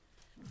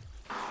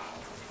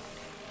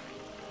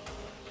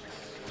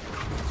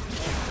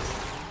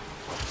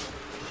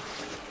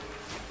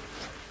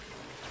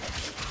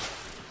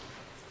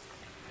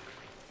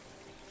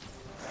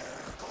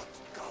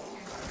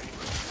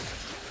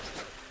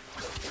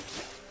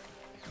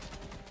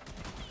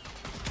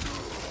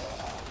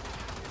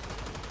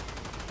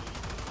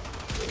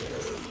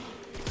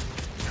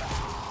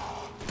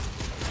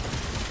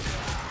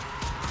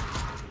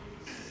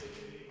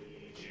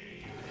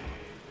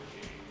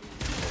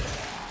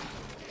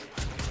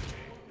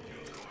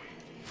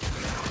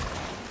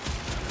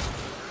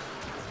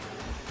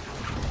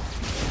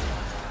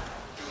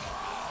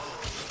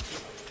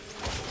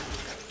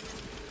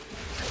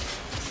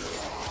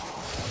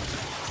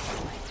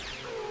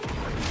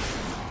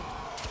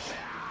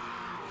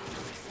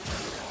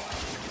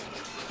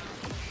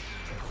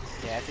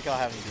 I think I'll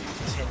have him do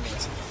 10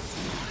 minutes.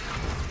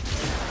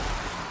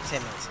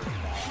 10 minutes.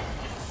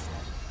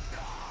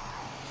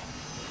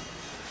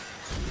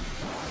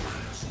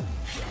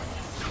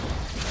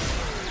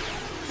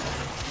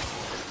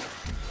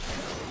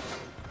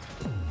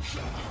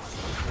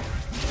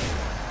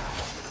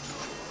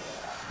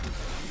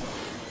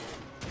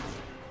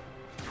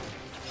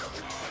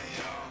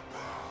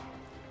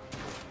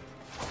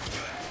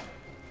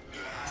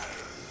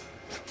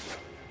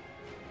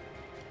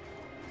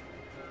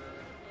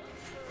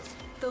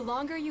 The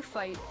longer you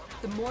fight,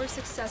 the more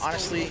successful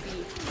Honestly, you'll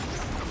be.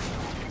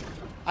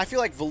 I feel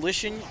like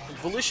Volition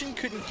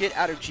couldn't get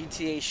out of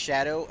GTA's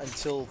shadow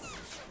until...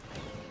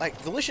 Like,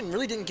 Volition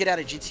really didn't get out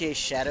of GTA's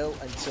shadow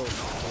until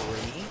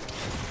 3.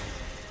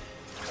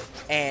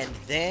 And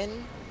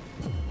then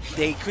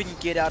they couldn't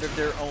get out of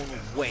their own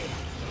way.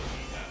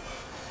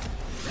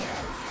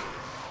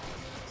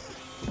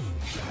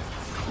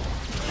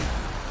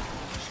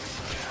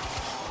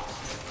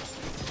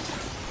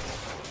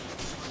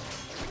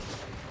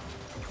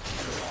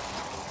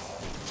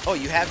 Oh,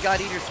 you have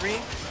God Eater 3?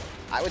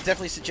 I would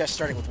definitely suggest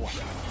starting with 1.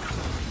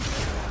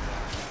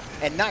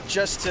 And not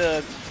just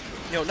to,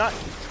 not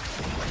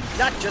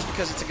just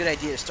because it's a good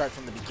idea to start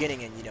from the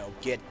beginning and,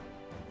 get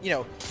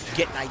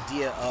an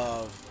idea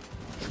of,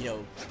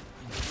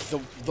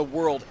 the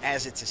world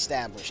as it's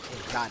established in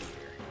God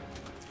Eater.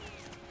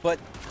 But,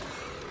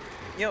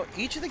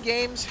 each of the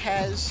games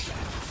has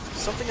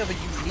something of a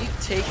unique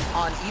take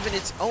on even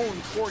its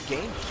own core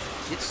game.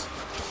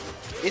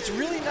 It's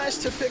really nice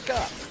to pick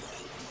up.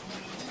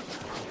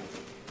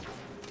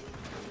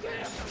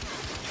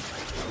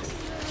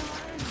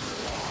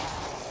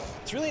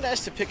 It's really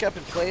nice to pick up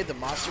and play. The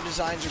monster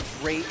designs are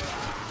great.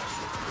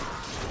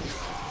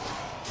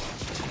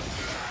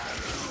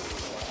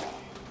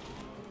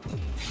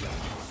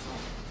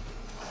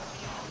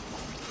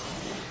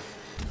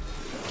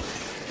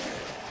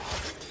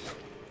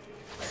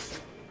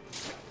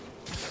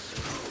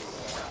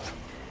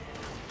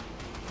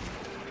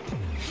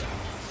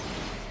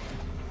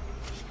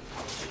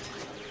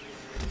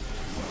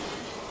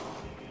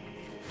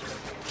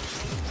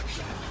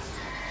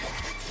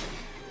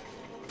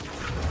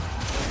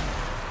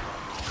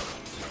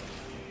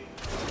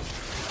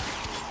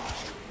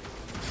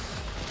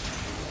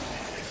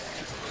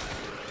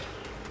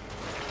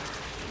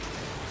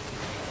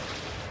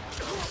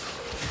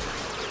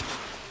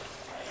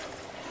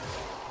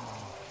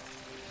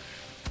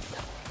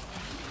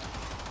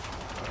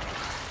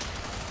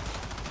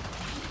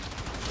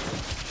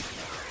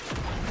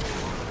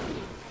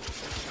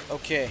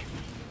 Okay,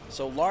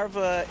 so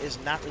Larva is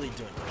not really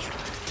doing much.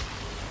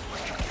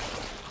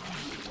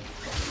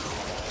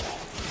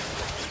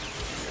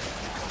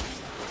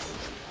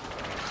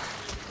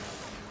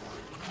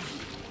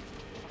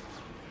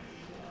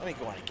 Let me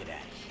go on and get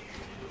out of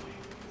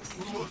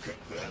here. Look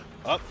at them.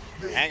 Up,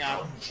 They hang on.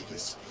 come to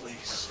this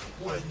place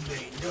when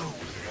they know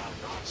they are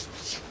not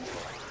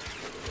destroyed.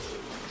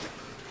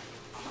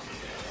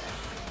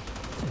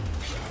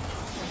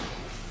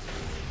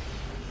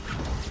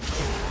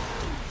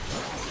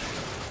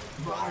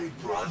 My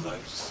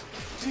brothers,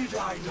 did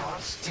I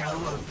not tell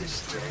of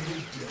this day?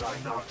 Did I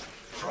not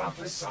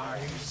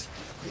prophesize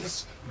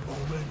this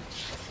moment?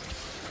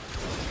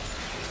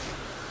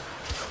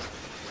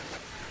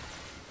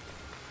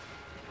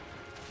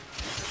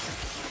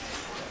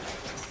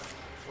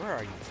 Where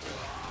are you?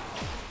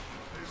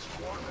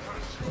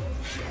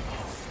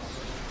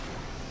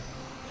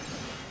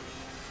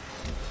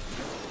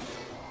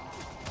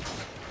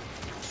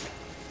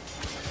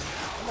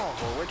 Come on,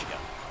 boy. Where'd you go?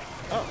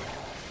 Oh.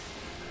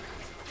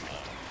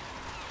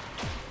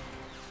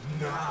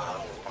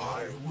 Now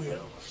I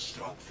will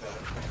stop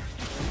them.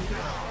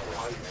 Now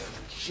I am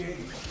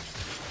changed.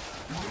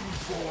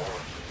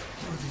 Reborn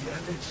through the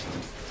energy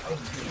of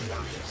the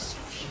Ice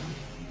Key.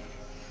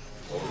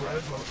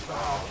 Forever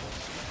bound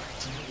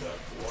to that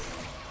one.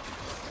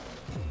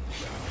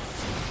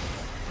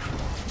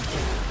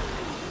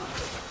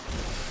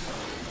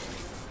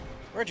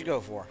 Where'd you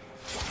go for?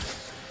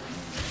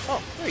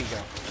 Oh, there you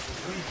go.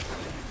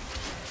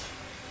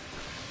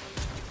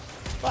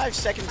 5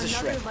 seconds to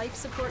shred. Another life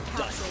support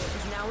capsule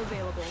is now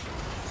available.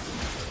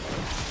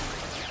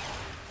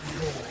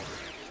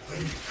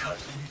 They cut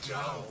me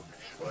down,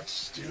 but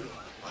still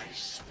I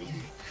speak.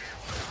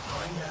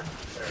 I am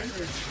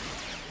energy,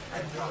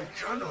 and I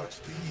cannot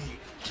be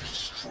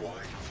destroyed.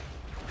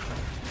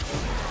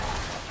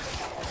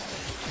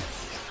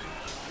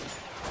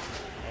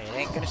 Hey, it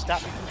ain't gonna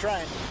stop me from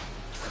trying.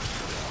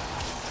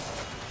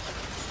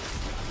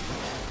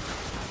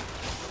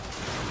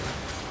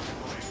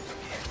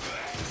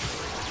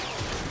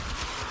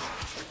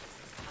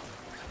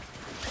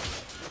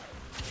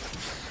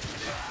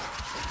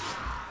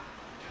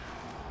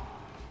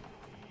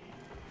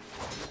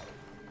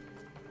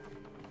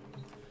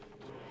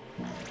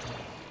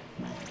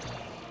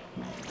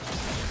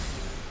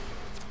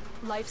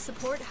 Life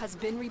support has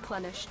been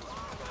replenished.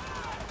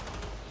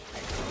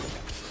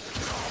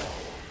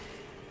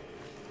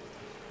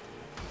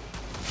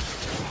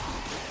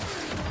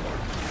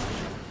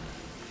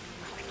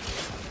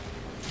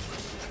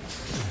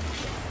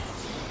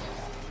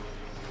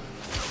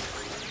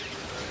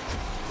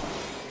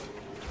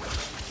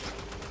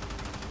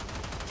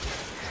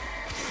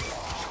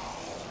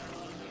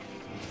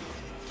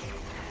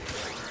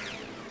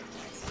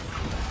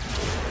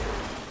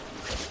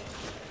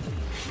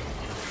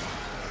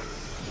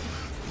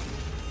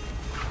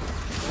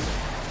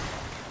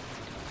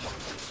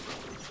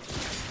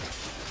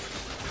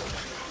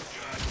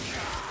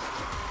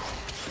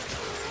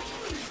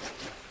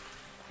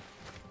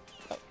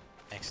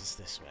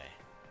 This way.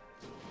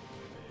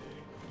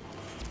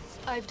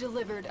 I've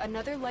delivered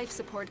another life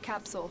support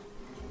capsule.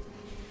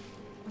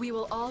 We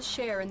will all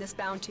share in this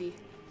bounty.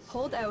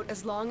 Hold out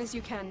as long as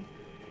you can.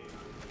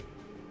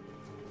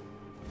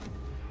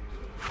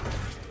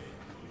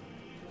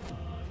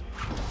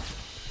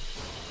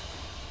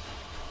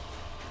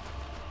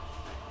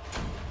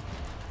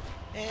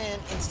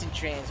 And instant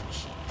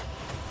transmission.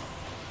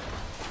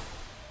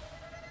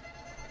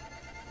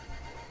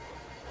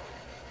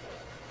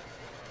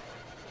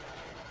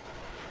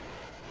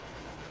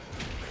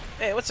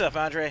 Hey, what's up,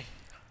 Andre?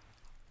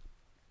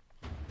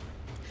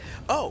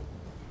 Oh!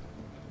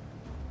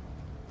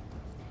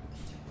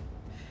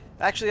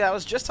 Actually, I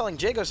was just telling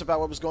Jagos about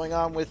what was going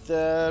on with,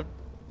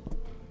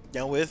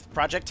 with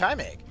Project Time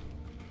Egg.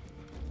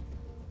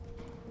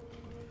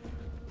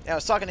 I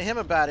was talking to him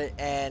about it,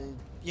 and,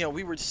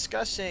 we were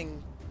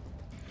discussing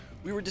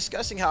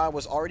how I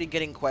was already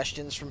getting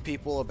questions from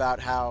people about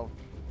how,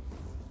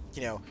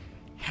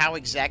 how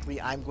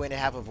exactly I'm going to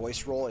have a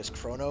voice role as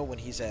Chrono when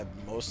he's a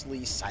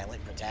mostly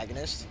silent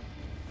protagonist.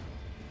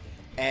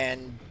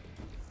 And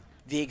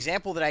the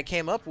example that I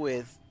came up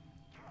with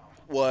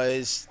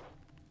was,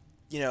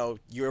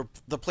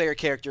 the player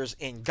characters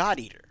in God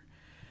Eater.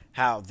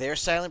 How they're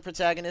silent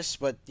protagonists,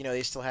 but,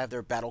 they still have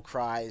their battle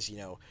cries,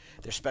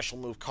 their special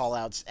move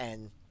callouts,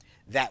 and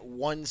that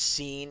one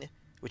scene,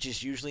 which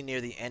is usually near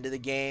the end of the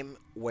game,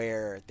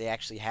 where they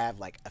actually have,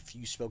 like, a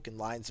few spoken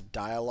lines of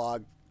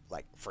dialogue,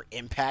 like, for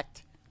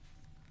impact.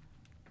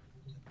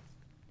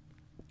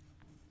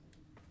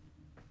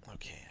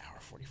 Okay, hour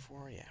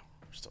 44, yeah,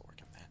 we're still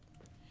working that.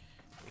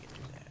 We can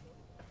do that.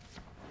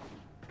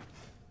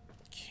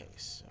 Okay,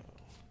 so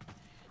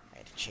I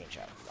had to change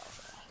out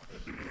lava.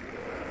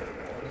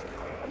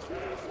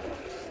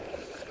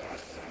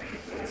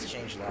 Let's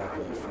change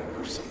lava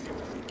for something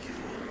like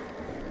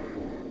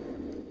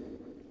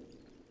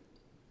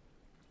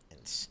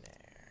ensnare.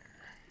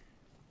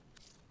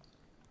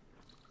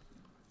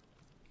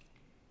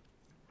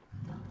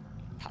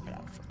 Pop it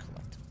out for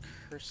collective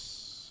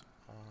curse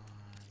on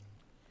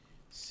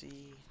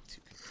C to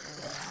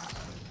confirm.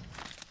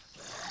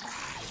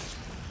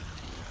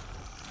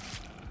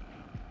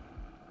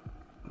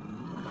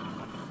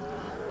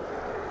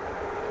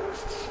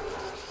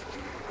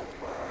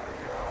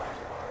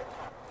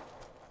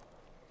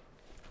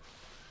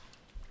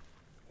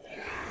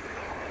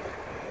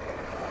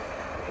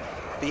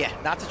 But yeah,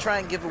 not to try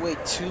and give away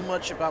too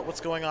much about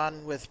what's going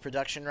on with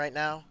production right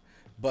now,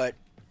 but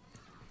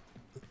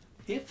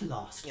If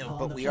lost,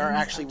 but we are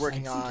actually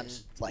working on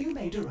like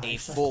a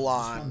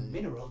full-on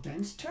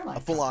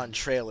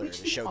trailer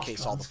to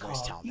showcase all the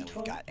voice talent that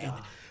we've got. And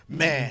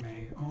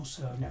man,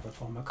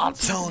 I'm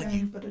telling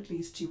you, but at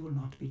least you will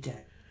not be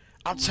dead.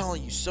 I'm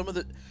telling you, some of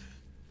the,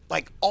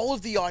 like, all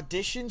of the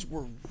auditions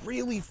were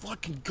really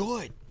fucking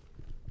good.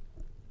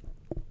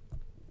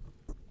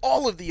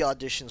 all of the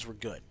auditions were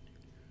good.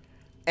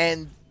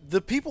 And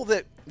the people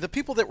that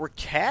were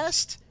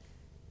cast,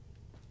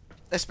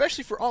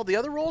 especially for all the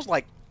other roles,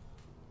 like,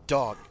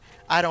 dog,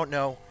 I don't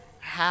know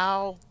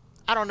how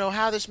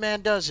this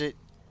man does it,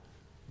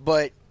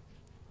 but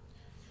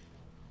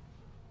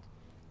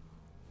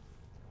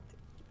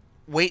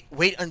wait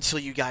until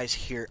you guys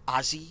hear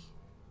Ozzy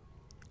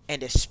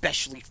and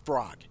especially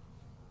Frog.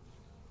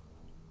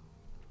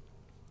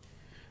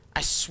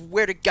 I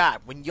swear to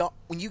God, when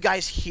you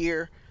guys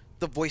hear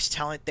the voice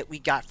talent that we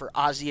got for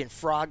Ozzy and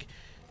Frog,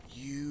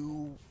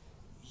 you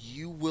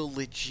will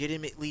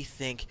legitimately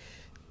think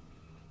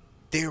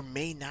there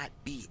may not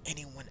be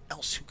anyone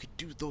else who could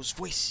do those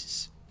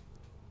voices.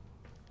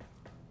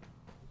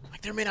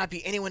 Like, there may not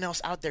be anyone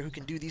else out there who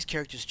can do these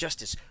characters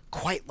justice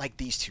quite like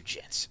these two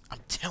gents. I'm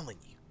telling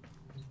you.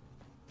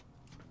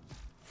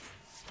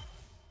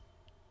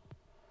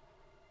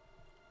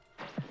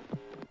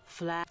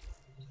 Flat,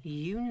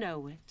 you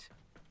know it.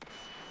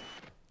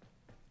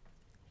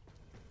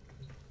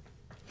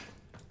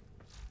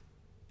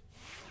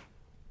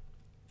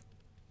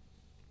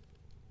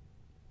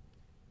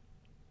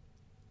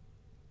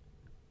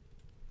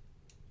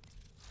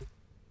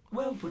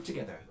 Well put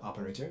together,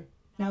 operator.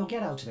 Now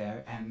get out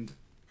there and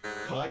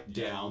Cut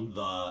down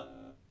the...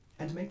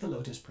 make the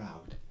Lotus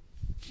proud.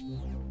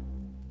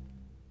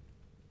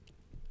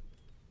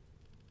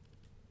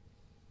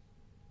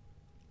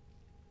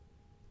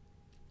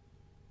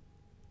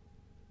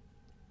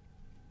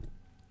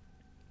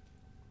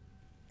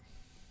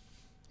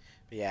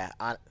 But yeah,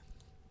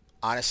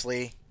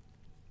 honestly,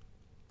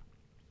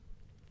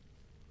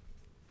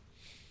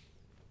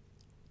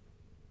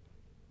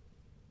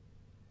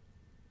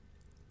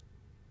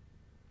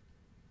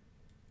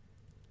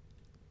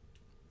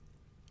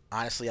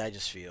 I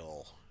just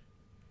feel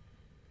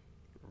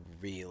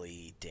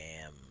really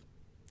damn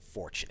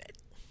fortunate.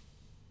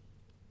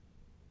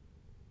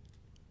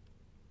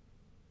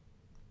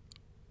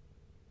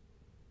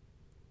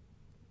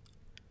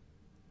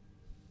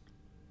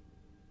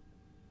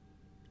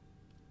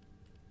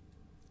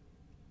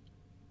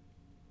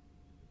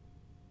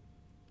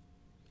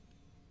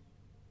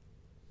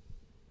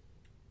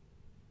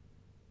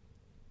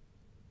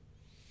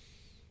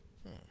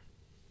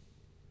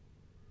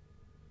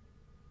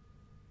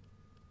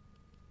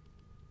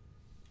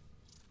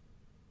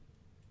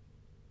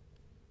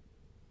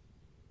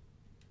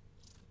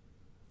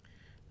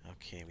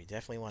 Okay, we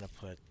definitely want to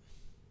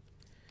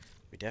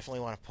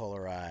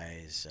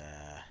polarize,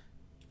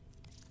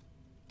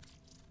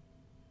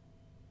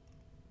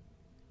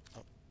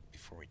 oh,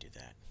 before we do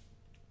that,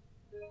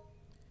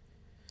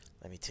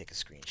 let me take a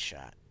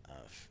screenshot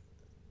of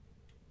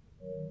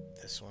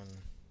this one,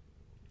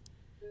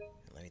 and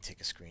let me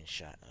take a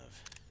screenshot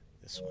of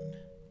this one.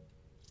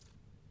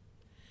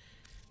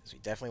 So we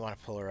definitely want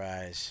to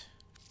polarize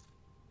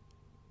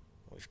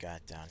what we've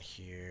got down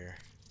here.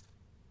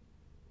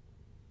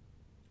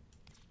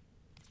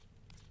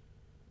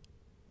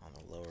 On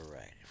the lower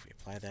right. If we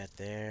apply that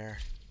there.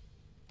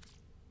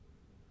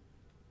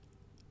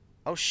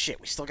 Oh shit,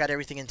 we still got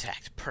everything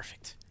intact.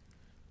 Perfect.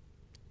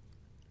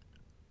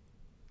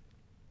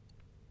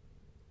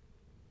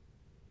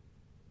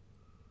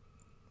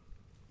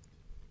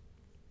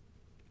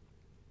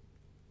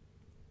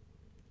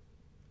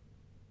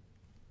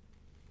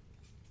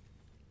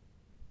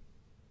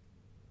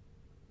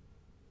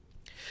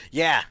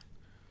 Yeah.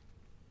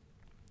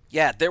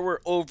 Yeah, there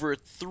were over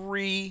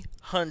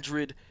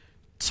 300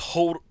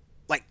 total,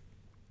 like,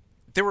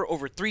 there were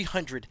over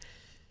 300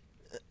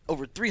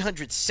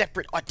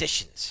 separate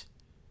auditions.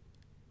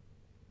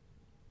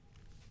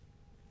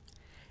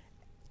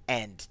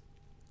 And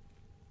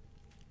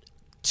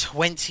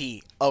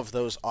 20 of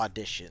those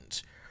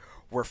auditions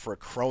were for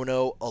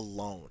Chrono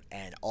alone,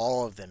 and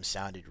all of them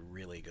sounded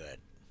really good.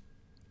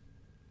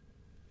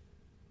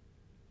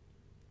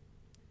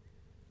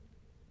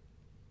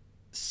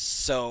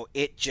 So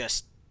it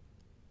just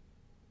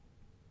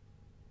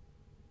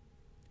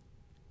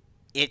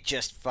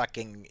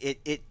fucking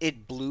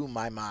it blew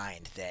my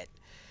mind that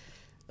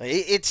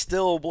it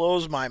still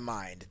blows my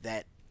mind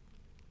that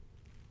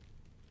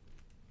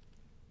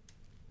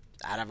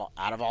out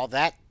of all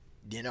that,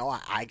 you know,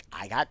 I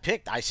got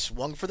picked. I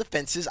swung for the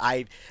fences.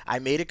 I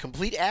made a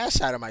complete ass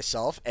out of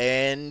myself,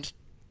 and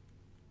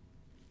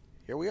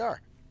here we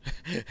are.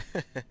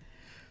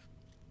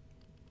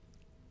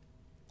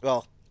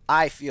 Well,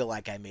 I feel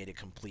like I made a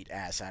complete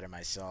ass out of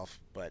myself,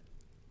 but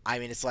I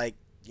mean, it's like,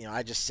 you know,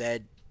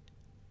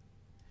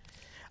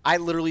 I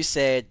literally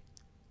said,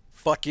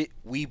 fuck it,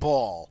 we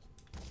ball,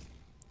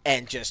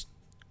 and just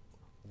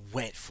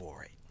went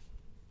for it.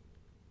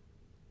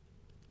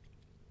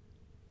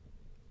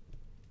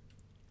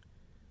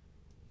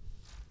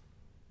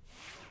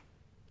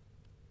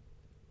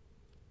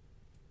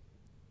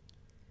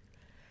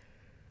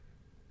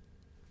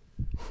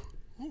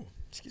 Ooh,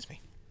 excuse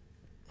me.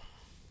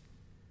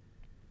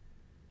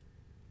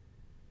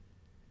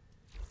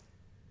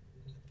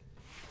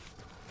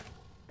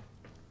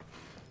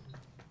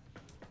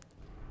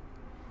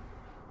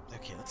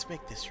 Okay, let's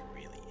make this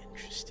really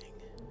interesting.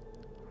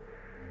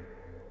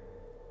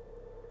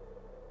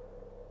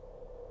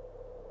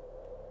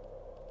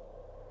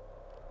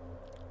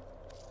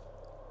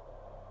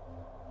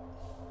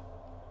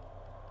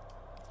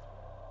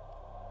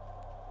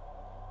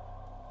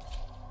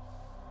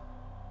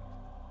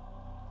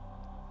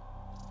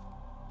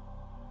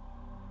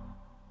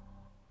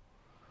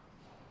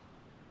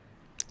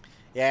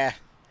 Yeah.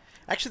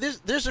 Actually,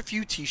 there's a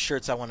few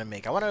T-shirts I want to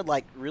make. I want to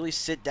like really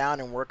sit down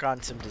and work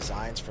on some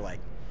designs for like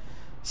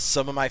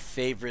some of my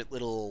favorite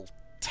little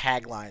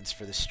taglines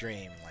for the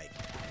stream, like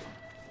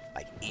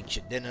eat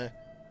your dinner.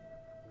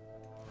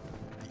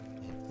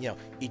 You know,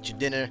 eat your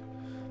dinner.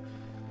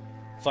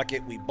 Fuck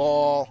it, we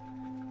ball.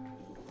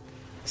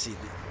 See,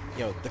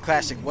 the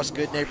classic "What's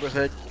good,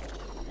 neighborhood."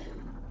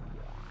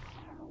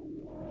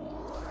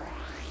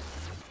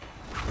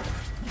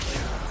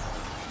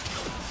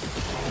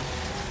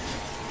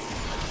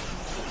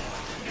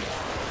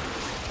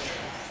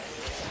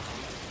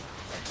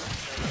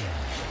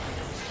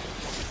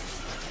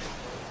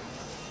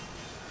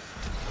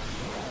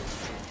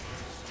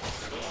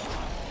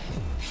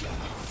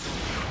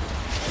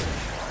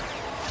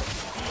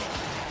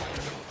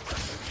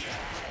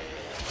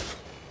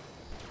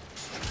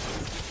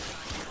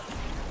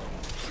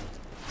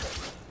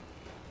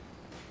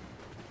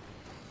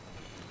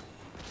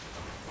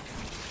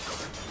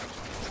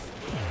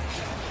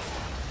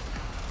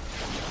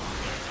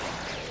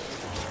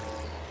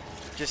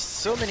 Just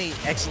so many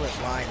excellent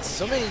lines,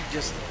 so many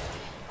just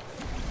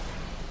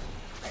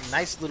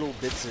nice little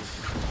bits of,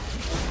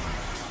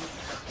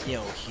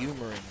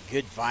 humor and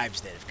good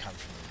vibes that have come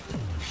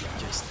from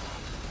just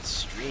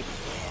streaming,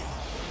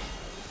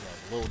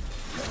 man.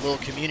 Little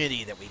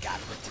community that we got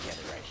put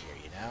together right here,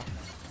 you know?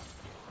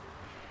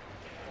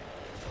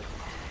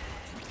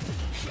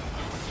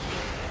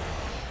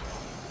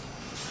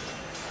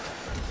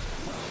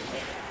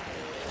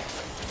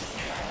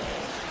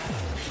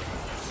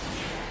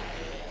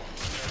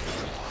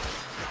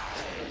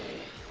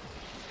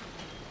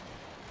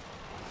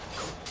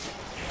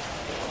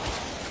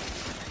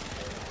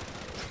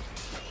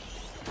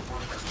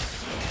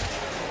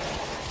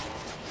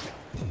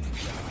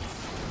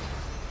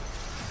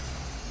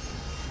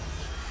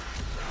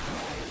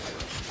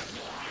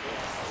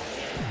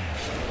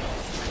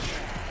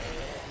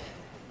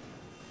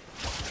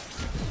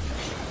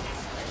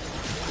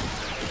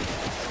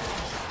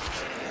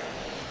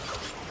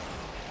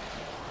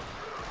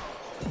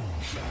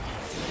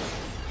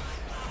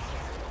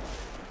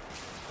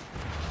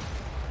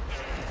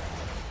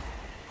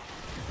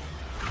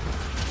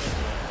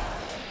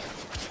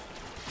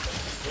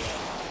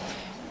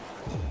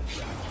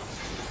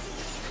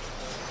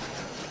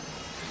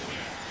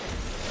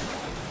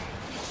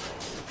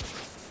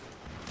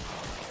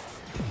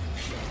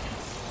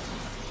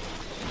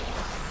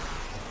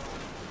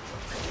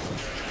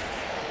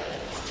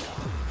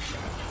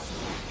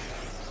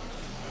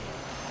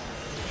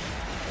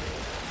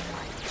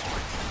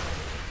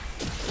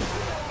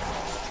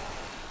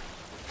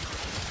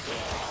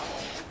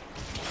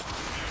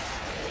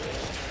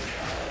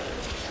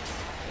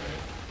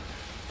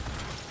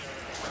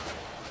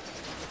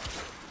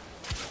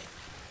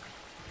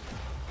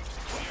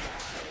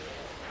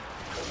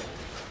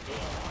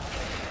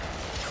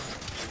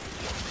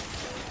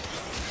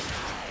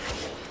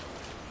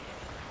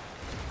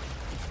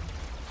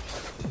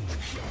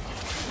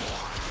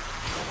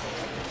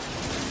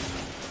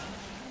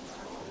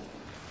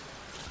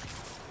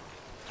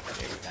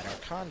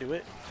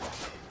 Conduit.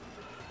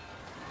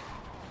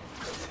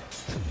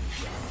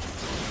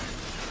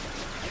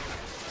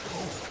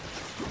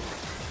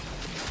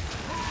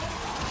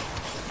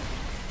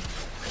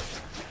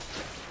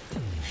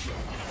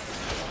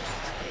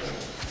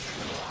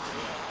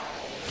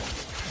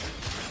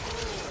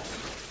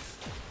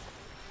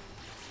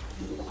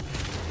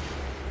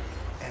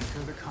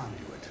 Enter the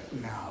conduit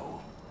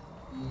now.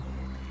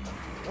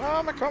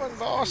 I'm a coming,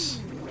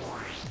 boss.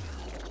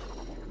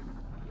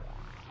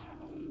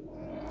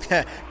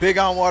 Big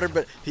on water,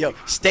 but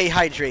stay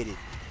hydrated.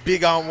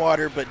 Big on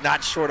water, but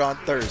not short on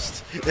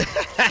thirst.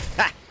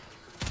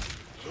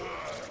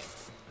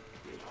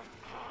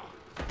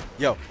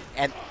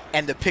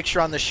 And the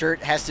picture on the shirt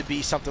has to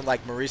be something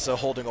like Marisa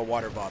holding a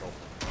water bottle,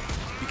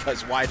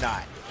 because why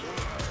not?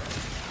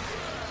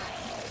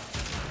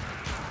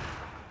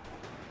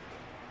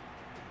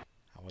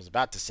 I was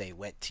about to say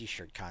wet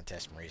T-shirt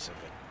contest, Marisa,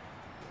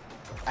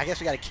 but I guess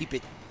we got to keep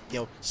it,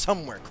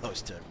 somewhere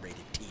close to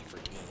rated T for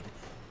teen.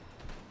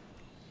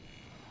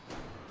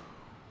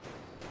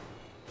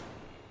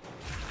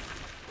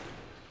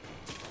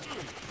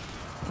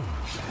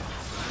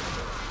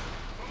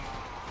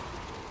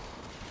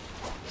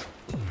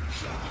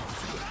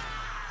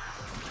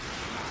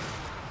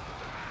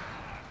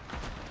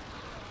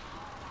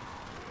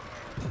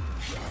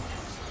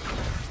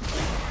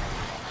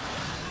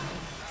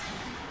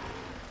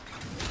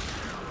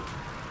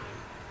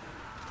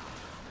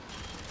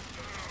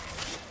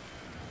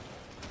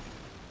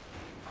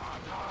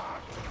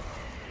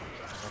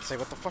 Say,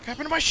 what the fuck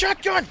happened to my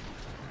shotgun?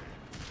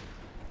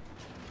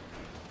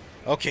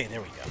 Okay, there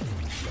we go.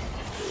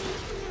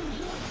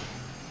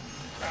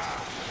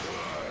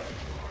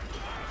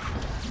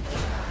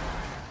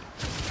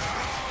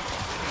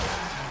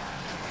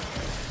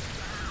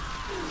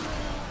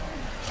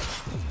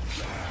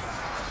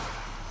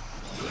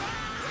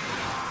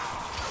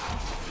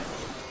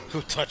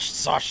 Who touched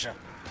Sasha?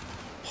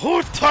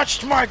 Who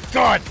touched my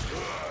gun?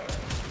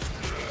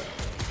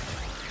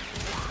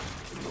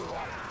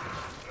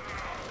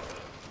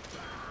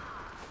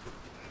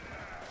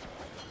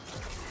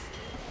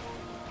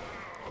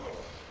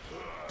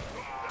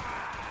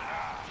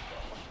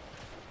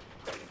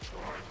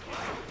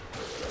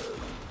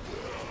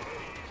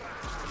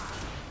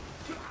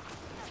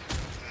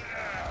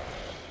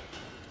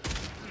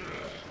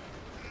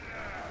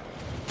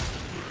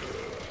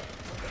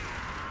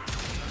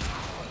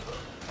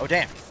 Oh,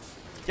 damn.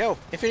 Yo,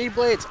 Infinity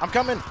Blades, I'm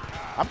coming.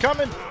 I'm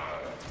coming.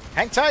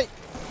 Hang tight.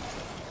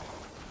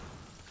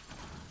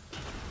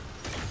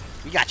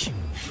 We got you.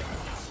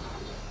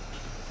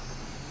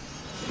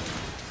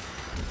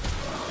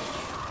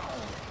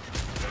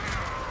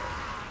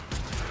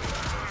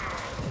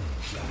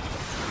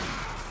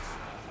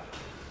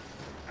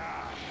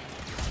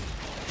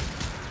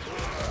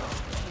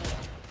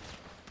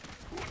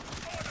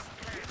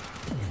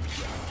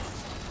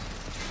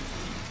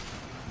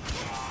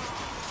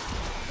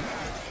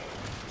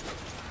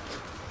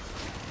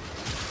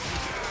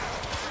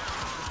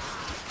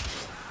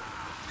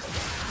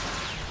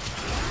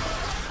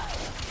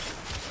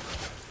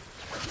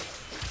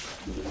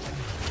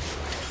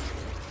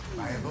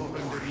 I have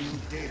opened a new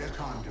data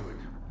conduit.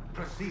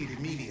 Proceed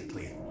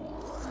immediately.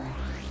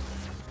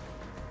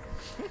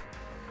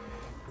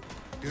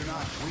 Do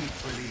not weep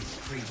for these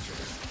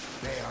creatures.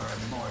 They are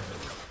immortal.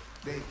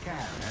 They can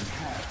and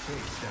have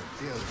faced a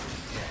billion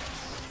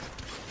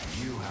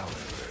deaths. You,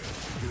 however,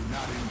 do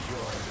not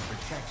enjoy the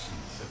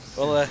protections of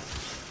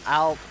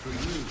Well, for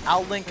you,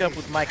 I'll link up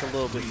with Mike a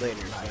little bit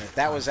later, but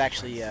that was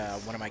actually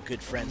one of my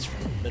good friends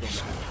from middle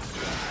school.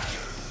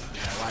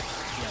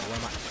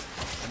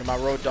 One of my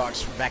road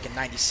dogs from back in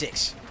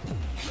 '96.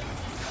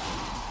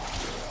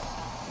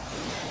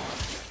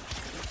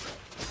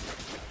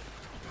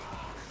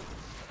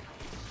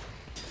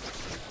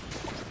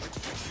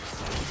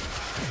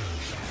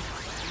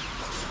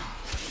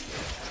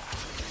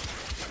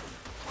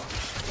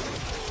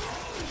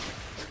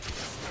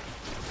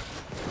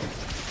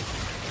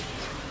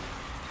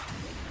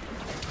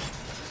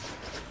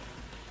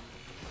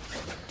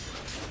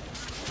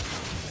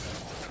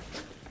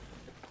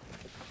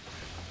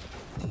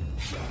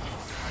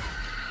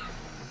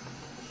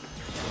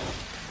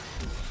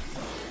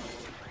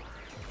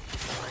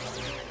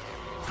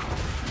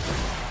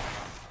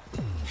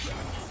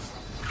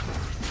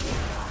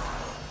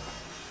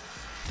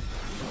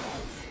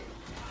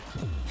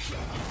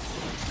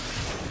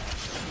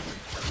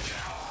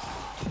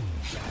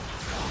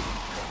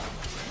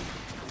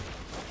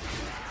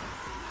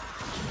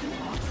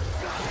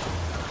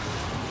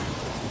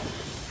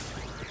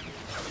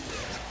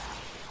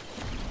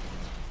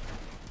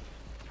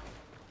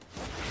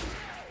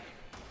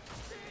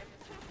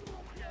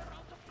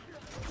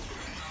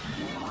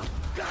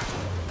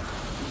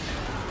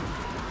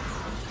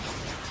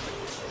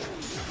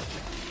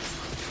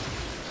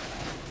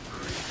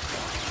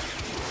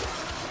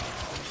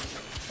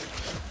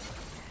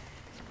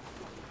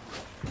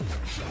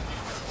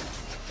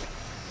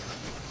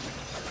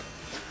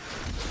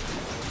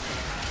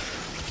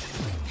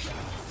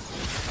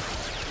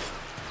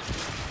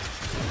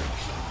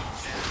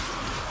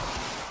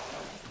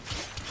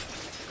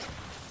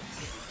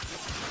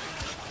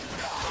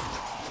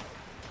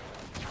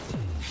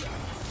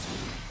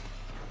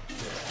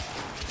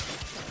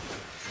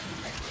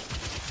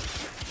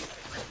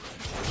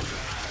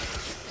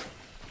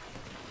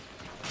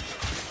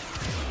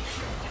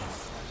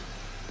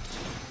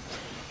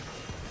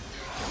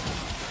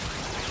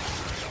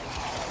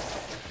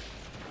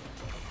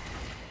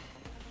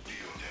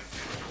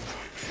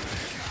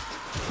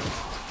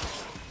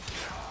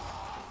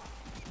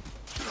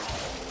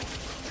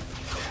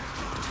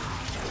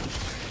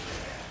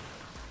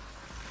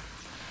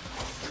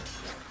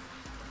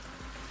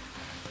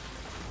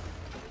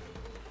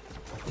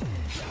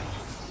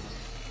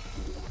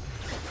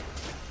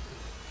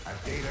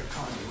 a data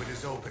conduit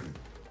is open.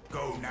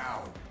 Go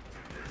now.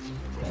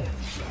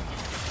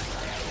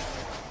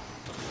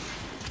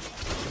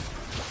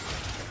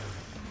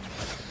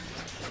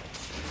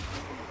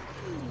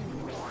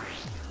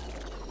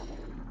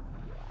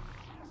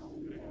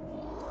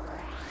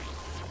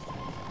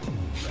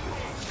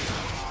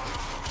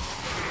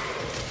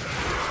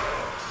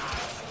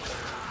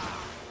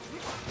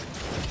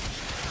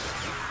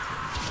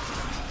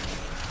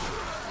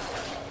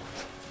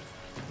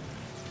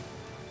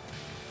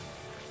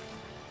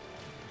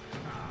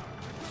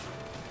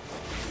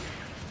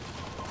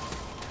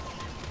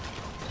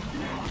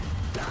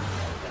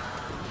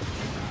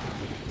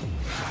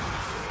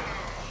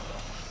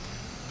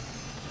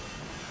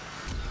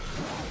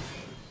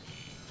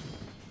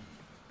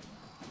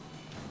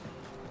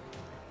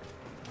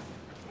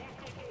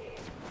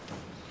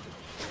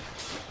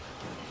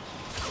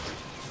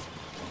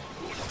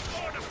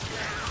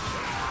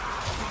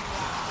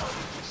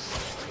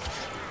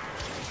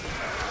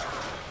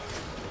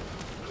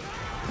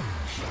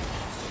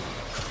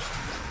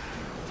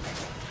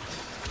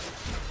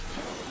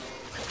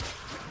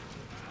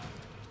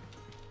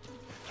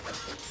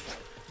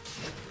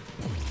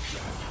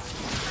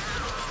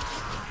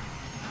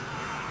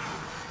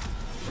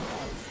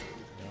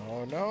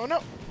 No,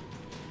 no.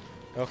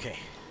 Okay.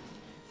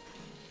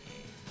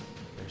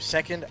 For a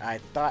second, I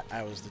thought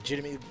I was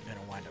legitimately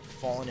gonna wind up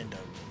falling into,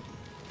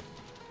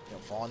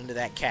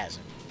 that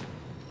chasm.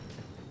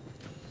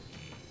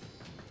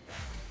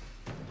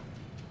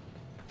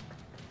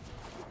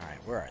 All right,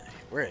 where are they?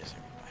 Where is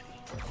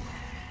everybody?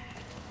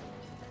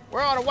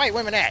 Where are all the white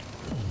women at?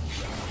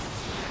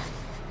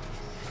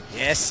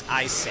 Yes,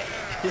 I said.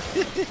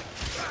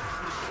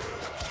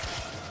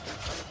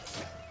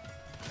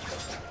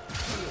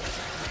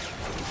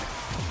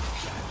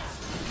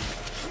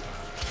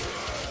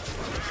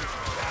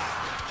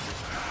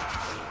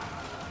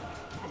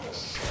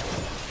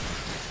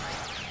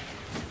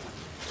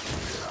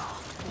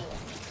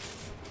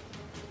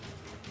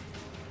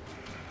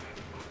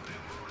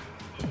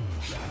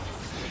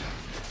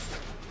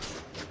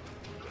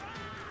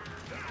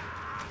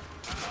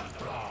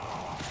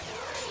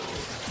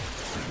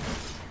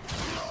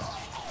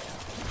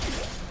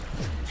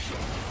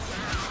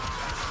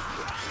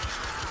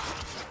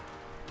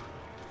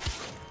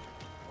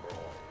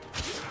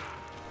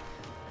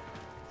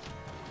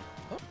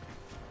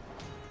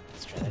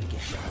 Let's try that again.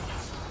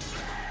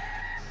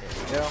 There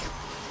we go.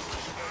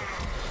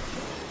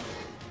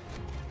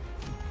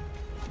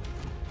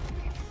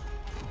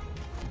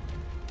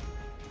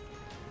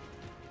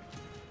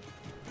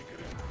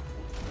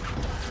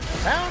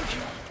 Found you.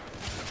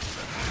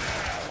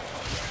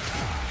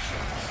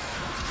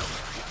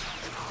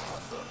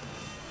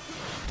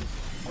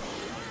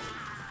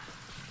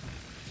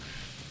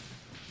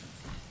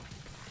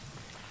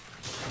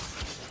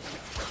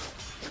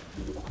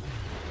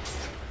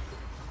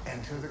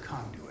 Enter the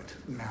conduit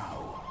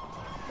now.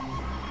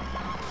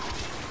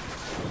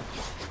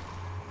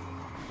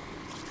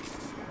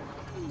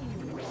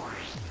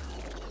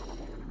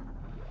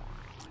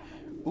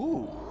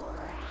 Ooh.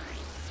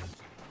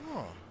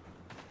 Huh.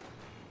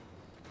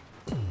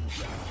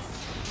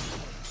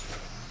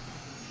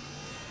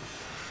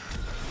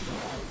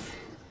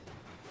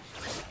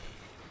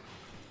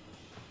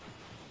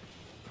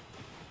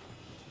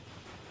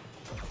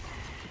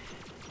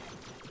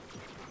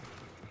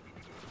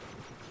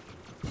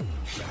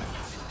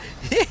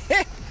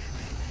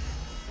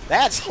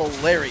 That's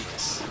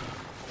hilarious.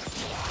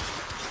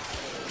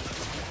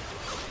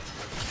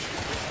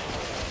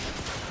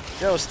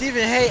 Yo,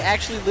 Stephen Hay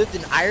actually lived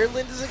in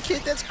Ireland as a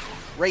kid? That's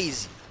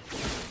crazy.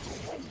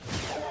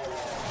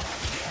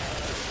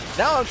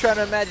 Now I'm trying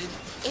to imagine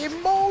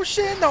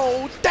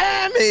emotional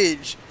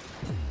damage,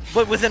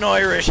 but with an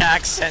Irish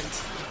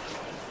accent.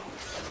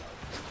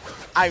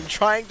 I'm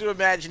trying to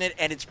imagine it,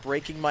 and it's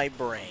breaking my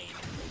brain.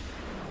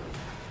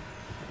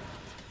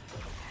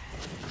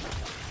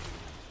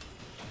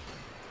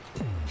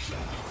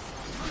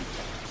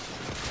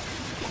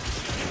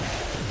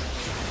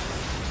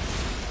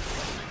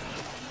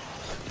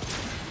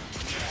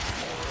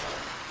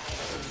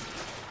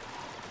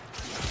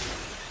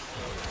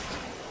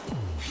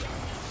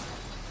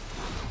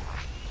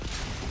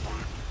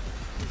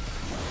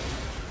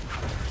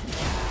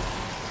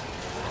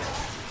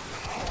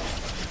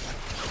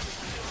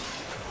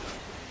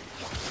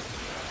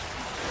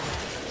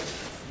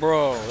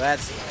 Bro,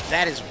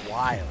 that is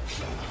wild.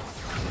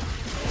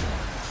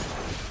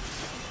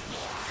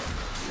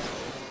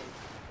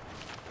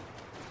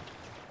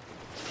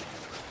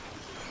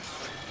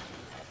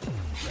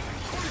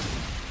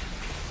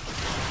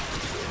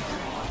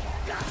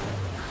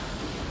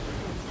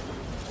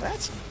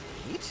 That's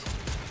neat.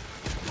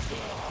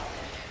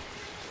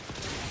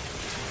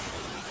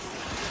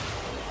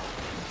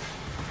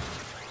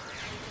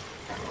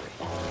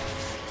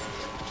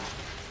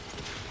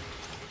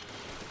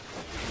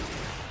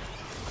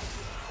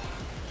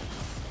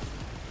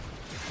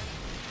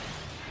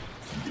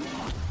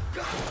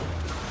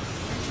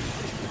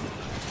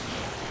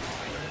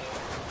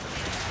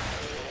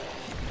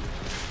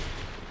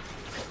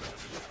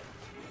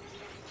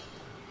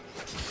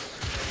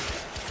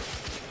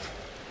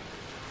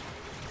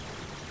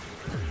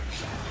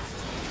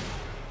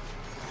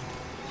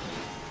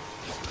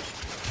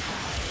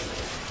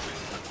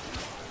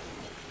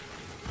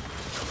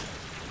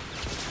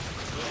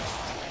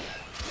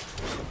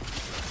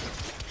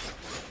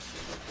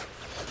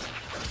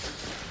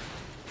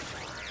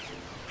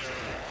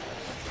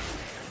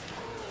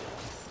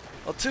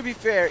 Well, to be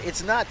fair,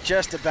 it's not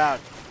just about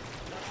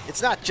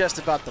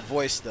the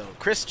voice though.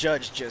 Chris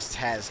Judge just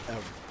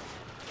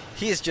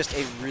he is just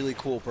a really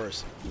cool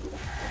person.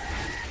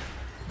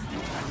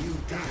 A new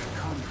data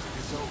conduit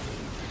is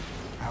open.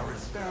 Our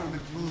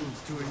experiment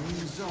moves to a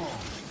new zone.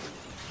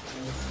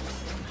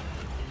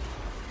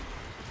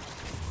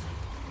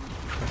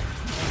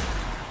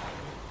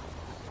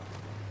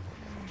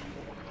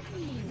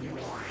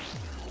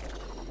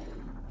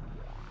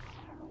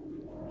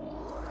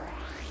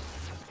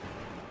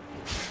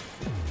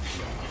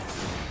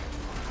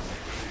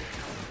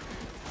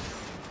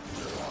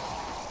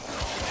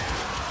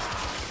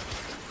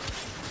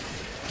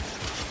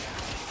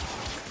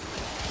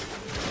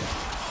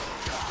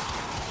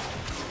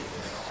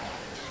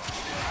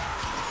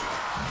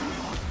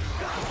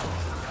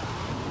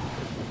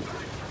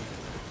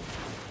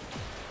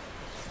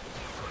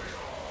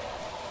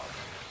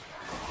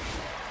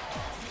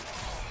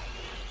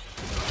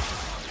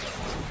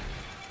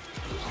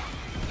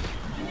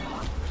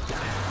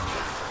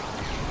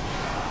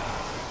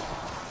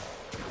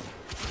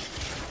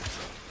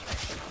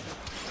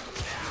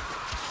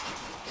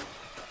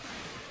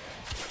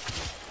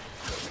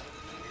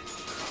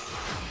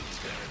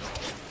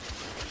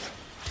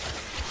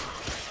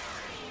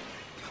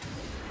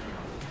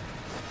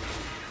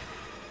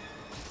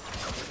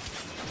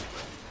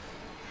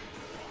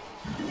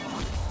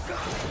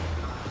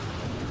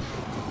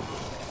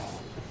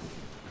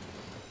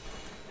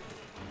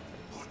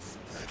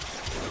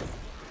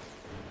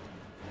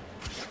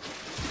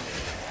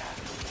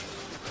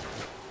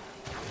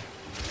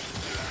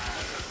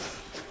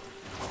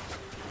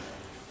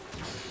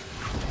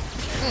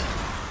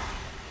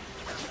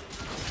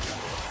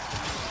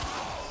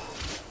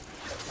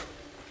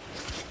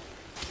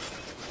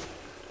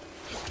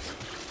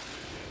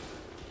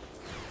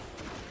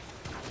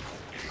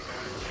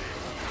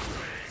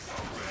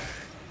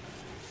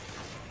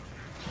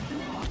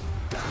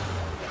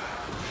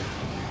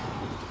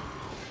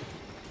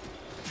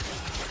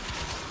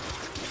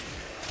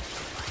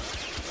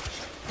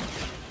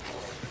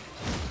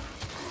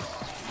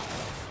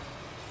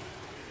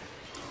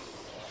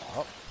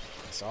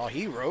 That's all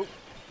he wrote.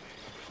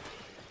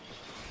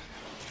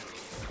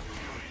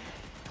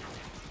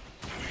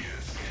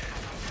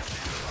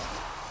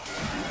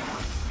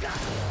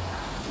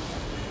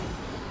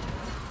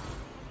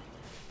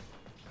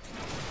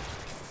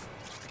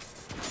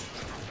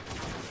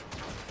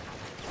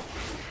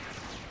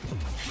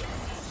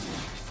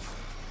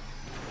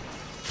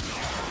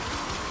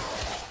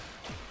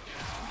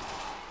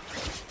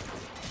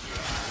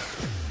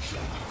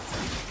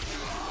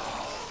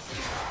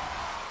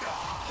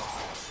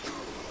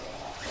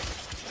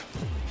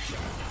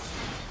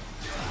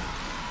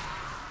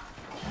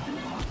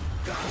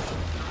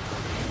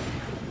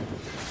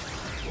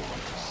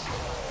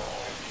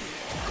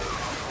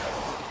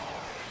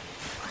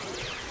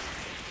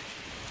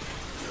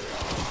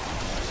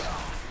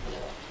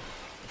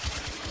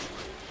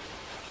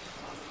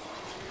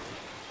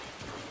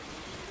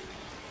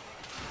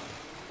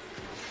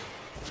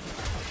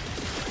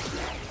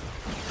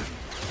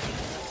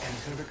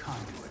 Enter the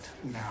conduit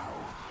now.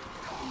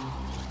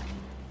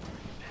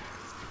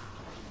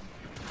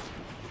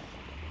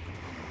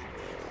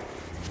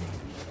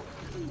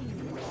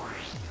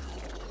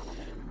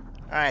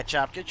 Alright,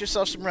 Chop, get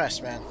yourself some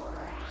rest, man.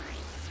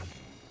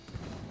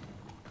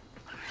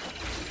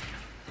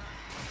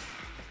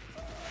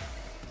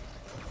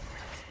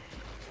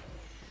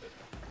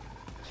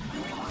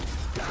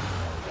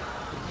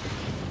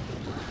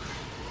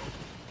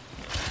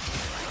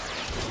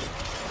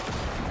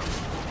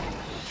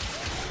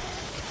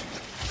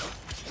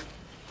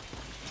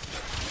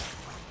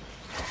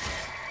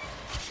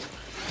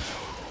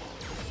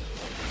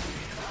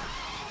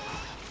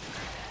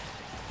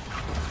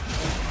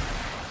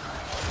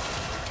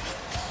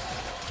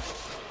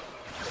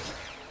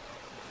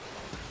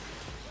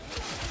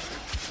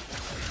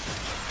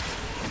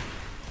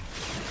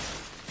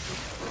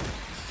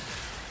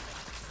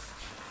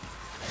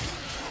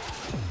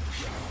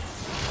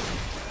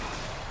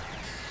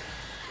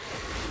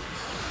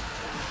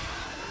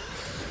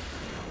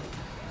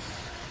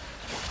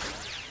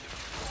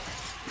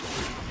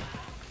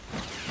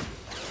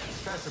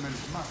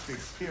 Specimens must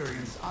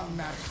experience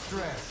unmatched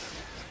stress.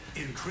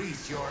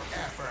 Increase your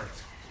effort.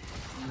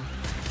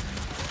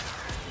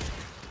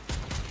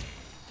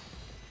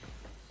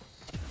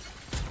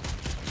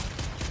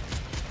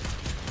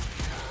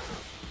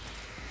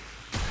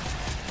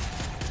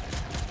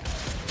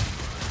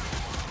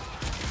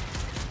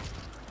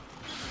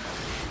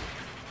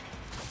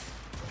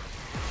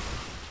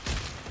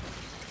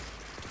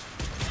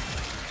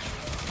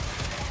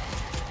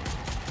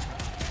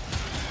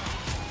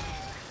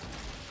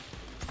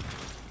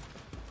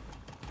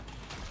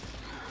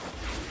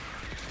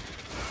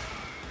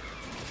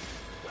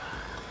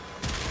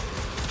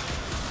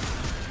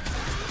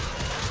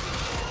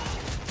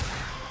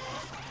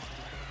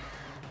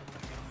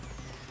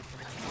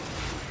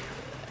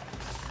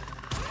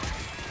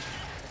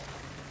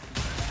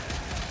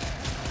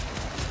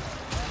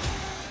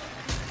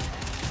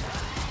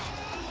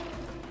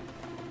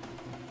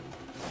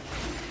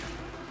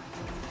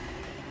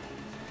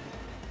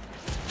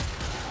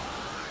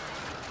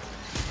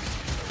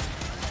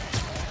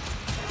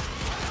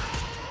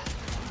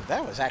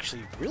 That was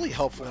actually really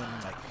helpful in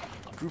like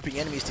grouping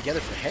enemies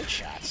together for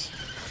headshots.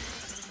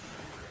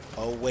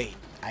 Oh wait,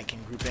 I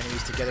can group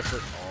enemies together for...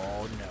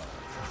 Oh no.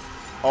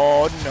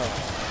 Oh no.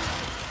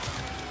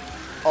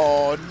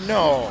 Oh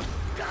no.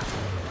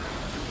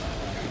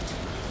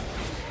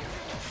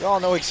 Y'all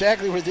know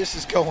exactly where this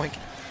is going.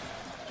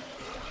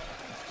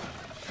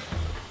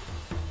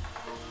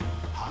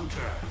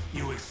 Hunter,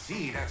 you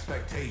exceed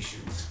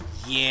expectations.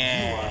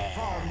 Yeah. You are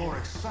far more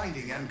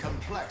exciting and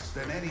complex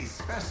than any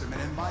specimen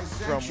in my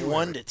sanctuary. From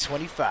 1 to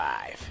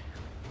 25.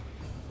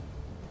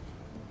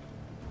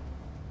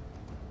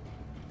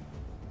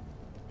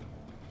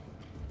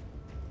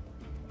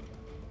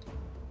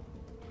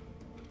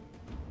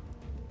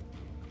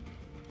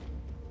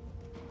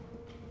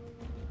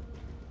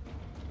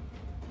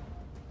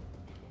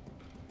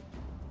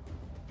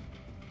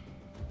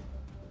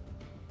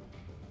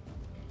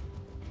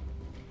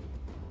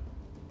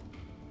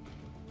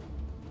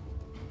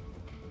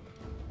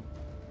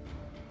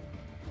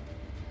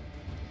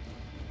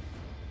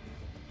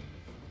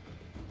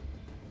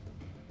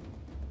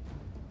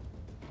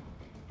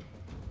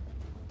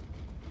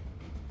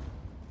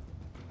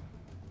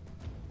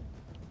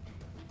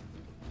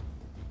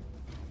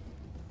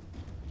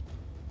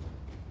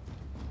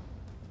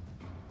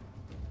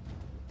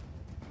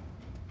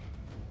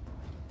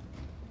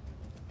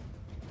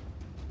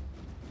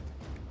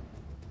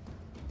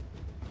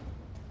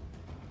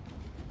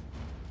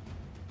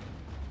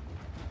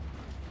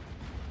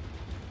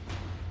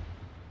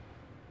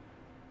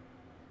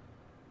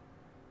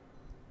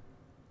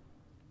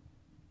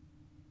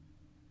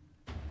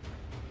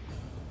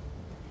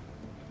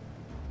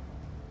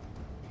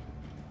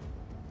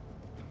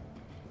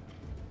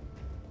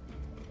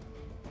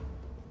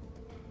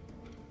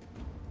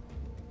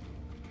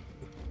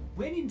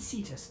 When in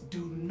Cetus,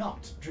 do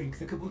not drink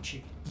the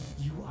kombucha.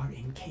 You are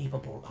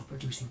incapable of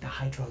producing the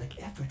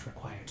hydraulic effort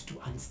required to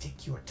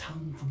unstick your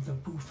tongue from the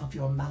roof of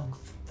your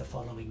mouth the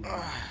following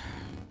morning.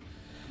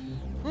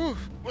 Whew.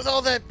 With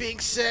all that being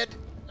said,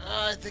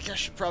 I think I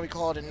should probably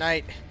call it a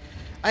night.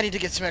 I need to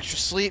get some extra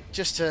sleep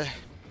just to,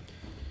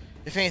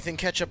 if anything,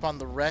 catch up on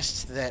the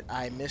rest that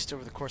I missed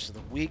over the course of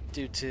the week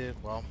due to,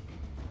 well,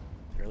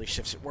 early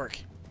shifts at work.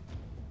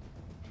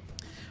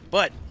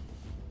 But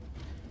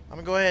I'm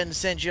going to go ahead and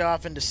send you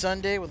off into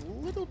Sunday with a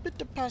little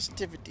bit of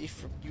positivity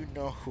from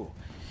you-know-who.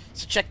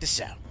 So check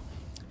this out.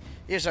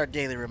 Here's our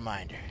daily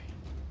reminder.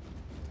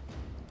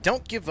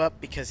 Don't give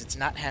up because it's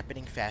not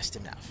happening fast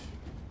enough.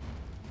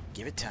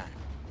 Give it time.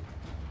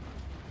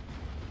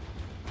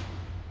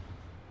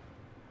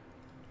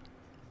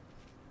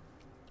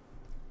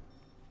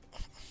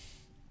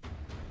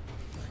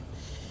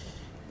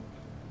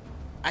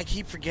 I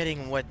keep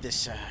forgetting what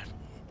this,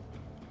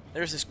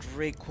 there's this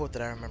great quote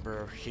that I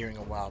remember hearing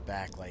a while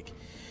back, like,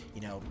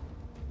 you know,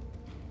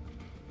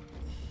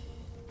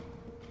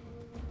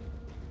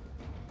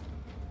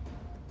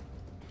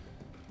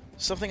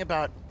 something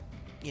about,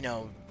 you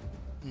know,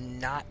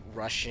 not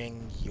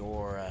rushing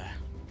your,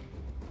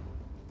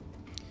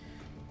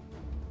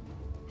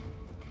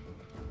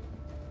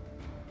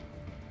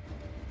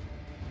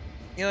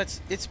 you know,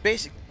 it's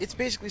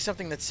basically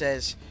something that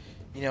says,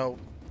 you know,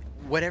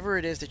 whatever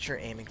it is that you're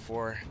aiming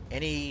for,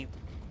 any,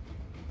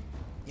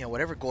 you know,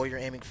 whatever goal you're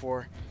aiming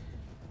for,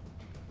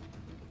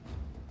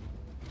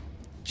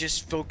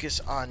 just focus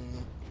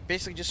on,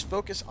 basically just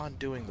focus on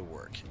doing the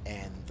work,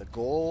 and the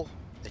goal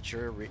that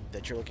you're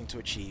looking to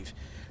achieve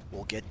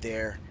will get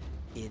there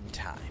in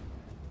time.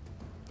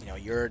 You know,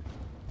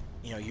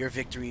 your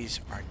victories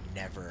are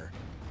never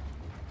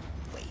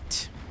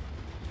late.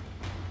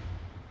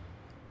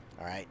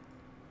 All right?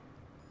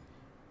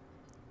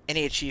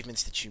 Any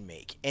achievements that you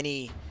make,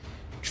 any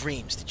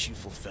dreams that you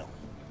fulfill,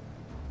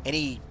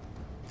 any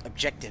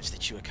objectives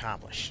that you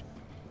accomplish,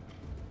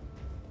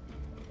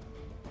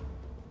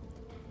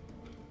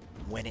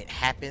 when it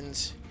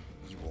happens,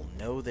 you will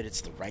know that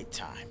it's the right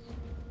time.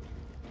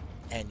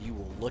 And you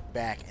will look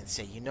back and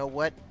say, you know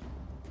what?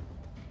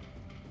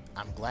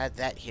 I'm glad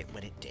that hit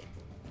when it did.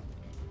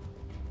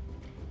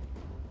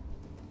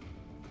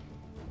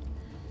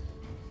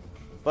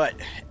 But,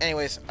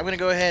 anyways, I'm going to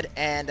go ahead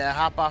and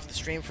hop off the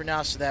stream for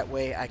now so that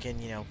way I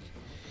can, you know,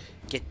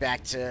 get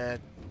back to,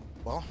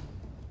 well,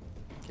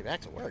 get back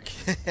to work.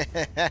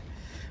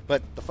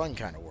 But the fun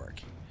kind of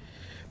work.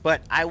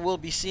 But I will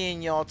be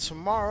seeing y'all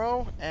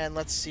tomorrow, and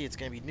let's see, it's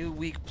going to be New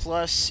Week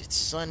Plus. It's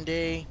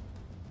Sunday.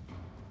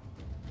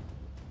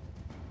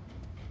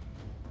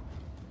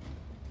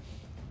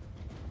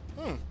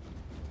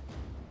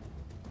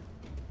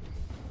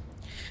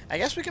 I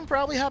guess we can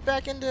probably hop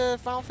back into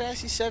Final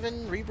Fantasy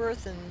VII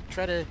Rebirth and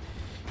try to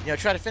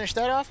finish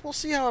that off. We'll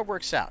see how it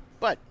works out.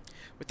 But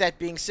with that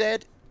being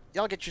said,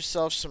 y'all get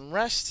yourselves some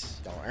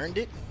rest. Y'all earned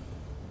it.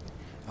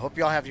 I hope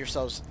y'all have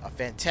yourselves a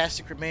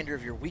fantastic remainder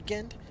of your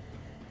weekend.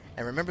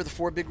 And remember the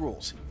 4 big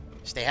rules.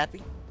 Stay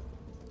happy,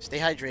 stay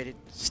hydrated,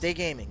 stay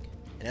gaming,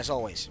 and as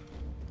always,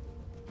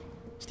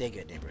 stay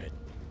good, neighborhood.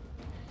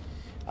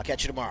 I'll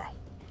catch you tomorrow.